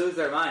Barcelona's- lose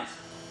their minds.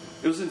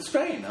 It was in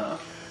Spain, huh?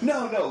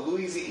 No,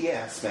 Louisiana.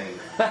 Yeah, Spain.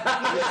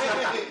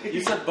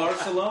 You said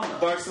Barcelona.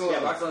 Barcelona. Yeah,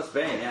 Barcelona,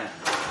 Spain, yeah.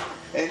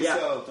 And Yeah.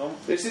 so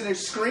they're sitting there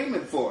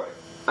screaming for it.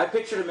 I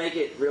picture to make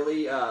it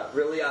really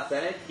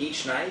authentic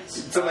each night.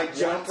 So like one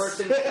jumps.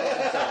 person kills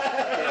himself.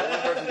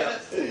 Yeah, one person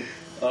jumps.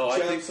 Oh, I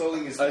Jumps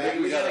holding his think back.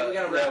 we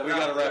gotta wrap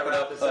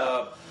it this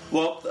up.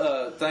 Well,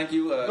 thank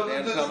you,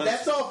 Dan Cummins.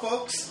 That's all,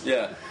 folks.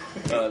 Yeah,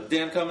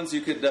 Dan Cummins.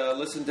 You could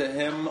listen to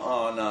him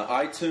on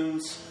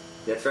iTunes.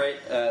 That's right.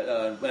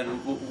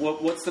 And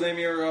what's the name of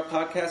your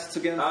podcasts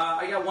again?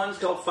 I got one's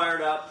called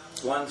Fired Up,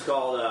 one's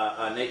called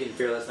Naked and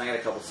Fearless, and I got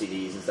a couple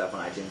CDs and stuff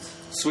on iTunes.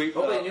 Sweet.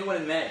 Hopefully a new one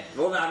in May.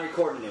 Well, no, I'm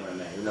recording a new one in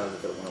May. Who knows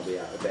if the one will be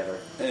out, if ever.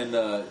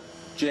 And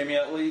Jamie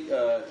Utley,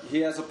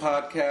 he has a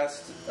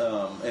podcast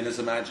in his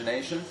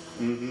imagination,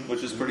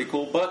 which is pretty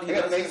cool. But he He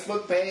got a doesn't.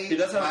 Facebook page. He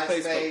does have a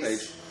MySpace. Facebook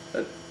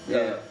page.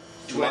 Yeah.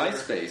 Twitter.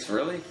 MySpace,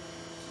 really?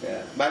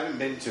 Yeah, I haven't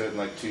been to it in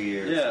like 2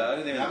 years. Yeah, I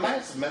didn't even. I might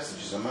have some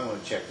messages. I might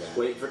want to check that.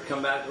 Wait for it to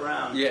come back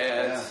around.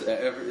 Yeah, it's,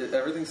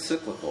 everything's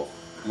cyclical.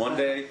 One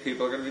day,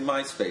 people are going to be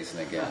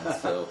MySpacing again.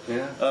 So,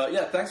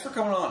 Yeah. thanks for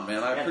coming on,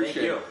 man. I Yeah,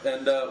 appreciate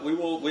thank it. And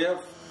we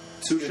have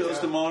 2 Good shows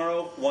job.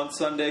 tomorrow, one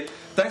Sunday.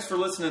 Thanks for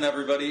listening,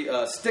 everybody.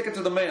 Stick it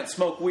to the man.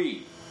 Smoke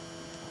weed.